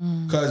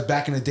 Because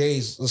back in the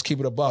days, let's keep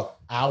it a buck,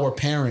 our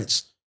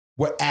parents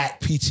were at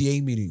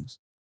PTA meetings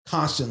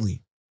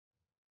constantly.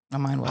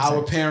 Mine wasn't.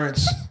 Our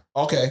parents,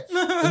 no,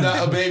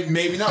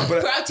 maybe not.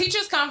 But our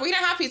teachers' conference, we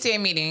didn't have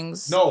PTA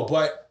meetings. No,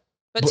 but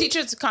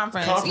teachers'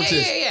 conference.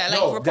 Conferences. Yeah.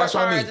 Like report that's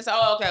what cards.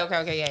 I mean.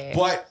 Okay, yeah.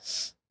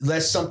 But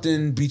let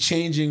something be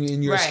changing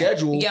in your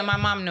schedule. Yeah, my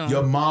mom knew.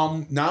 Your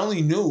mom not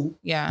only knew,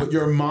 but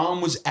your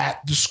mom was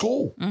at the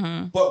school.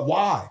 Mm-hmm. But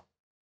why?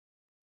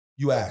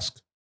 You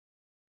ask.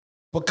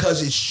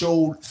 Because it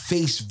showed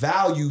face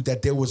value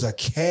that there was a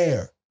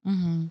care.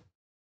 Mm-hmm.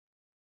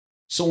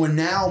 So when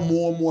now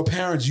more and more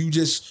parents, you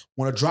just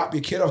want to drop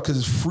your kid off because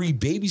it's free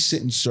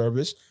babysitting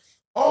service.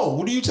 Oh,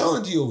 what are you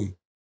telling DOE?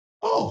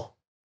 Oh,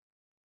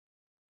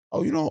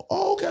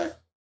 okay.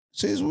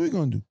 So here's what we're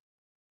going to do.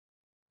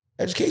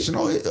 Education,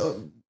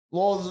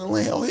 laws in the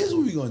land. Oh, here's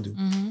what we're going to do.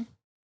 Mm-hmm.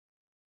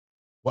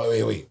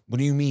 Wait. What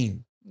do you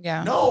mean?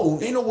 Yeah. No,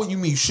 ain't know what you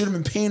mean. You should have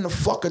been paying the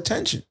fuck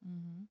attention.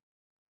 Mm-hmm.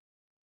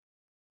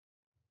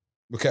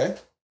 Okay?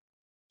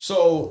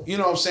 So, you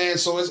know what I'm saying?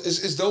 So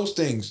it's those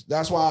things.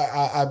 That's why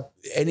I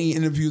any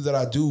interview that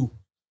I do,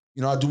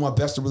 I do my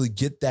best to really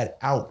get that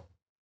out.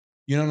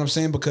 You know what I'm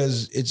saying?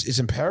 Because it's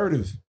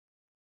imperative.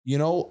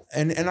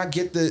 And I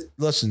get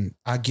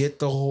I get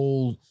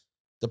the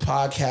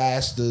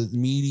podcast, the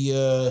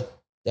media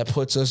that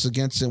puts us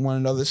against one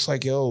another. It's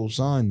like, yo,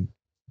 son,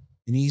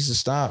 it needs to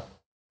stop.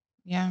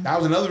 Yeah. That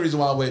was another reason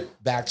why I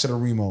went back to the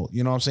Remo.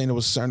 You know what I'm saying? There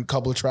was a certain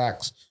couple of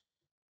tracks.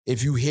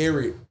 If you hear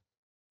it,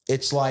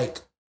 it's like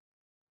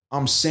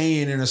I'm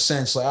saying in a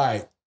sense, like, all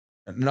right,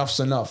 enough's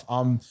enough.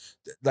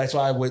 That's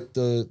why I went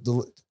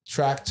the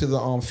track to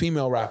the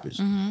female rappers.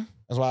 Mm-hmm.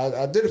 That's why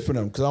I did it for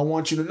them. Because I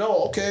want you to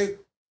know, okay,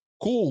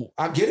 cool,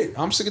 I get it.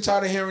 I'm sick and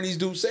tired of hearing these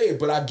dudes say it,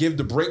 but I give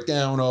the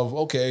breakdown of,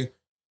 okay,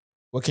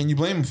 what can you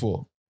blame them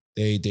for?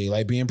 They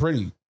like being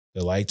pretty.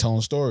 They like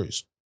telling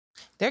stories.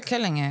 They're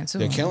killing it too.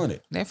 They're killing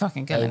it. They're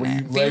fucking killing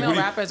Like, it. Female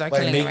rappers are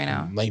killing it right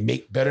now. Like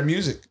make better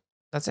music.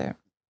 That's it.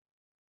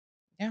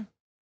 Yeah.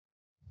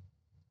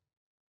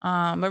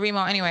 But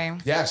Remo, anyway.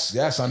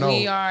 Yes, I know.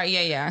 We are,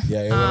 yeah.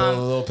 Yeah, a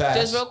little pass.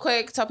 Just real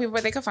quick, tell people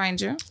where they can find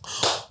you.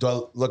 Do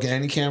I look at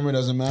any camera?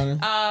 Doesn't matter.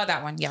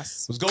 That one,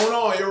 yes. What's going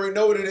on? You already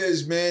know what it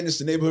is, man. It's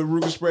the neighborhood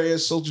Ruger Sprayer,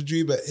 Social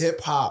Dream, but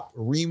hip hop.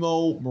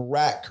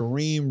 Reemomeerak,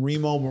 Kareem,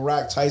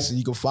 Reemomeerak Tyson.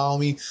 You can follow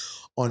me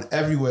on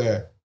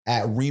everywhere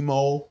at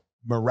Reemomeerak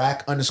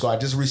 _ I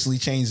just recently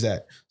changed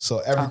that. So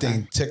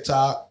everything,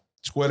 TikTok,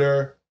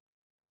 Twitter,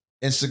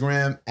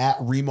 Instagram at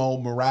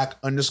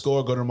Reemomeerak _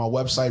 Go to my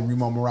website,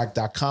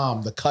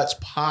 reemomeerak.com. The Cuts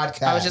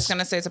Podcast. I was just going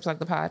to say to plug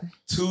the pod.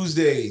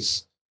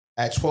 Tuesdays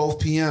at 12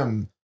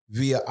 p.m.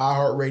 via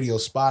iHeartRadio,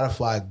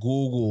 Spotify,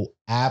 Google,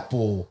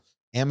 Apple,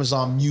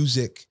 Amazon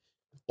Music.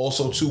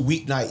 Also 2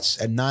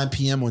 weeknights at 9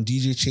 p.m. on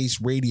DJ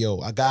Chase Radio.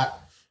 I got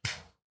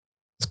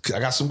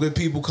some good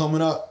people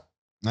coming up.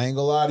 I ain't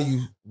gonna lie to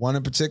you. One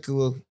in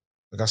particular,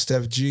 I got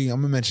Steph G. I'm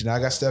gonna mention that. I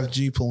got Steph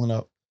G pulling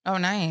up. Oh,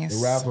 nice.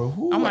 The rapper.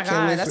 Ooh, oh my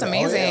God, that's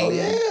amazing. Oh,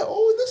 yeah.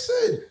 Oh,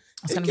 listen.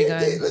 It's gonna be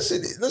good.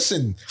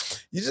 Listen.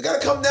 You just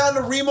gotta come down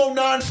to Remo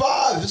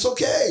 95. It's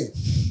okay.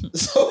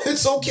 So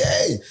it's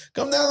okay.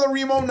 Come down to the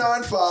Remo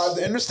 95,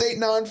 the Interstate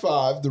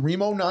 95, the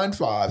Remo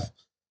 95,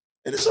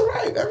 and it's all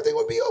right. Everything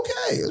would be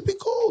okay. It'd be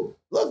cool.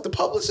 Look, the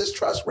publicists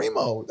trust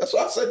Remo. That's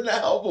what I said in the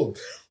album.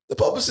 The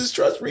publicists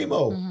trust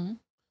Remo. Mm-hmm.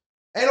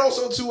 And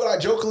also, too, what I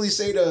jokingly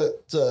say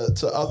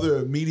to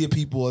other media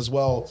people as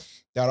well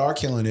that are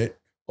killing it,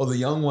 or the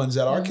young ones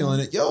that are killing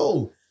it,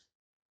 yo,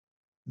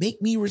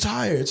 make me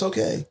retire. It's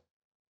okay.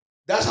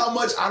 That's how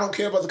much I don't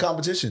care about the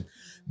competition.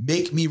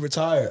 Make me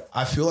retire.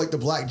 I feel like the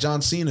Black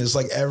John Cena. It's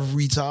like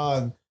every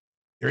time,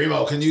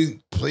 Remo, can you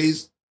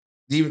please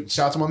even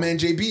shout out to my man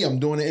JB? I'm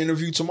doing an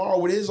interview tomorrow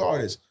with his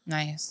artist.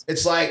 Nice.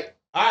 It's like,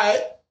 all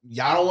right,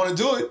 y'all don't want to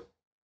do it.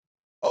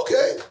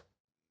 Okay.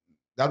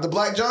 Got the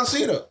Black John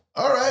Cena.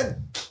 All right.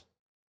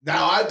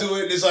 Now I do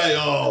it, and it's like,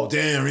 oh,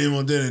 damn,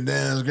 Remo did it.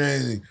 Damn, it's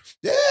crazy.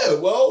 Yeah,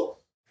 well,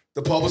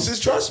 the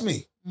publicists trust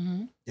me.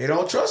 Mm-hmm. They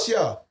don't trust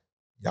y'all.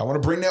 Y'all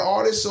want to bring their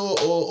artists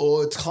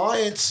or its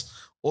clients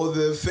or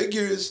the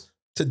figures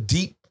to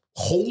deep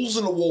holes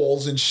in the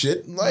walls and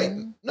shit. Like,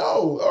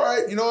 no. All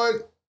right, you know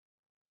what?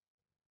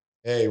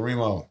 Hey,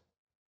 Remo,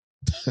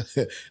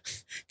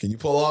 can you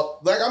pull up?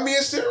 Like, I'm being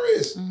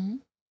serious. Mm-hmm.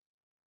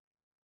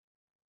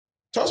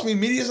 Trust me,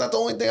 media's not the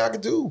only thing I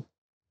could do.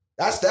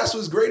 That's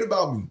what's great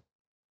about me.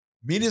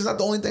 Media's not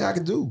the only thing I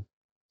could do.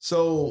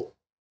 So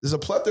there's a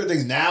plethora of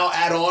things. Now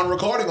add on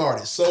recording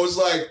artists. So it's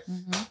like,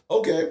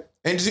 okay.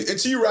 And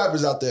to you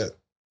rappers out there,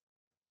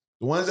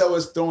 the ones that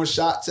was throwing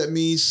shots at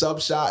me,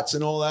 sub shots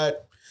and all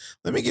that,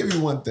 let me give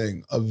you one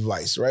thing of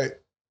advice, right?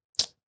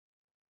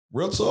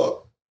 Real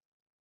talk.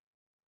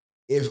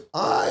 If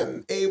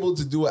I'm able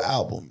to do an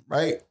album,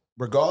 right,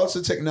 regardless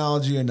of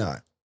technology or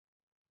not,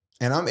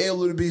 and I'm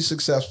able to be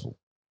successful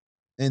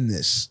in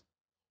this,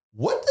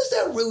 what does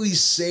that really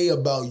say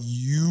about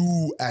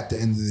you at the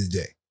end of the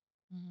day?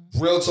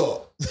 Real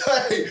talk.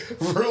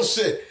 Real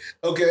shit.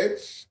 Okay?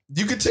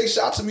 You can take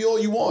shots at me all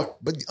you want,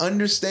 but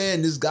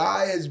understand this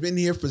guy has been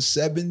here for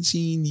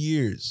 17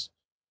 years.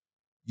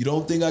 You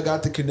don't think I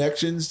got the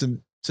connections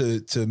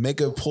to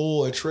make a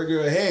pull, a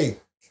trigger? Hey,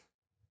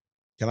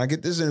 can I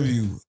get this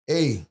interview?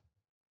 Hey,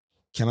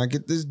 can I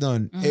get this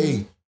done?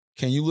 Hey,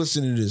 can you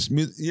listen to this?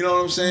 You know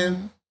what I'm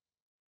saying?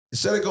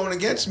 Instead of going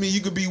against me,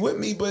 you could be with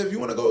me, but if you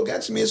want to go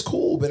against me, it's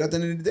cool. But at the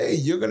end of the day,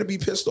 you're going to be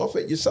pissed off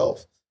at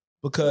yourself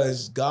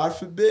because, God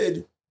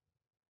forbid,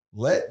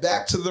 let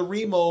Back to the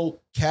Remo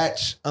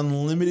catch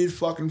unlimited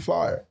fucking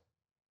fire.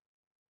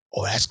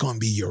 Oh, that's going to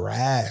be your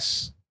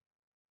ass.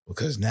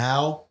 Because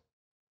now,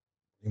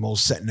 Remo's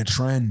setting a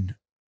trend.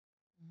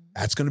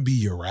 That's going to be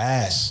your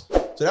ass.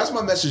 So that's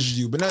my message to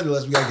you. But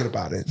nonetheless, we got to get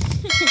about it.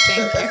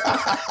 Thank you.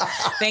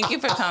 Thank you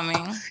for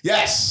coming.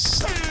 Yes.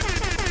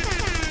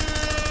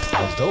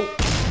 That was dope.